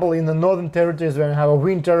for example, in the northern territories when you have a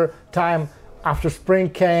winter time, after spring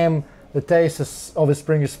came, the taste of the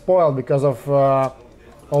spring is spoiled because of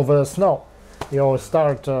the snow. You always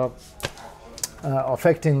start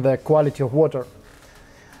affecting the quality of water.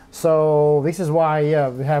 So this is why, yeah,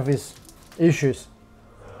 we have these issues.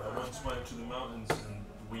 I once went to the mountains and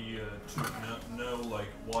we took no like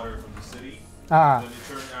water from the city. Ah. Then it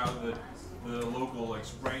turned out that the local like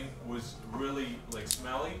spring was really like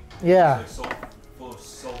smelly. Yeah. It was, like, full of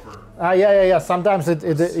sulfur. Yeah. Sometimes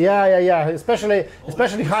yeah.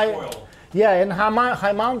 Especially high. Oil. Yeah, in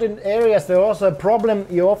high mountain areas, there's also a problem.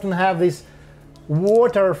 You often have this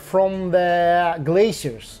water from the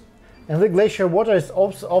glaciers, and the glacier water is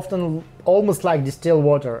often almost like distilled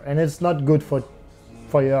water, and it's not good for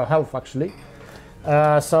your health actually.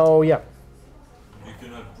 So yeah. You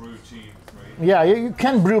cannot brew tea, right? Yeah, you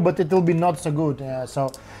can brew, but it will be not so good. So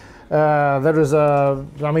there is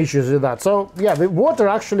some issues with that. So yeah, the water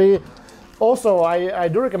actually. Also, I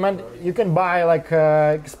do recommend you can buy like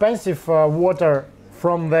expensive water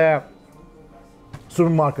from the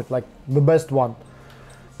supermarket, like the best one.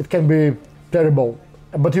 It can be terrible,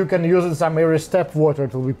 but you can use in some areas tap water.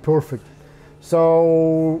 It will be perfect.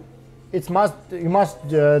 So you must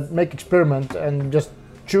make experiment and just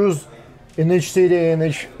choose in each city, in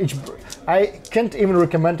each. I can't even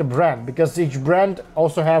recommend a brand because each brand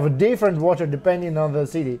also have a different water depending on the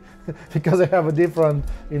city, because they have a different,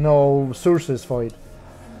 you know, sources for it.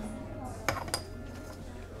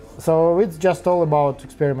 So it's just all about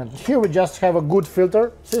experiment. Here we just have a good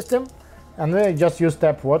filter system, and we just use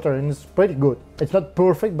tap water, and it's pretty good. It's not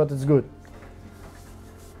perfect, but it's good.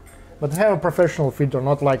 But we have a professional filter,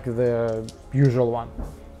 not like the usual one.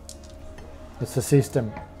 It's a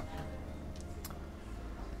system.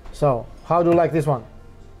 So, how do you like this one?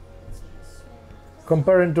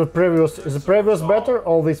 Comparing to previous, is the previous better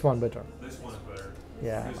or this one better? This one's better.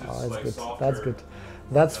 Yeah, Because oh, it's, that's like, good. softer. That's good.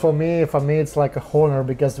 That's for me it's like a honor,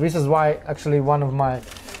 because this is why actually one of my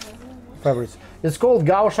favorites. It's called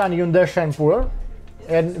Gaoshan Yongde Shu Puer,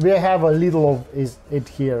 and we have a little of it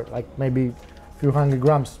here, like maybe a few hundred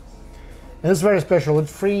grams. And it's very special.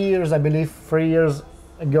 It's 3 years, I believe, 3 years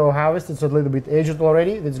ago harvested. It's a little bit aged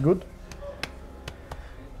already. That's good.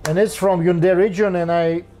 And it's from Yongde region, and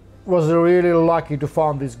I was really lucky to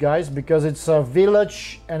find these guys because it's a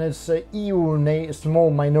village and it's a small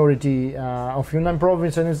minority of Yunnan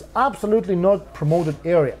province, and it's absolutely not promoted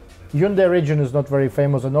area. Yongde region is not very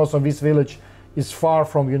famous, and also this village is far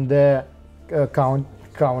from Yongde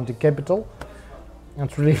county capital.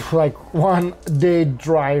 It's really like 1 day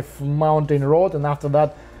drive mountain road, and after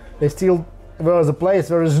that there is a place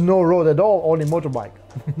where there is no road at all, only motorbike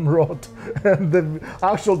road. And the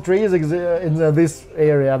actual trees in this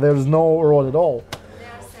area, there's no road at all. They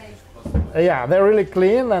are safe. Yeah, they're really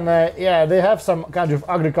clean, and yeah, they have some kind of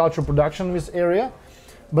agricultural production in this area,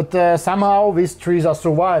 but somehow these trees are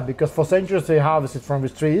survived because for centuries they harvested from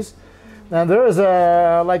these trees. And there is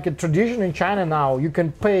like a tradition in China now. You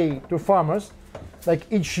can pay to farmers like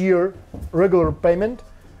each year regular payment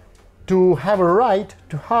to have a right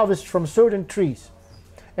to harvest from certain trees.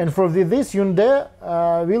 And for this Yongde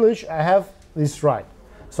village, I have this right.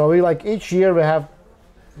 So we like each year we have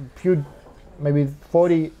few, maybe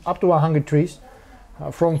 40 up to 100 trees,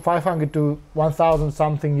 from 500 to 1,000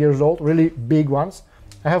 something years old, really big ones.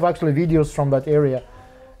 I have actually videos from that area,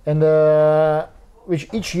 and which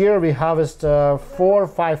each year we harvest 4 or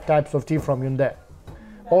 5 types of tea from Yongde.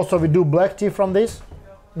 Also we do black tea from this,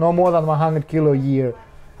 no more than 100 kilo a year.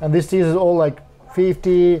 And this tea is all like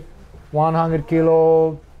 50, 100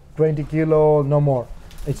 kilo, 20 kilo, no more.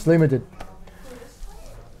 It's limited.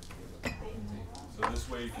 So this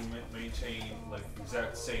way you can maintain like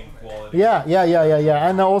exact same quality. Yeah.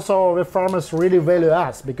 And also the farmers really value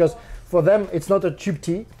us, because for them it's not a cheap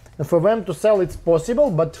tea, and for them to sell it's possible,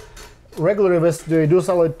 but regularly they do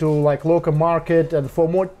sell it to like local market and for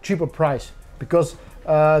more cheaper price, because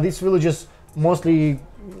these villages mostly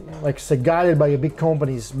like guided by big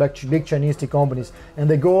companies, big Chinese tea companies, and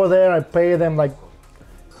they go there and pay them like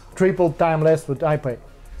triple time less what I pay.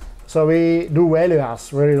 So we do value us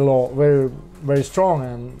very low, very strong,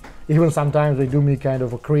 and even sometimes they do me kind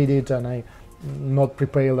of a credit, and I not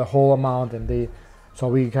prepay the whole amount, and so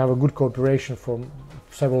we have a good cooperation for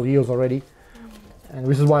several years already. And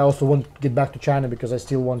this is why I also want to get back to China, because I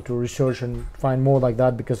still want to research and find more like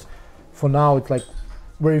that, because for now it's like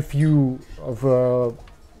very few of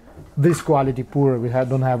this quality puer. We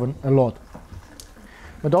don't have a lot.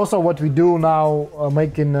 But also what we do now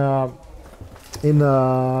make in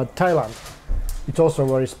Thailand, it's also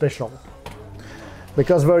very special,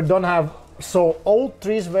 because we don't have so old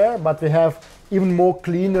trees there, but we have even more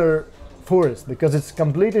cleaner forest, because it's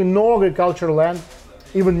completely no agricultural land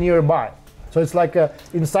even nearby. So it's like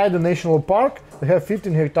inside the national park, we have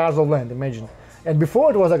 15 hectares of land, imagine. And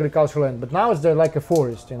before it was agricultural land, but now it's there like a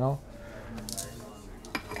forest, you know.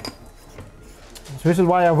 So this is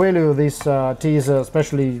why I value these teas,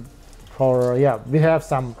 especially for, we have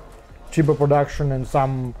some cheaper production and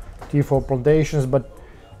some tea for plantations, but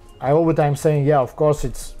I all the time saying, of course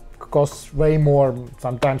it costs way more,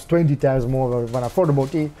 sometimes 20 times more than affordable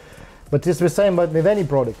tea. But it's the same with any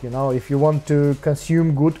product, you know. If you want to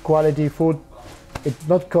consume good quality food, it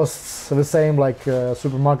not costs the same like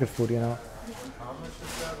supermarket food, you know. How much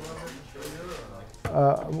is that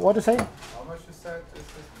one? What to say? How much is that?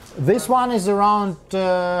 This one is around,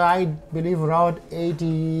 I believe, around 80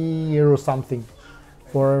 euro something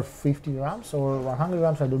for 50 grams or 100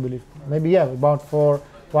 grams, I do believe. Maybe, about for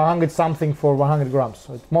 100 something for 100 grams.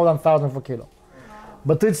 So it's more than 1,000 for kilo.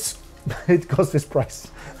 But it costs this price.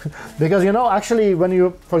 Because, you know, actually, when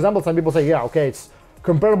you, for example, some people say, okay, it's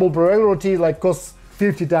comparable to regular tea, like costs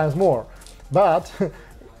 50 times more. But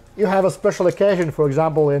you have a special occasion, for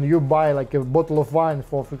example, and you buy like a bottle of wine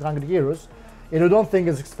for 300 euros, and you don't think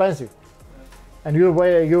it's expensive. And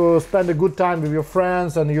you spend a good time with your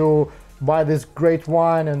friends, and you buy this great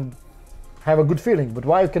wine and have a good feeling. But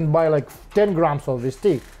why you can buy like 10 grams of this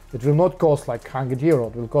tea? It will not cost like 100 euro,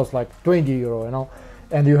 it will cost like 20 euro, you know.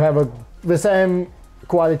 And you have the same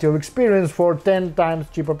quality of experience for 10 times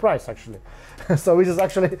cheaper price, actually. So this is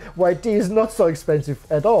actually why tea is not so expensive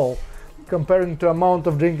at all, comparing to amount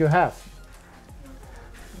of drink you have.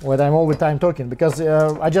 What I'm all the time talking, because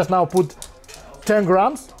I just now put 10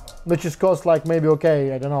 grams, which is cost like maybe,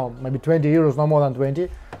 I don't know, maybe 20 euros, no more than 20.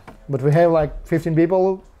 But we have like 15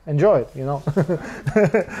 people enjoy it, you know.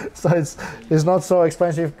 So it's not so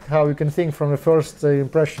expensive how you can think from the first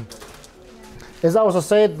impression. As I also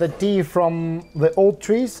said, the tea from the old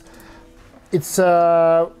trees, it's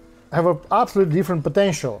have an absolutely different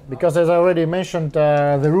potential, because as I already mentioned,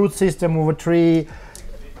 the root system of a tree,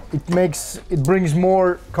 it brings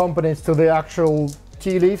more components to the actual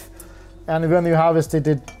tea leaf, and when you harvest it,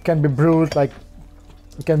 it can be brewed, like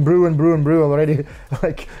you can brew and brew and brew already.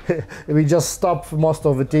 Like we just stop most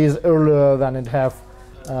of the teas earlier than it have.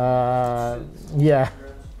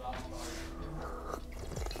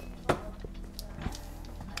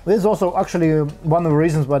 This is also actually one of the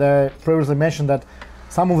reasons what I previously mentioned, that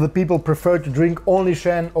some of the people prefer to drink only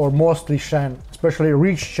Shen or mostly Shen, especially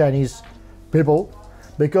rich Chinese people,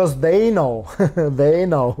 because they know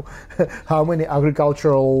how many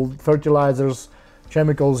agricultural fertilizers,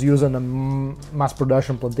 chemicals used in the mass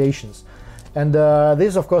production plantations. And this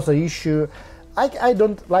is of course an issue. I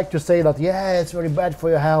don't like to say that it's very bad for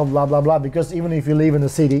your health, blah blah blah, because even if you live in a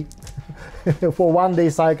city for one day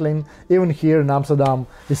cycling, even here in Amsterdam,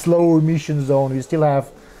 the low emission zone, you still have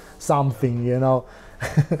something, you know.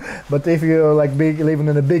 But if you're like living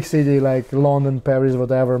in a big city like London, Paris,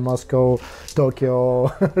 whatever, Moscow,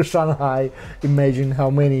 Tokyo, Shanghai, imagine how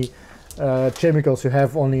many chemicals you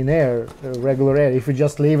have only in air, regular air, if you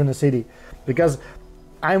just live in a city. Because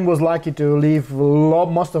I was lucky to live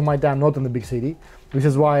most of my time not in the big city, which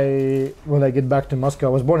is why when I get back to Moscow,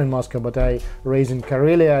 I was born in Moscow, but I raised in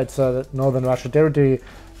Karelia. It's a northern Russia territory,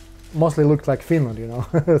 mostly looked like Finland, you know.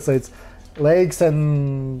 So it's lakes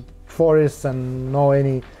and forests and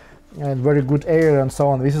and very good air and so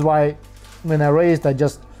on. This is why when I raised, I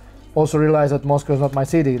just also realized that Moscow is not my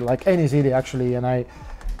city, like any city actually, and I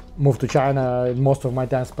moved to China, most of my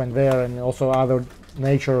time spent there, and also other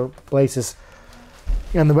nature places.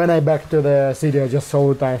 And when I back to the city, I just all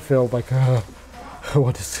the time felt like,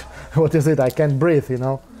 what is it? I can't breathe, you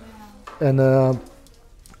know. And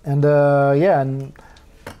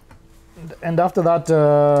after that,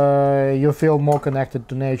 you feel more connected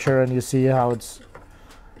to nature, and you see how it's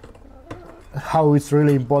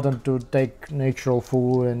really important to take natural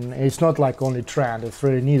food, and it's not like only trend; it's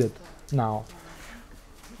really needed now.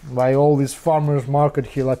 By all these farmers market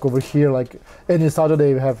here, like over here, like any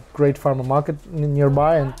Saturday we have great farmer market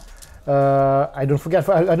nearby, and I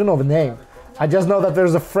don't know the name. I just know that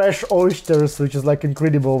there's a fresh oysters, which is like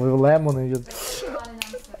incredible with lemon, and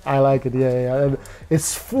I like it. Yeah.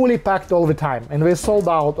 It's fully packed all the time, and we're sold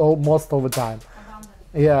out almost all the time.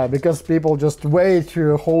 Yeah, because people just wait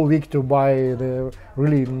a whole week to buy the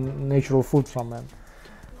really natural food from them.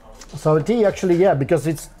 So tea actually, yeah, because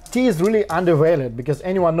tea is really undervalued, because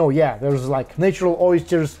anyone know, yeah, there's like natural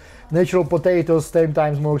oysters, natural potatoes, 10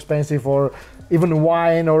 times more expensive, or even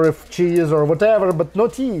wine or if cheese or whatever, but no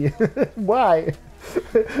tea. Why?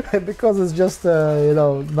 Because it's just, you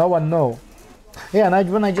know, no one know. Yeah,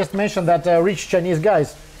 and when I just mentioned that rich Chinese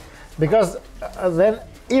guys, because then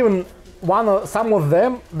even some of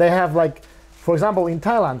them, they have like, for example, in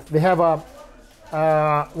Thailand, they have a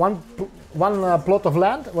one plot of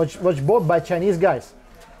land which bought by Chinese guys,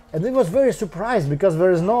 and it was very surprised because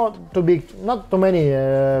there is not too many,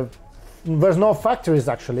 there's no factories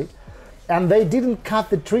actually, and they didn't cut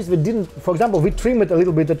the trees. We didn't, for example, we trim it a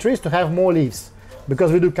little bit the trees to have more leaves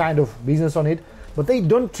because we do kind of business on it, but they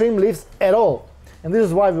don't trim leaves at all. And this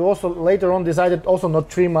is why we also later on decided also not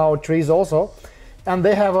trim our trees also. And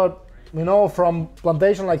they have a, you know, from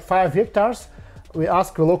plantation like 5 hectares, we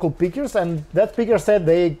asked the local pickers, and that picker said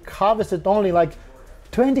they harvested only like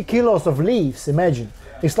 20 kilos of leaves. Imagine,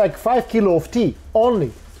 it's like 5 kilos of tea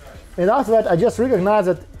only. And after that, I just recognized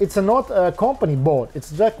that it's not a company bought.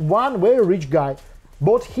 It's like one very rich guy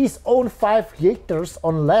bought his own 5 hectares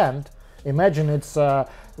on land. Imagine, it's a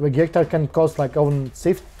hectare can cost like over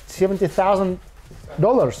 $70,000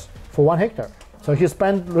 for 1 hectare. So he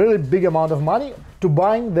spent really big amount of money to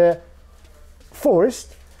buying the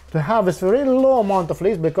forest to harvest a very low amount of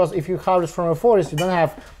leaves, because if you harvest from a forest, you don't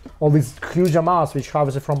have all these huge amounts which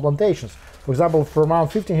harvested from plantations. For example, for around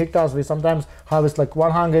 15 hectares, we sometimes harvest like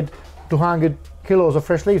 100, 200 kilos of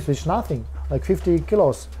fresh leaves, which is nothing, like 50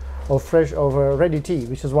 kilos of fresh, of ready tea,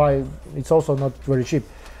 which is why it's also not very cheap.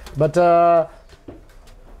 But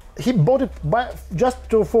he bought it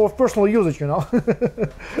for personal usage, you know.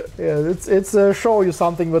 Yeah, it's show you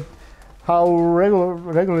something, but how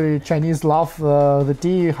regularly Chinese love the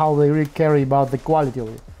tea, how they really care about the quality of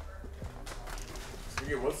it.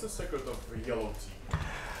 Sergey, what's the secret of yellow tea?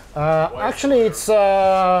 Actually, it's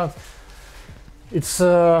how it's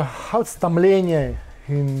tamlение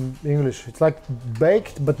in English. It's like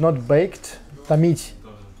baked but not baked. Tamить.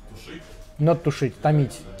 Not tushit,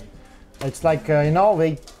 tamить. It's like, you know,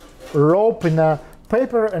 they rope in a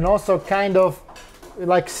paper and also kind of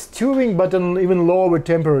like stewing, but in even lower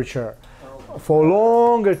temperature for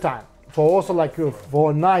longer time. For also like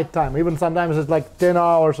for night time. Even sometimes it's like 10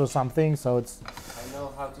 hours or something. So it's. I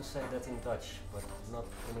know how to say that in Dutch, but not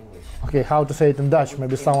in English. Okay, how to say it in Dutch?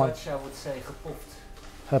 Maybe someone. In Dutch, I would say gepoft.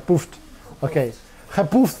 Gepoeft. Okay.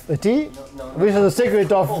 Gepoeft tea. No, Which is the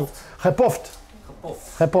secret of gepoft.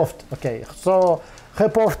 gepoeft. Gepoeft. Okay. So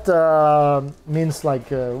gepoeft means like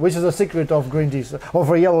which is the secret of green tea,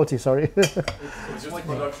 of yellow tea. Sorry. It's just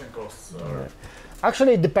production costs.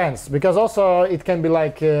 Actually, it depends, because also it can be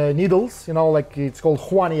like needles. You know, like it's called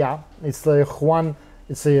huan ya. It's the huan.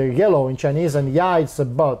 It's a yellow in Chinese, and ya it's a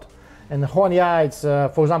bud. And huan ya, it's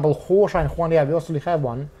for example Gaoshan Yongde. We also have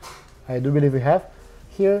one. I do believe we have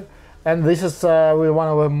here. And this is one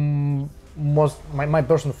of the my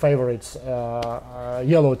personal favorites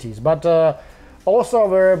yellow teas. But also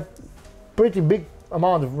we're pretty big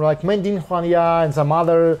amount of like Mending Huan Ya and some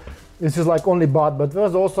other. This is like only bud, but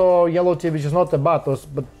there's also yellow tea which is not a bud,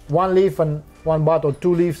 but 1 leaf and 1 bud, or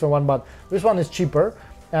 2 leaves and 1 bud. This one is cheaper,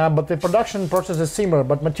 but the production process is similar,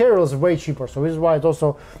 but material is way cheaper. So this is why it's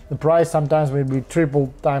also the price sometimes will be 3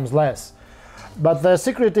 times less. But the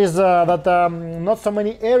secret is that not so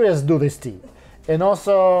many areas do this tea, and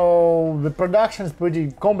also the production is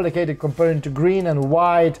pretty complicated comparing to green and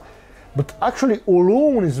white. But actually,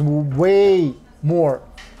 oolong is way more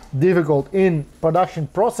difficult in production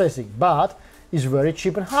processing, but is very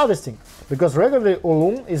cheap in harvesting, because regularly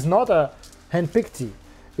oolong is not a hand-picked tea.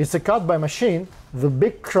 It's a cut by machine, the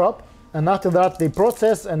big crop, and after that they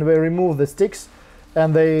process and they remove the sticks,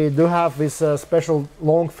 and they do have this special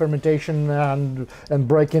long fermentation and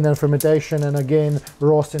breaking and fermentation, and again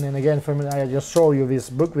roasting and again fermentation. I just show you this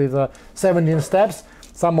book with 17 steps.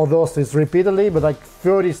 Some of those is repeatedly, but like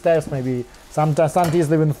 30 steps maybe. Sometimes some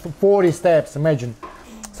teas even 40 steps. Imagine.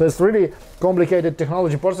 So it's really complicated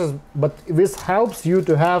technology process, but this helps you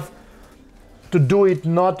to do it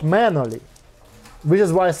not manually, which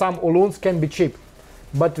is why some oolongs can be cheap.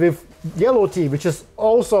 But with yellow tea, which is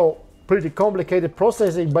also pretty complicated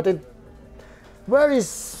processing, but it very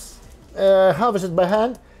harvested by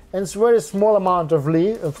hand, and it's very small amount of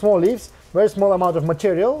small leaves, very small amount of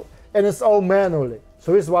material, and it's all manually.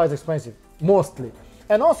 So this is why it's expensive, mostly.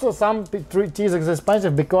 And also some teas are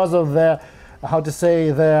expensive because of the, how to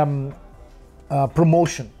say, the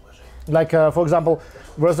promotion. Like for example,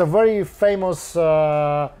 there's a very famous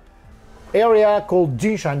area called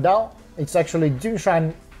Jinshan. It's actually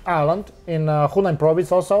Jinshan Island in Hunan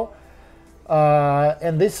province also.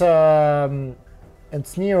 And this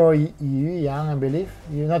It's near Yuyang, I believe.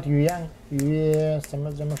 Not Yuyang, Yu 怎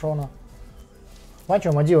么说呢？完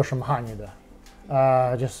全没记过什么汉语的。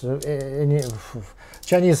Just any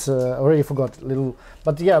Chinese already forgot little,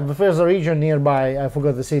 but yeah, there's a region nearby. I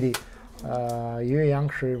forgot the city.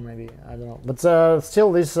 Yuyangshu maybe, I don't know. But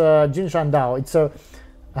still, this Jinshan Dao. It's I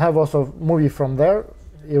have also a movie from there.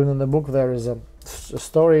 Even in the book, there is a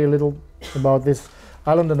story a little about this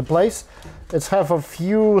island and the place. It's have a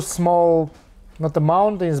few small, not the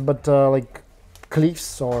mountains, but like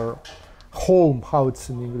cliffs or holm. How it's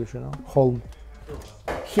in English, you know, holm.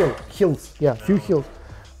 Hills, yeah, few hills,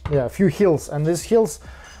 yeah, few hills, and these hills,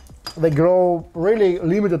 they grow really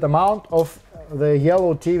limited amount of the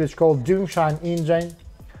yellow tea, which is called Jinshan Injin.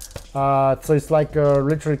 So it's like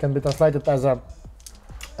literally can be translated as a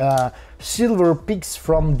silver peaks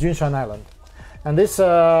from Jinshan Island, and this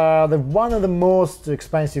the one of the most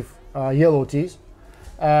expensive yellow teas,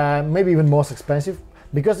 maybe even most expensive,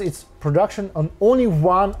 because it's production on only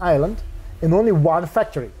one island in only one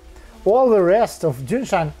factory. All the rest of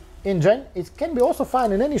Jinshan Injin, it can be also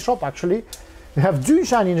found in any shop actually. You have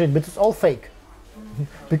Jinshan Injin, but it's all fake.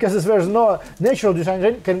 Because there's no natural Jinshan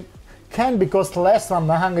Injin can be cost less than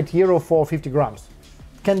 €100 for 50 grams.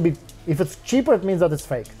 Can be, if it's cheaper, it means that it's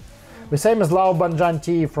fake. The same as Lao Banjan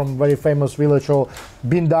tea from very famous village, or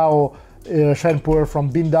Bindao Shu Puer from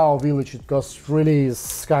Bindao village. It costs really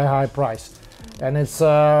sky high price. And it's,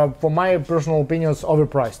 for my personal opinion, it's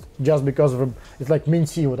overpriced just because of it's like mint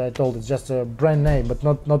tea. What I told, it's just a brand name, but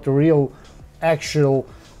not the real, actual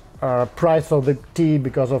price of the tea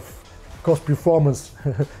because of cost performance.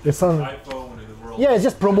 It's on iPhone in the world. Yeah, it's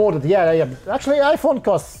just promoted. Yeah. Actually, iPhone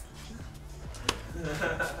costs.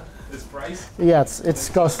 This price? Yeah, it's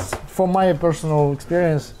costs from my personal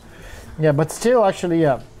experience. Yeah, but still, actually,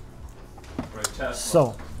 yeah. Right, Tesla.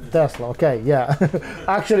 So. Tesla, okay, yeah.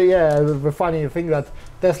 Actually, yeah, the funny thing that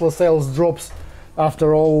Tesla sales drops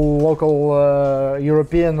after all local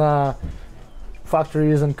European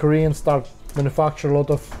factories and Koreans start manufacture a lot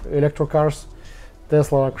of electric cars.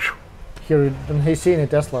 Tesla, like, here, and he's seen it,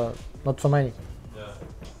 Tesla, not so many. Yeah.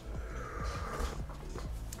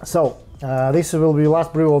 So, this will be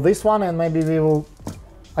last brew of this one, and maybe we will...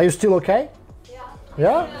 Are you still okay? Yeah.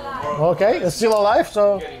 Yeah? Okay, it's still alive,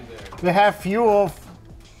 so we have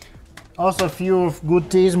also a few of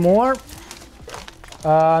good teas more.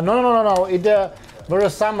 No. There are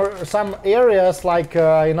some areas like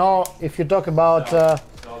you know, if you talk about so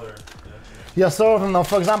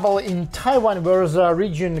for example in Taiwan there is a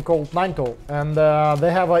region called Nantou, and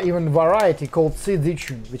they have a even variety called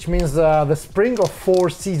Sizichun, which means the spring of 4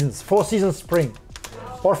 seasons, 4 seasons spring.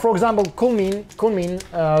 Or for example, Kunming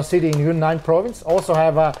city in Yunnan province also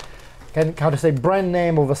have a brand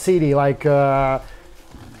name of a city like.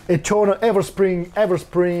 Eternal Everspring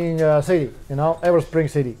city, you know, Everspring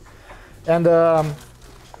city, and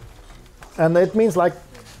it means like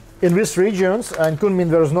in these regions, and Kunming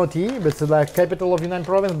there is no tea, but it's like capital of Yunnan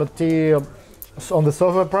province, but tea on the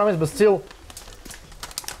southern province, but still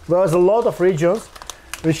there's a lot of regions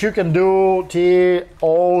which you can do tea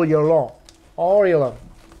all year long,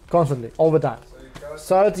 constantly, all the time.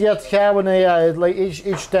 So it's yet having like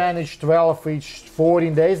each 10, each 12, each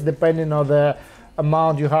 14 days, depending on the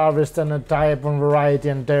amount you harvest and the type and variety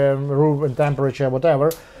and room and temperature,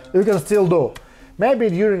 whatever, you can still do. Maybe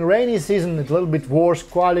during rainy season it's a little bit worse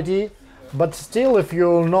quality, but still if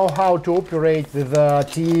you know how to operate with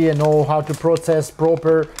tea and know how to process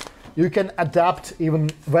proper, you can adapt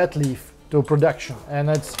even wet leaf to production. And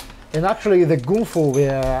actually the gunfu,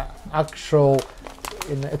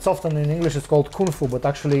 it's often in English it's called kunfu, but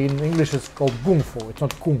actually in English it's called gunfu, it's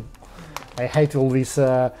not kun. I hate all these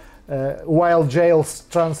wild jails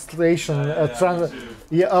translation. It's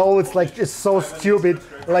like it's so stupid.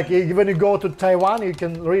 Like when you go to Taiwan, you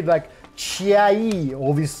can read like chiai,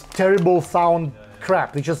 all this terrible sound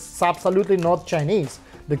crap, which is absolutely not Chinese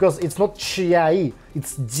because it's not chiai,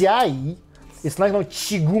 it's jiai. It's like no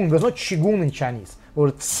qigong. There's no qigong in Chinese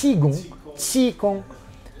or qigong,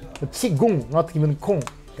 not even kong.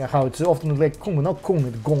 How it's often like kong, not kong,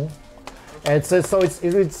 it's gong. It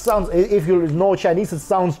sounds, if you know Chinese, it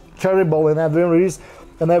sounds terrible, and I when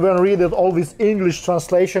read it, all this English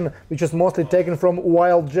translation, which is mostly taken from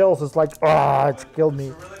wild gels, it's like, it's killed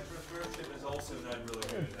me.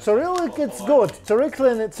 Cyrillic, it's good.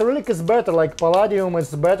 Cyrillic is better, like Palladium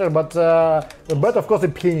is better, but better of course the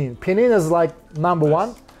Pinyin. Pinyin is like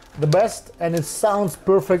 #1, the best, and it sounds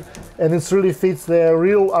perfect, and it really fits the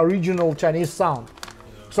real original Chinese sound.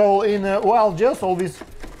 So in wild gels, all these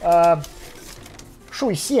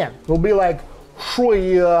Shui Xian will be like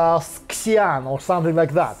Shui Xian or something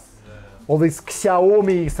like that. all this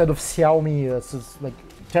Xiaomi instead of Xiaomi. It's just like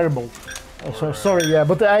terrible. Sorry, yeah,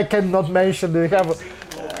 but I cannot mention. They have,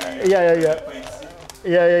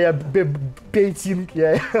 Beijing,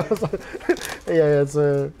 it's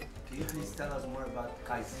Can you please tell us more about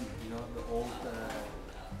Kaisi? You know, the old,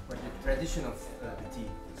 or the tradition of the tea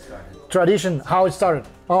started. Tradition, how it started.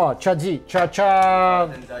 Oh, Cha Cha,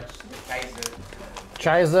 In Dutch, Kaiser.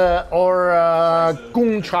 Chaiza, or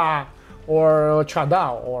Gong Cha, or Cha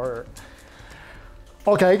Dao, or.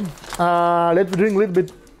 Okay, let's drink a little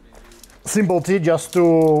bit simple tea just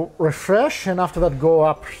to refresh, and after that go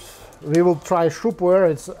up. We will try Shu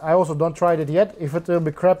Puer. I also don't try it yet. If it will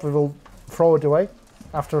be crap, we will throw it away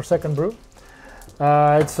after a second brew.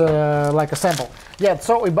 It's like a sample. Yeah,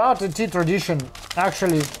 so about the tea tradition,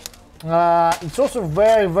 actually, it's also a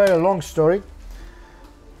very, very long story.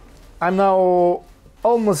 I'm now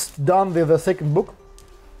almost done with the second book.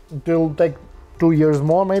 It will take 2 years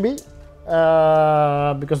more, maybe,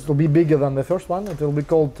 because it will be bigger than the first one. It will be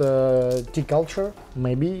called Tea Culture,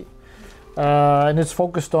 maybe. And it's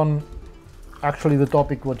focused on actually the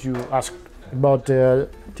topic what you asked about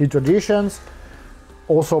tea traditions,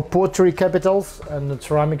 also pottery capitals and the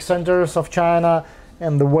ceramic centers of China,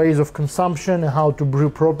 and the ways of consumption, how to brew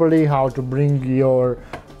properly, how to bring your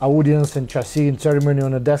audience and chassis in ceremony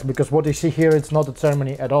on a desk, because what you see here, it's not a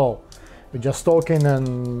ceremony at all. We're just talking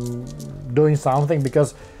and doing something,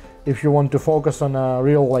 because if you want to focus on a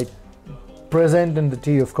real like presenting the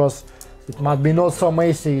tea, of course, it might be not so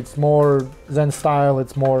messy, it's more Zen style,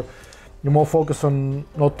 you're more focused on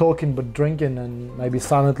not talking but drinking and maybe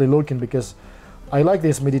silently looking, because I like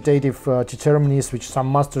these meditative tea ceremonies which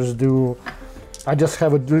some masters do. I just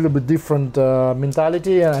have a little bit different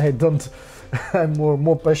mentality, and I don't, I'm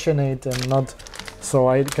more passionate and not, so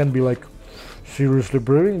I can be like seriously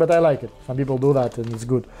brewing, but I like it. Some people do that and it's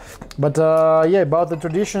good. But yeah, about the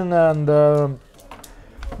tradition, and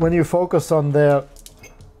when you focus on the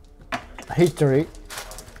history,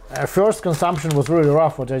 first consumption was really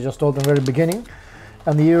rough, what I just told in the very beginning,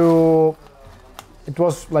 and it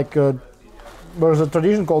was like there's a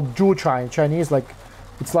tradition called Zhu Chai in Chinese, like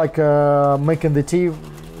it's like making the tea.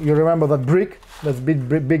 You remember that brick, that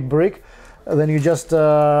big brick, and then you just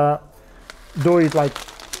do it like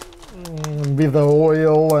with the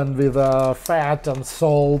oil and with fat and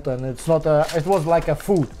salt, and it's not it was like a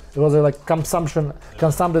food. It was like consumed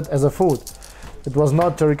as a food. It was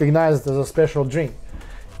not recognized as a special drink.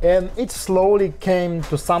 And it slowly came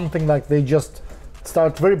to something like they just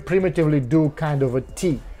start very primitively do kind of a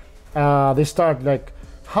tea. They start like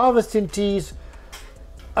harvesting teas.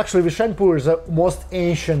 Actually, Wuyishan Puer is the most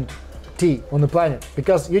ancient tea on the planet,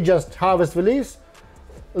 because you just harvest the leaves,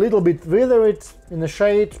 a little bit wither it in the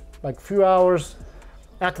shade, like few hours.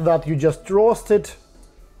 After that, you just roast it,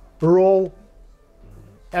 roll,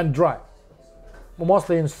 and dry.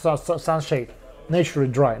 Mostly in sunshade, naturally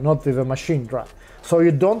dry, not with a machine dry. So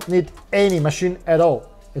you don't need any machine at all.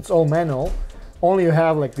 It's all manual. Only you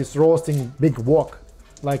have like this roasting big wok,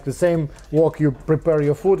 like the same wok you prepare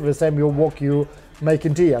your food, the same wok you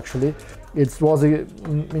making tea. Actually, it was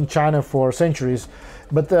in China for centuries.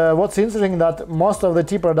 But what's interesting that most of the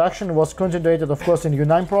tea production was concentrated, of course, in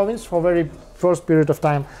Yunnan province for very first period of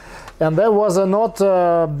time, and there was a not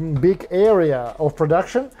big area of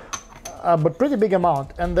production, but pretty big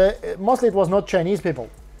amount. And mostly it was not Chinese people.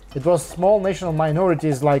 It was small national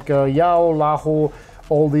minorities like Yao, Lahu,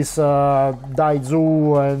 all these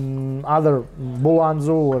Daizu and other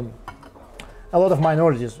Bulanzu, and a lot of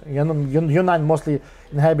minorities. Yunnan mostly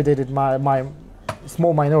inhabited my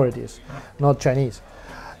small minorities, not Chinese.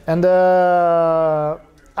 And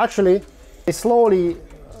actually, they slowly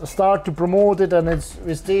start to promote it, and it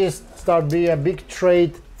start being a big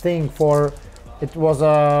trade thing for. It was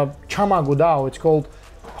a Chama Gudao. It's called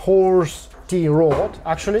horse tea road.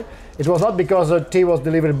 Actually, it was not because the tea was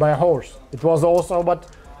delivered by a horse. It was also, but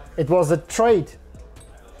it was a trade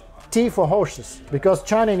tea for horses, because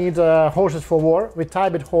China needs horses for war. With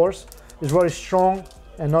Tibet horse, it's very strong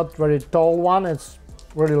and not very tall one. It's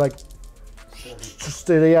really like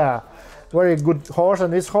yeah, very good horse,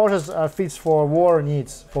 and these horses are fits for war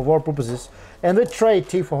needs, for war purposes, and they trade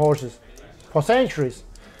tea for horses for centuries.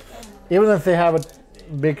 Even if they have a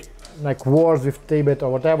big like wars with Tibet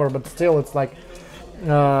or whatever, but still it's like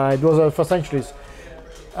it was for centuries.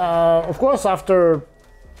 Of course, after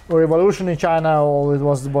revolution in China, all it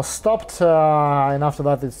was stopped, and after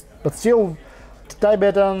that but still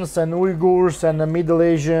Tibetans and Uyghurs and the Middle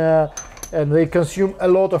Asia, and they consume a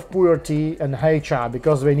lot of puer tea and Hai Cha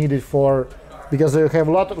because they need it because they have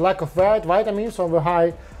lack of vitamins on the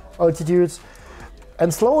high altitudes.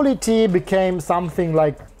 And slowly tea became something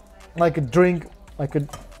like a drink, like a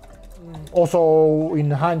also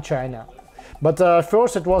in Han China. But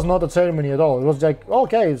first it was not a ceremony at all. It was like,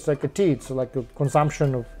 okay, it's like a tea, it's like a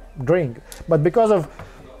consumption of drink. But because of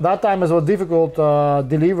that time it was difficult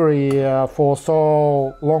delivery for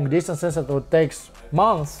so long distances, it would take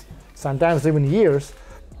months, sometimes even years.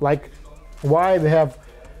 Like why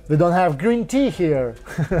we don't have green tea here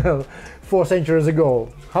 4 centuries ago.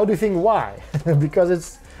 How do you think why? Because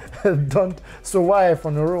it's don't survive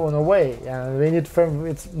on the way, and we need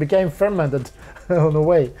it became fermented on the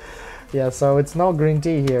way. Yeah, so it's no green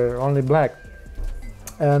tea here, only black.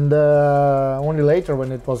 And only later,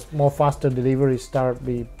 when it was more faster delivery, start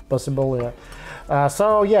be possible. Yeah.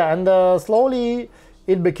 So yeah, and slowly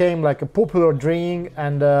it became like a popular drink,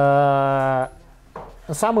 and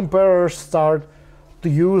some emperors start to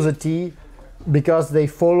use a tea because they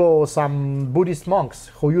follow some Buddhist monks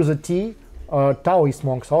who use a tea, Taoist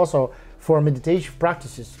monks also, for meditation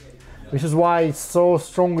practices. Which is why it's so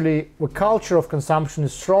strongly, the culture of consumption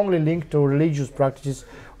is strongly linked to religious practices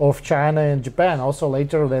of China and Japan. Also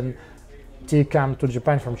later then tea came to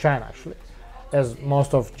Japan from China actually, as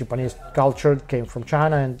most of Japanese culture came from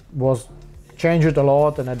China and was changed a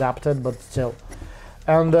lot and adapted, but still.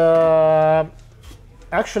 And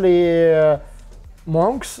actually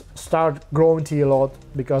monks start growing tea a lot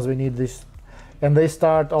because we need this. And they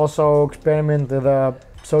start also experiment with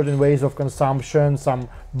certain ways of consumption, some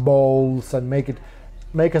bowls, and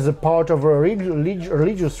make as a part of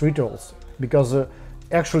religious rituals, because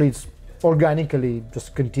actually it's organically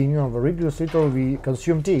just continue of a religious ritual. We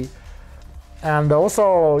consume tea, and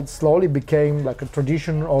also it slowly became like a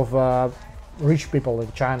tradition of rich people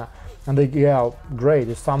in China. And they, yeah, great,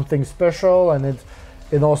 it's something special, and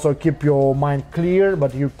it also keep your mind clear,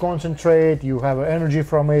 but you concentrate, you have energy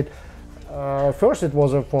from it. First it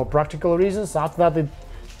was for practical reasons. After that it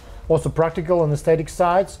also practical and aesthetic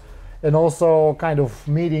sides, and also kind of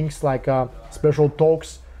meetings like special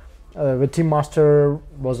talks. The tea master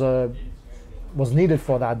was needed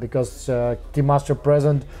for that, because tea master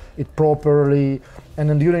present it properly. And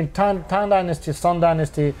then during Tang Dynasty, Song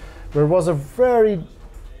Dynasty, there was a very,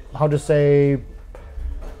 how to say,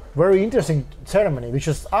 very interesting ceremony, which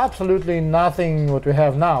is absolutely nothing what we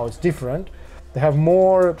have now. It's different. They have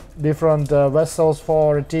more different vessels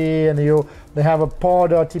for tea, and they have a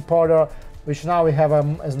powder, tea powder, which now we have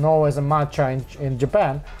as known as a matcha in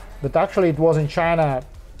Japan, but actually it was in China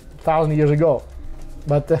 1,000 years ago.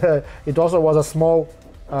 But it also was a small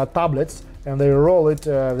tablets, and they roll it,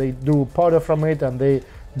 they do powder from it, and they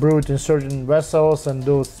brew it in certain vessels, and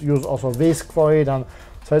use also whisk for it, and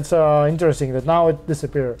so it's interesting that now it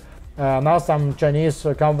disappeared. Now some Chinese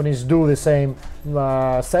companies do the same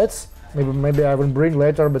sets. Maybe I will bring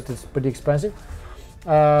later, but it's pretty expensive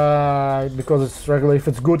because it's regular. If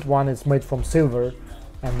it's good one, it's made from silver,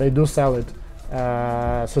 and they do sell it.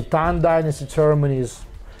 So Tang Dynasty ceremonies,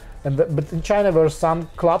 but in China there are some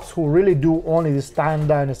clubs who really do only this Tang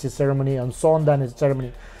Dynasty ceremony and Song Dynasty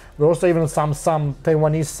ceremony. There are also even some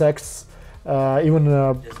Taiwanese sects, even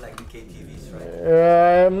just like the KTVs,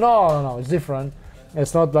 right? No, it's different.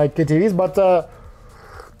 It's not like KTVs, but.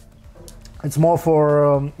 It's more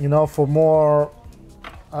for for more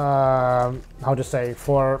how to say,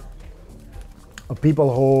 for people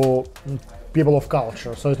of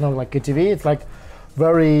culture. So it's not like KTV. It's like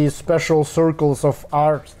very special circles of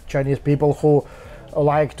art, Chinese people who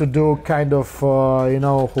like to do kind of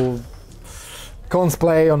who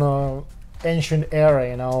cosplay on a ancient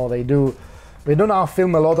era. We do now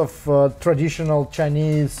film a lot of traditional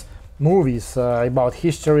Chinese movies about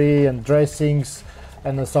history and dressings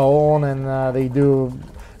and so on, and they do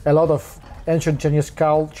a lot of ancient Chinese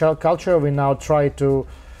culture. We now try to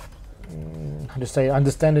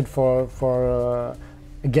understand it for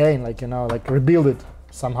again, like rebuild it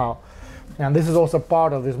somehow. And this is also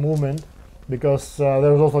part of this movement, because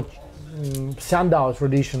there is also Xiandao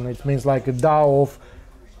tradition. It means like a Dao of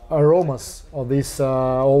aromas, of this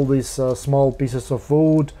all these small pieces of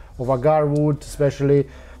wood, of agar wood especially,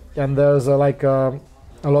 and there's a lot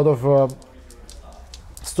of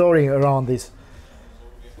story around this,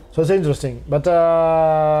 so it's interesting. But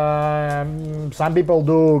some people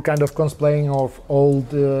do kind of cosplaying of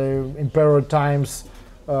old emperor times,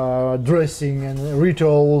 dressing and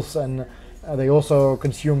rituals, and they also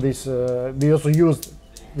consume this. They also use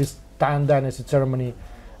this Tang Dynasty ceremony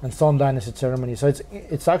and Song Dynasty ceremony. So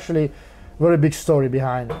it's actually very big story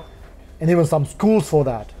behind, and even some schools for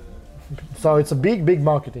that. So it's a big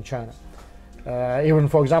market in China. Even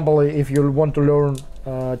for example, if you want to learn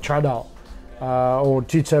Chadao or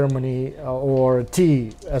tea ceremony or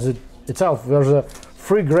tea as itself, there's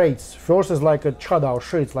 3 grades. First is like a Chadao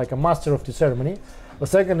Shi, it's like a master of tea ceremony. The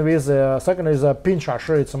second is Pin Cha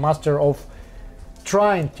Shi. It's a master of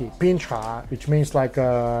trying tea, Pin Cha, which means like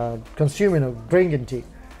consuming or drinking tea.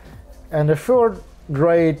 And the third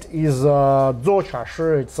grade is Chao Cha.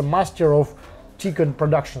 It's a master of tea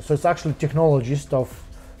production. So it's actually technologist of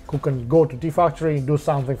who can go to tea factory and do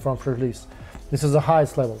something from fresh leaves. This is the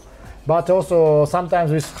highest level. But also sometimes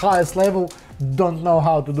this highest level don't know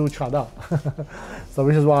how to do cha dao. So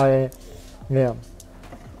this is why, yeah,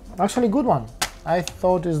 actually good one. I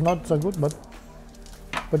thought it's not so good, but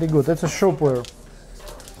pretty good. It's a Shu Puer.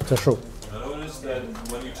 It's a Shu. I noticed that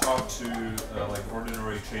when you talk to like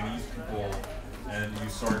ordinary Chinese people and you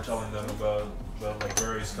start telling them about like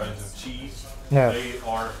various kinds of cheese, Yeah.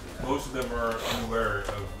 most of them are unaware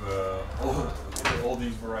of all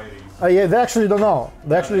these varieties. Yeah, they actually don't know.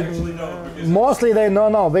 They actually don't, because mostly they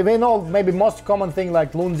don't know. They know maybe most common thing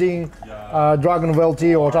like Lunjing, Dragon Well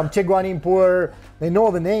tea, or some Tiguanin Puer. They know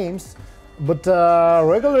the names, but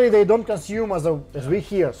regularly they don't consume as we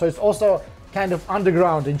hear. So it's also kind of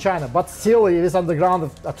underground in China. But still, it is underground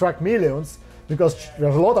that attract millions because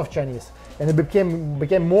there's a lot of Chinese, and it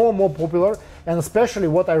became more and more popular. And especially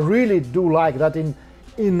what I really do like that in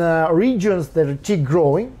regions that are tea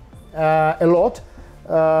growing a lot,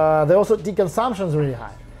 they also tea consumption is really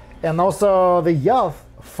high, and also the youth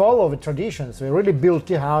follow the traditions. They really build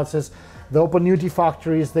tea houses, they open new tea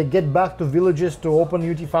factories, they get back to villages to open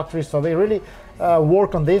new tea factories. So they really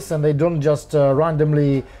work on this, and they don't just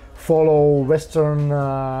randomly follow Western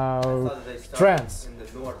trends. In the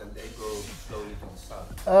north and they go slowly to the south.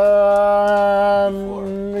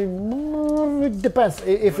 It depends.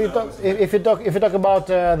 If you talk about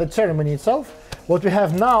the ceremony itself, what we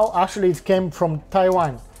have now actually it came from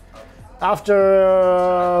Taiwan.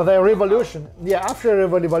 After the revolution, after the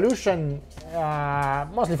revolution,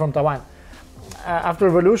 mostly from Taiwan. After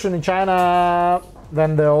revolution in China,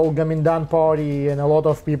 then the old Kuomintang party and a lot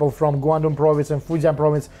of people from Guangdong province and Fujian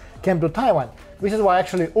province came to Taiwan. This is why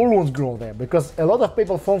actually oolongs grow there, because a lot of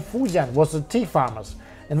people from Fujian was the tea farmers,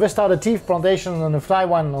 and they started tea plantation in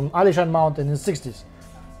Taiwan on Alishan Mountain in the 60s.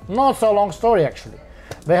 Not so long story actually.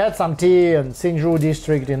 They had some tea in Hsinchu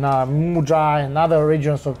district, in Moychay and other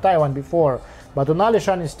regions of Taiwan before, but on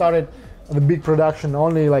Alishan it started the big production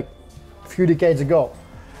only like a few decades ago.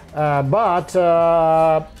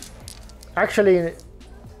 Actually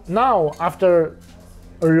now, after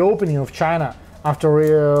a reopening of China, after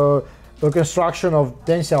reconstruction of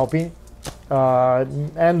Deng Xiaoping,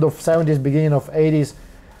 end of 70s, beginning of 80s,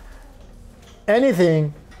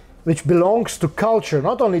 anything which belongs to culture,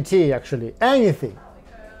 not only tea actually, anything,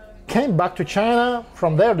 came back to China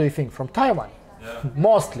from there, do you think? From Taiwan? Yeah.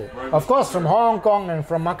 Mostly. Of course, from Hong Kong and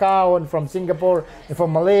from Macau and from Singapore and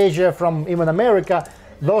from Malaysia, from even America,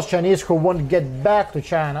 those Chinese who want to get back to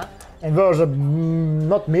China, and there's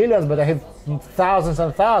not millions, but I have thousands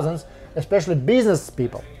and thousands, especially business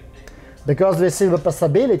people, because they see the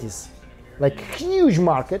possibilities, like huge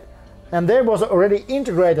market, and they was already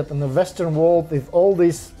integrated in the Western world with all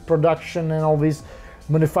this production and all this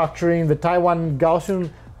manufacturing. The Taiwan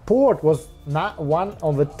Gaoshan port was not one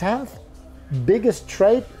of the 10th biggest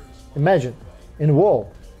trade, imagine, in the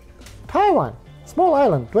world. Taiwan, small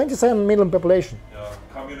island, 27 million population.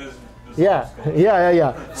 Communism. Yeah.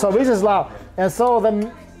 So this is loud. And so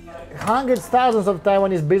the hundreds, thousands of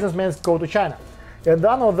Taiwanese businessmen go to China. And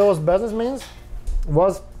one of those businessmen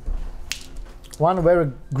was one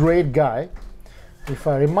very great guy, if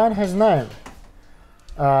I remind his name.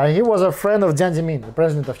 He was a friend of Jiang Zemin, the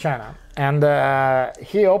president of China. And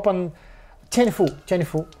he opened Tianfu,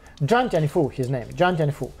 Zhang Tianfu, his name, Zhang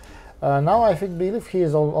Tianfu. Now I believe he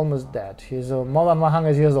is almost dead. He's more than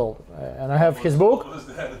 100 years old. And I have his book.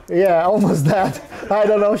 Yeah, almost dead. I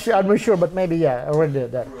don't know, I'm not sure, but maybe, already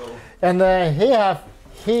dead. And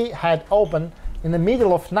he had opened in the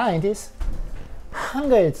middle of 90s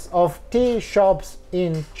hundreds of tea shops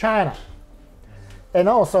in China. And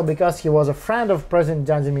also because he was a friend of President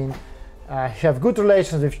Jiang Zemin, he have good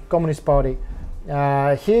relations with Communist Party,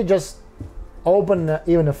 he just opened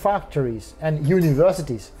even factories and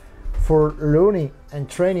universities for learning and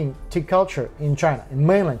training tea culture in China, in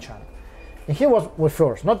mainland China. And he was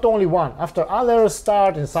first, not only one. After others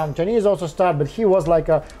start, and some Chinese also start, but he was like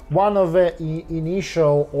one of the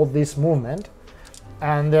initial of this movement.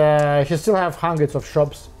 And he still have hundreds of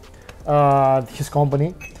shops, his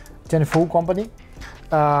company, Tianfu company.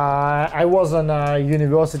 I was in a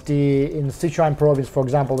university in Sichuan province, for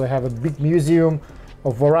example. They have a big museum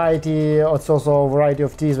of variety. It's also a variety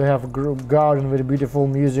of teas. They have a garden with a beautiful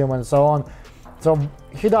museum and so on. So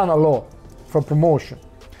he done a lot for promotion.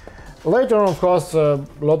 Later on, of course, a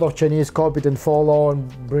lot of Chinese copied and follow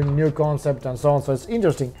and bring new concept and so on. So it's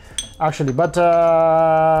interesting. actually. But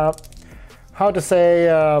how to say?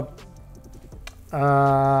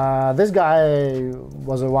 This guy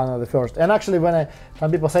was one of the first. And actually, when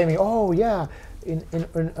some people say to me, "Oh yeah,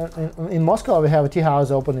 in Moscow we have a tea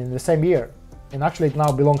house open in the same year," and actually it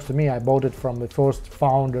now belongs to me. I bought it from the first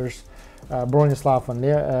founders, Bronislav and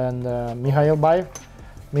Mikhail Bayev.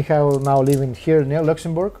 Mikhail now living here near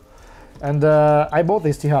Luxembourg, and I bought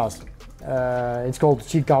this tea house. It's called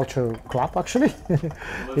Tea Culture Club, actually.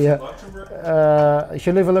 Yeah.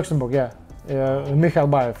 He lives in Luxembourg, yeah. Mikhail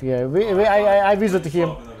Bayev, yeah. I visited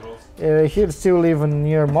him. He still lives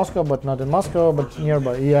near Moscow, but not in Moscow, but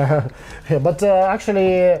nearby. Yeah, yeah. But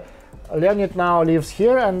actually, Leonid now lives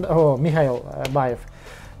here, and Mikhail Bayev,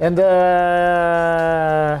 and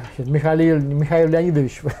Mikhail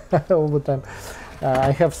Leonidovich all the time.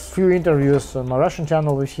 I have few interviews on my Russian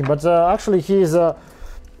channel with him, but actually he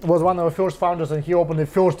was one of the first founders, and he opened the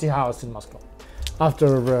first tea house in Moscow after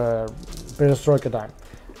Perestroika time,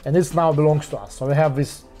 and it now belongs to us. So we have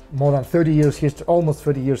this more than 30 years history, almost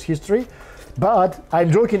 30 years history. But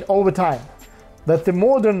I'm joking all the time that the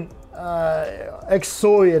modern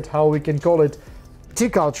ex-Soviet, how we can call it, tea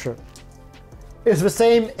culture is the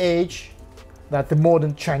same age that the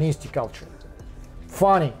modern Chinese tea culture.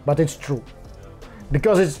 Funny, but it's true,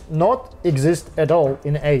 because it's not exist at all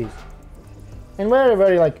in the 80s. And very,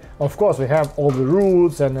 very like, of course we have all the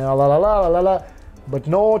roots and la la la la la, but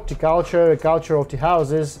no tea culture, culture of tea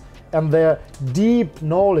houses, and their deep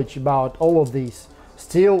knowledge about all of these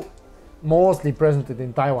still mostly presented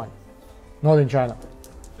in Taiwan, not in China.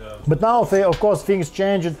 Yeah. But now, of course, things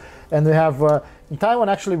changed, and we have in Taiwan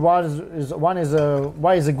actually why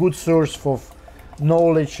is a good source for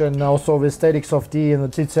knowledge, and also the aesthetics of tea and the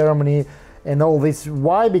tea ceremony and all this.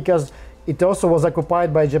 Why? Because it also was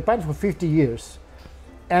occupied by Japan for 50 years,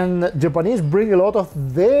 and Japanese bring a lot of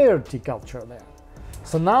their tea culture there.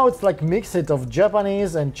 So now it's like mixed of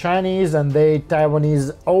Japanese and Chinese and the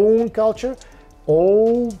Taiwanese own culture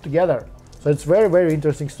all together. So it's very, very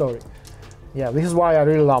interesting story. Yeah, this is why I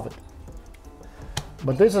really love it.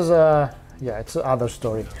 But this is it's another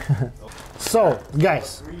story. So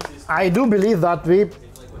guys, I do believe that we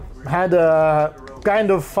had a kind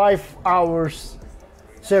of 5 hours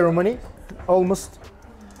ceremony, almost.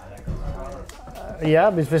 Yeah,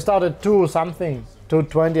 we started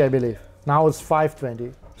 2:20 I believe. Now it's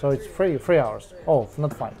 5:20, so it's 3 hours. Oh,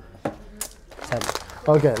 not 5. 7.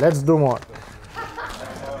 Okay, let's do more.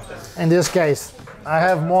 In this case, I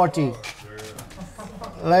have more tea.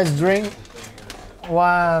 Let's drink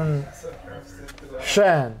one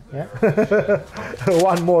Shen. Yeah,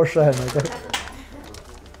 one more Shen. Okay.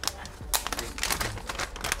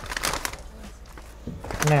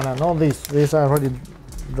 No, not this. This I already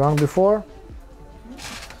drunk before.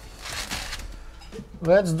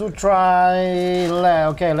 Let's try.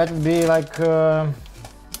 Okay, let it be like.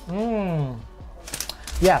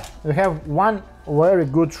 Yeah, we have one very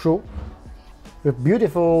good shoe with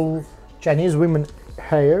beautiful Chinese women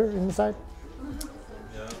hair inside.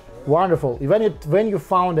 Yeah. Wonderful. Even when you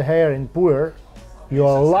found the hair in Puer, you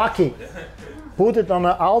are lucky. Put it on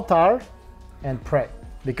an altar and pray,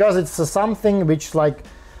 because it's something which like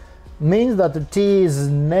means that the tea is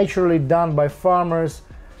naturally done by farmers,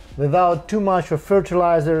 without too much of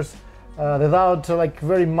fertilizers, without like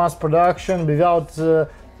very mass production, without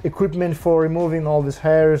equipment for removing all these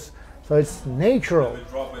hairs. So it's natural.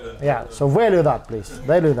 Yeah, so value that, please.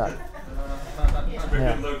 Value that.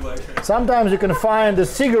 Yeah. Sometimes you can find a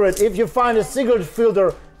cigarette, if you find a cigarette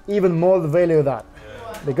filter, even more value that.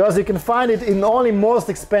 Because you can find it in only most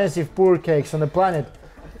expensive poor cakes on the planet.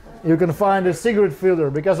 You can find a cigarette filter,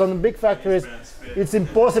 because on the big factories it's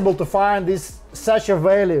impossible to find such a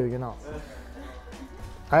value, you know.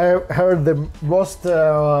 I heard the most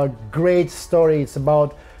great story. It's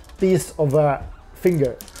about piece of a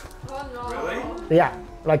finger. Oh no. Really? Yeah,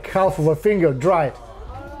 like half of a finger dried.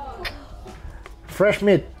 Fresh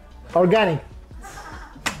meat, organic,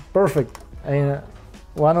 perfect. And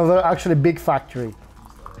one of the actually big factory.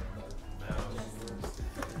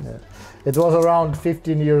 Yeah. It was around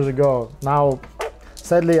 15 years ago. Now,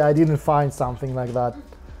 sadly, I didn't find something like that.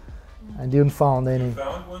 I didn't find any. You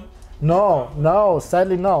found one? No,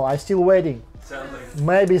 sadly no. I'm still waiting. Sounds like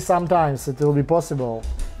Maybe sometimes it will be possible.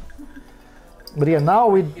 But yeah, now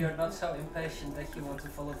we. You're not so impatient that you want to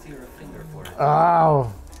volunteer a finger for it.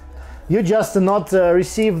 Oh, you just not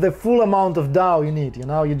receive the full amount of dough you need. You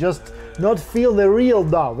know, you just not feel the real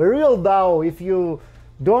dough. The real dough, if you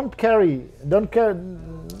don't care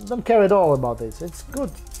at all about this. It's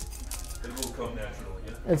good. It will come naturally.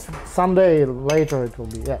 Yeah? It's someday later it will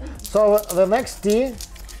be. Yeah. So the next tea,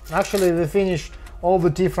 actually we finished all the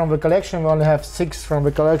tea from the collection. We only have 6 from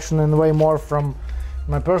the collection and way more from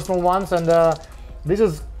my personal ones. And this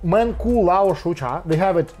is Mengku Lao Shu Cha. We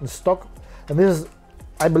have it in stock, and this is,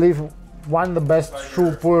 I believe, one of the best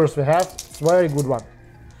Shu Puers we have. It's a very good one.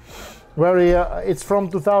 It's from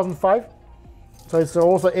 2005, so it's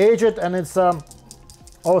also aged, and it's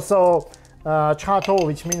also Cha,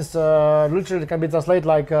 which means literally can be translated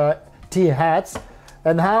like tea hats.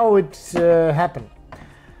 And how it happened?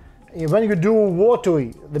 When you do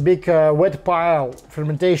watui, the big wet pile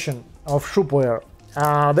fermentation of Shu Puer,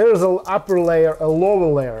 there is an upper layer, a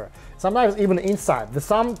lower layer, sometimes even inside.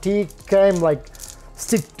 Some tea came like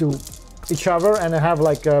stick to each other and have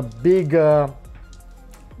like a big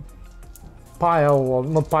pile, or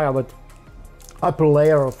not pile, but upper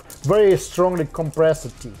layer of very strongly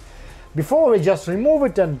compressed tea. Before we just remove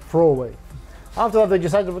it and throw away. After that, they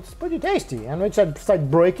decided it's pretty tasty, and we decided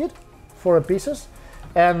break it for pieces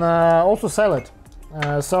and also sell it.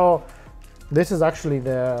 So this is actually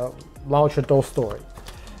the Lao Chateau story.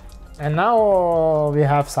 And now we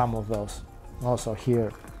have some of those also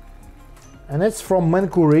here. And it's from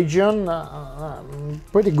Mengku region,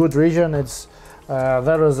 pretty good region. It's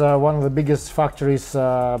there is one of the biggest factories,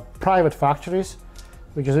 private factories,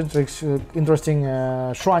 which is interesting.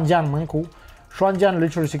 Shuanjiang Mengku. Shuanjiang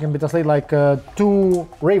literally can be translated like 2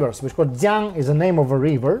 rivers, because Jiang is the name of a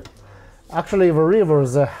river. Actually, the river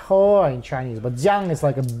is a He in Chinese, but Jiang is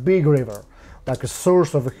like a big river, like a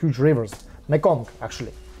source of huge rivers. Mekong,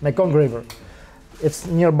 actually, Mekong River. It's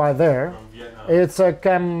nearby there. It's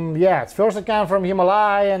it's first it came from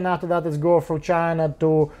Himalaya, and after that it's go from China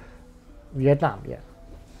to Vietnam. Yeah,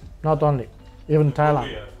 not only, even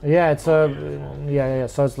Thailand. Yeah, it's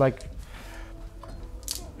So it's like,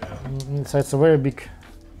 so it's a very big.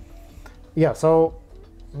 Yeah, so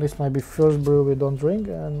this might be first brew we don't drink,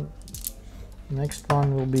 and next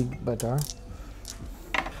one will be better.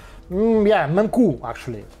 Yeah, Mengku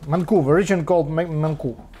actually. Mengku, the region called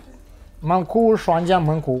Mengku. Mengku, Shuanjiang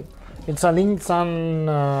Mengku. It's a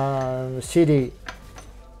Lingshan city.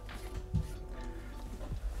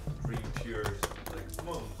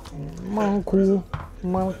 Mengku,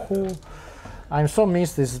 Mengku. I'm so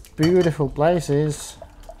miss these beautiful places.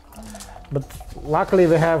 But luckily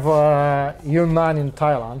we have Yunnan in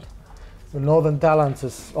Thailand. The northern Thailand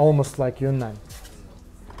is almost like Yunnan.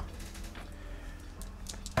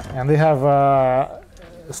 And we have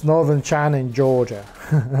northern China in Georgia.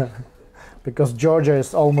 Because Georgia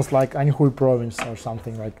is almost like Anhui province or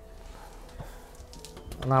something like.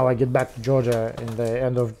 Now I get back to Georgia in the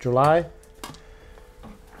end of July.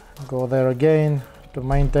 Go there again to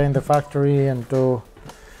maintain the factory and to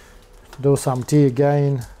do some tea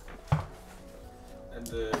again. And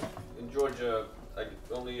in Georgia,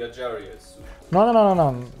 only Ajari is. No.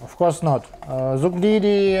 Of course not.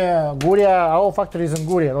 Ozurgeti, Guria, our factory is in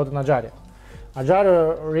Guria, not in Ajari.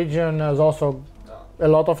 Ajari region has also a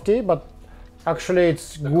lot of tea, but actually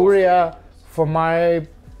it's Guria, for my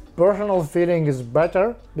personal feeling, is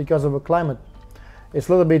better because of the climate. It's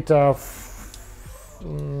a little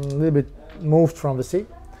bit moved from the sea.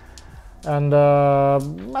 And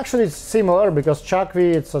actually it's similar because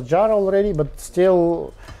Chakvi, it's a jar already, but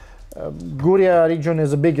still Guria region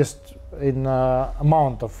is the biggest in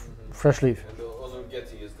amount of fresh leaf. And the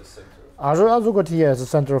Ozurgeti is the center. Ozurgeti is the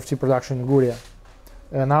center of tea production in Guria.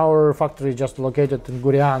 And our factory is just located in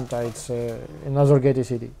Gurianta. It's in Ozurgeti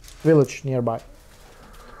city, village nearby.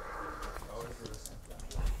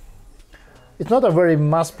 It's not a very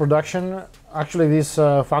mass production. Actually, this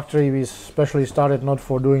factory we especially started not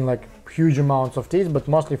for doing like huge amounts of teas, but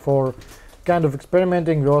mostly for kind of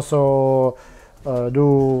experimenting. We also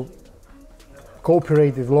do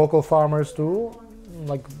cooperate with local farmers too.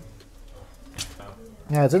 Like,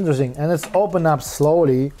 yeah, it's interesting, and it's opened up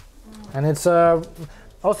slowly, and it's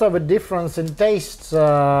also the difference in tastes.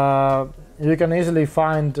 You can easily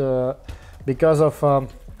find because of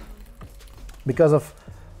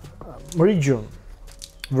region.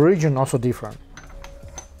 The region also different.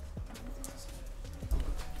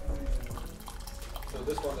 So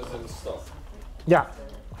this one is in stock. Yeah,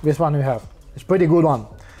 this one we have. It's pretty good one.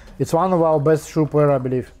 It's one of our best Shu Puer, I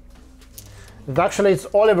believe. Actually, it's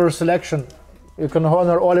Oliver's selection. You can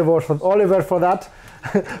honor Oliver for that.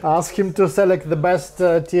 Ask him to select the best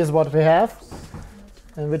teas what we have,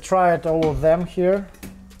 and we tried all of them here.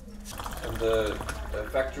 And the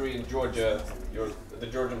factory in Georgia, the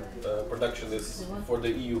Georgian production is for the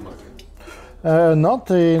EU market. Not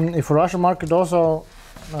in for Russian market. Also,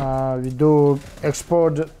 we do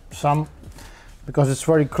export some because it's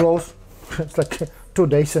very close. It's like 2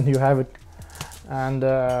 days and you have it, and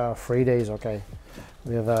 3 days. Okay,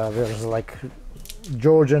 there's like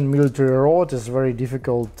Georgian military road is very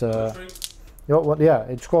difficult. Yeah,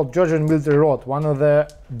 it's called Georgian military road, one of the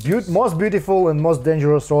most beautiful and most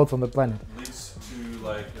dangerous roads on the planet. Leads to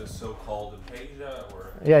like the so-called Asia,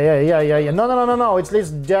 or Yeah. No. It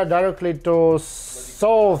leads directly to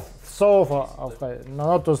south of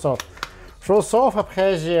not to south, through South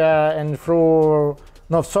Abkhazia and through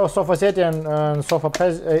South Ossetia and South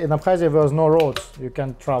Abkhazia. In Abkhazia, there's no roads you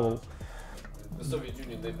can travel. The Soviet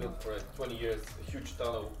Union, they built for like 20 years a huge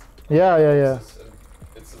tunnel. Yeah. And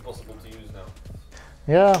it's impossible to use now.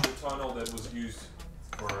 Yeah. the tunnel that was used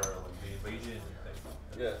for like the invasion.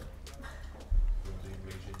 Yeah.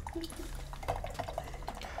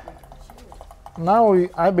 Now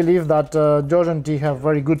I believe that Georgian tea have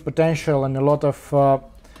very good potential, and a lot of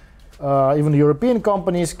even European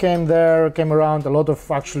companies came around. A lot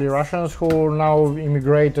of actually Russians who now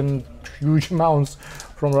immigrate in huge amounts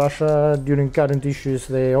from Russia during current issues.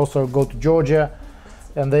 They also go to Georgia,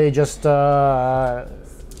 and they just.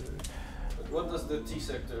 What does the tea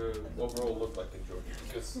sector overall look like in Georgia?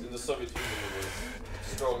 Because in the Soviet Union it was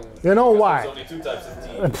strong. You know why? There's only two types of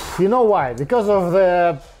tea. You know why? Because of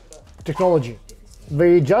the technology.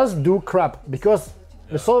 They just do crap. Because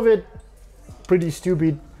the Soviet, pretty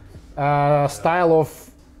stupid style of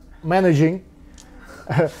managing.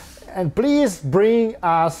 And please bring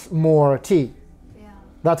us more tea. Yeah.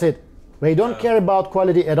 That's it. They don't care about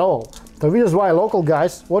quality at all. So this is why local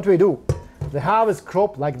guys, what we do, they harvest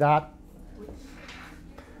crop like that,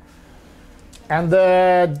 and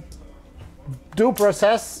do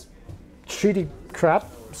process shitty crap.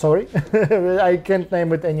 Sorry, I can't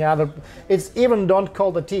name it any other. It's even don't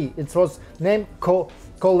call the tea. It was named called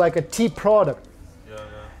like a tea product.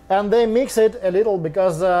 And they mix it a little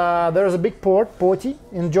because there's a big poti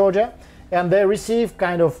in Georgia, and they receive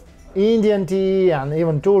kind of Indian tea and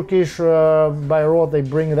even Turkish by road they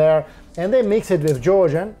bring there, and they mix it with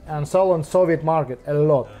Georgian and sell on Soviet market a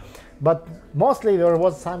lot. But mostly there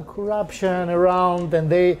was some corruption around, and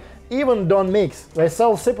they even don't mix. They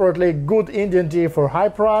sell separately good Indian tea for high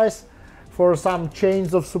price, for some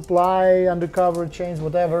chains of supply, undercover chains,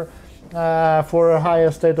 whatever, for higher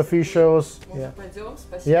state officials. Yeah.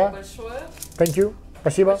 Yeah. Thank you.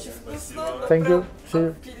 Спасибо. Thank you. See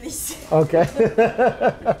you. Okay.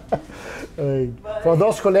 For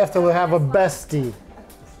those who left, we have a best tea.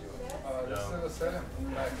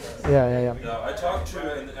 Yeah. I talked to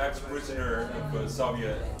an ex-prisoner of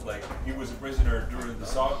Soviet, like he was a prisoner during the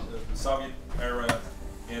Soviet era,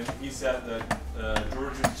 and he said that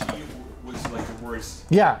Georgian tea was like the worst.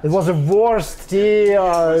 Yeah, it was the worst tea. It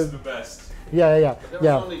was the best. Yeah. There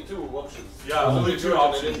was only two options. Yeah, only two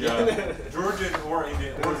options. Yeah, Georgian or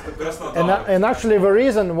Indian. That's not. And actually, the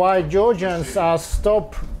reason why Georgians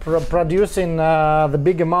stopped producing the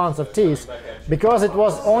big amounts of teas, because it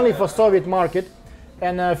was only for Soviet market.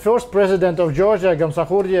 And first president of Georgia,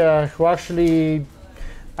 Gamsahurdia, who actually,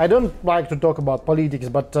 I don't like to talk about politics,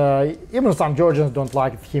 but even some Georgians don't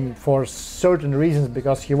like him for certain reasons,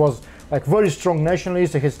 because he was like very strong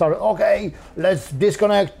nationalist. He started, okay, let's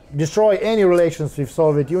destroy any relations with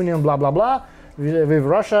Soviet Union, blah blah blah, with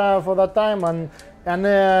Russia for that time, and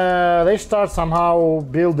they start somehow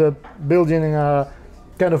building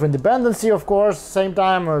kind of independency, of course. Same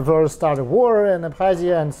time there started war in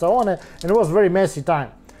Abkhazia and so on, and it was very messy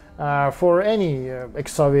time for any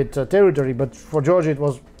ex-Soviet territory, but for Georgia it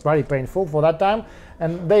was very painful for that time,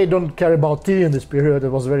 and they don't care about tea in this period.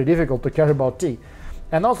 It was very difficult to care about tea,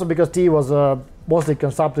 and also because tea was mostly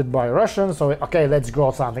consumed by Russians, so okay, let's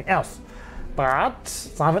grow something else. But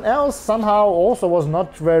something else somehow also was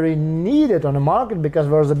not very needed on the market, because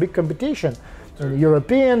there was a big competition.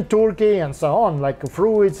 European, Turkey, and so on, like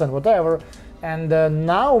fruits and whatever. And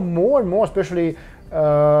now more and more, especially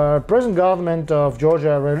present government of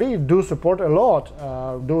Georgia really do support a lot,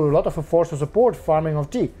 do a lot of efforts to support farming of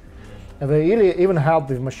tea. And they really even help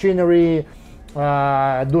with machinery,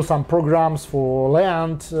 do some programs for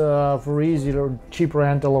land, for easy or cheap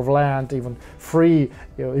rental of land, even free,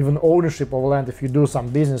 even ownership of land if you do some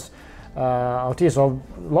business of tea. So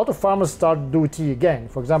a lot of farmers start to do tea again.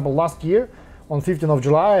 For example, last year, on 15th of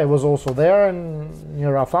July, I was also there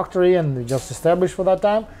near our factory, and we just established for that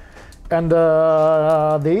time. And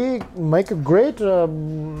they make a great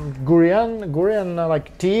Gurian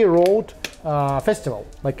like tea road festival,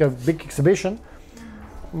 like a big exhibition.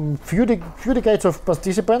 Few decades of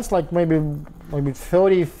participants, like maybe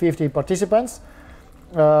 30, 50 participants.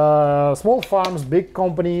 Small farms, big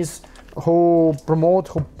companies who promote,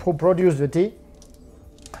 who produce the tea.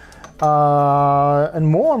 And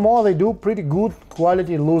more they do pretty good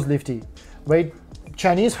quality loose leaf tea.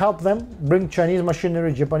 Chinese help them, bring Chinese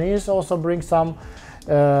machinery, Japanese also bring some,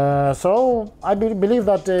 So I believe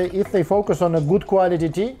that if they focus on a good quality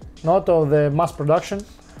tea, not of the mass production,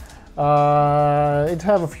 it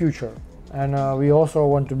have a future, and we also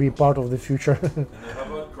want to be part of the future. And how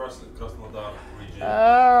about Krasnodar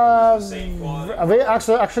region? Same quality?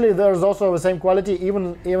 Actually, there's also the same quality,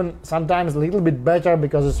 even sometimes a little bit better,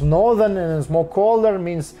 because it's northern and it's more colder,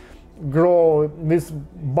 means this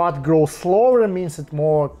bud grows slower, means it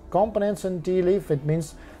more components in tea leaf. It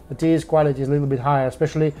means the tea's quality is a little bit higher.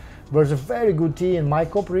 Especially there's a very good tea in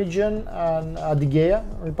Moychay region and Adygea,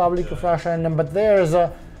 Republic of Russia, but there's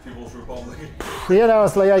a People's Republic. You know,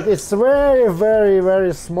 it's like it's very, very,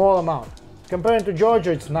 very small amount. Compared to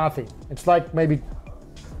Georgia, it's nothing. It's like maybe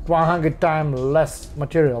 100 times less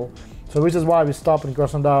material. So this is why we stop in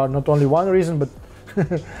Krasnodar. Not only one reason, but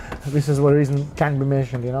this is one reason can be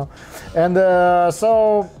mentioned, you know. And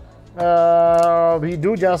we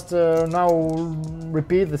do just now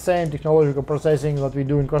repeat the same technological processing that we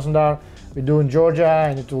do in Krasnodar, we do in Georgia,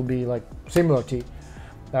 and it will be like similar tea.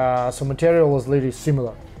 So material is really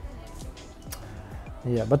similar.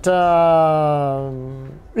 Yeah, but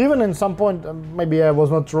even in some point, maybe I was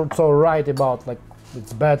not so right about like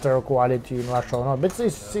it's better quality in Russia or not. But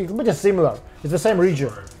it's just similar. It's the same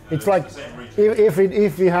region. It's like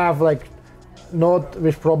if we have like not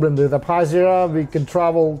this problem with Abkhazia, we can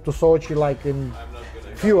travel to Sochi like in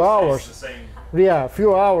few hours. Yeah,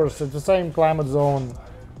 few hours. It's the same climate zone.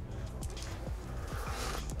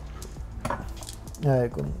 Yeah,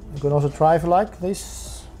 you can also try if you like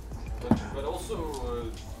this. But also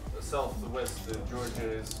southwest Georgia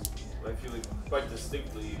is, I feel it quite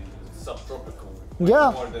distinctly subtropical.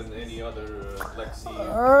 Yeah. More than any other Black Sea.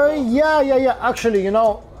 Yeah. Actually, you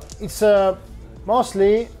know, it's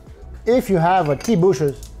mostly if you have tea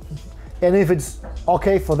bushes, and if it's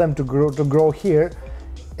okay for them to grow here,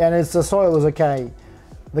 and the soil is okay.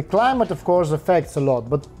 The climate, of course, affects a lot,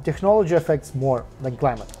 but technology affects more than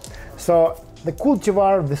climate. So the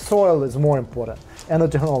cultivar, the soil is more important, and the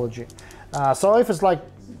technology. So if it's like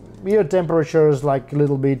your temperature is like a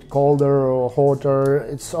little bit colder or hotter,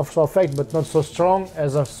 it's also affect, but not so strong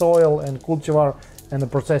as a soil and cultivar and the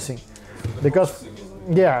processing. Because,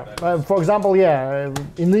 yeah, for example, yeah,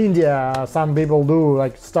 in India, some people do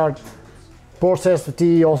like start process the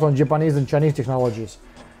tea also in Japanese and Chinese technologies.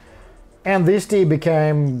 And this tea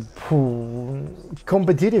became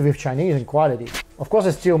competitive with Chinese in quality. Of course,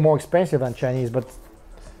 it's still more expensive than Chinese, but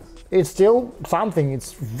it's still something.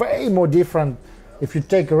 It's way more different. If you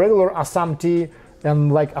take a regular Assam tea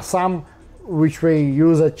and like Assam, which we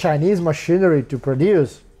use a Chinese machinery to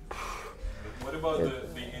produce. What about the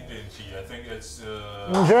Indian tea? I think it's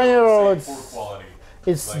in general, poor quality.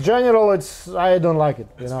 It's like, general. I don't like it.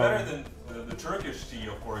 It's you know. better than the Turkish tea,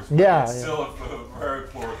 of course. But Yeah, it's still a very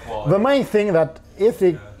poor quality. The main thing that if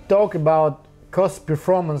we talk about cost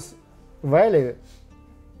performance value,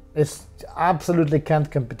 it absolutely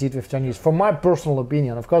can't compete with Chinese. For my personal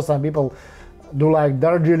opinion, of course, some people do like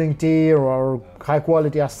Darjeeling tea or high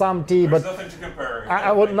quality Assam tea, There's but nothing to compare. I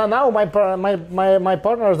would now my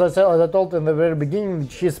partner, as I told in the very beginning,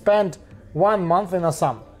 she spent 1 month in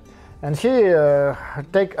Assam, and she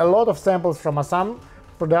take a lot of samples from Assam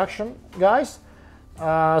production guys.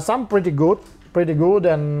 Some pretty good,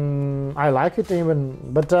 and I like it even.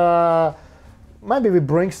 But maybe we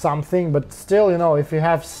bring something, but still, you know, if you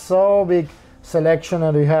have so big selection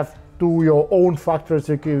and you have your own factories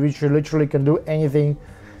which you literally can do anything,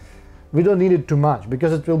 we don't need it too much,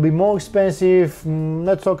 because it will be more expensive,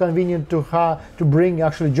 not so convenient to bring.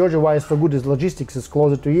 Actually, Georgia, why it's so good is logistics. It's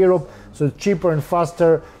closer to Europe, so it's cheaper and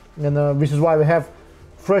faster, and this is why we have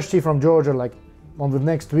fresh tea from Georgia like on the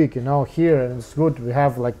next week, you know, here, and it's good. We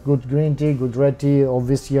have like good green tea, good red tea of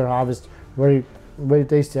this year harvest, very, very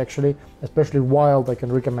tasty actually, especially wild. I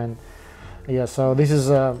can recommend. Yeah, so this is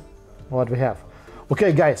what we have.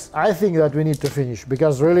 Okay, guys, I think that we need to finish,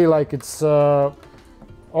 because really, like, it's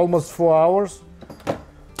almost 4 hours,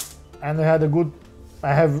 and we had a good.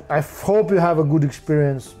 I hope you have a good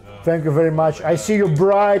experience. Thank you very much. I see your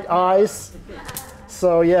bright eyes.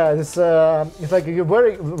 So yeah, it's like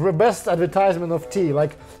the best advertisement of tea.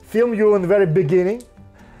 Like, film you in the very beginning,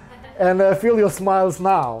 and feel your smiles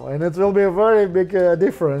now, and it will be a very big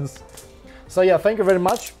difference. So yeah, thank you very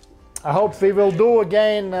much. I hope we will do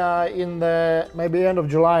again in the maybe end of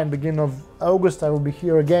July and beginning of August. I will be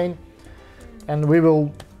here again, and we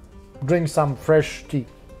will drink some fresh tea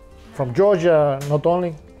from Georgia. Not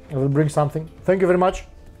only, I will bring something. Thank you very much.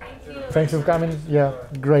 Thank you. Thanks for coming. Yeah,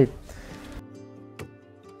 great.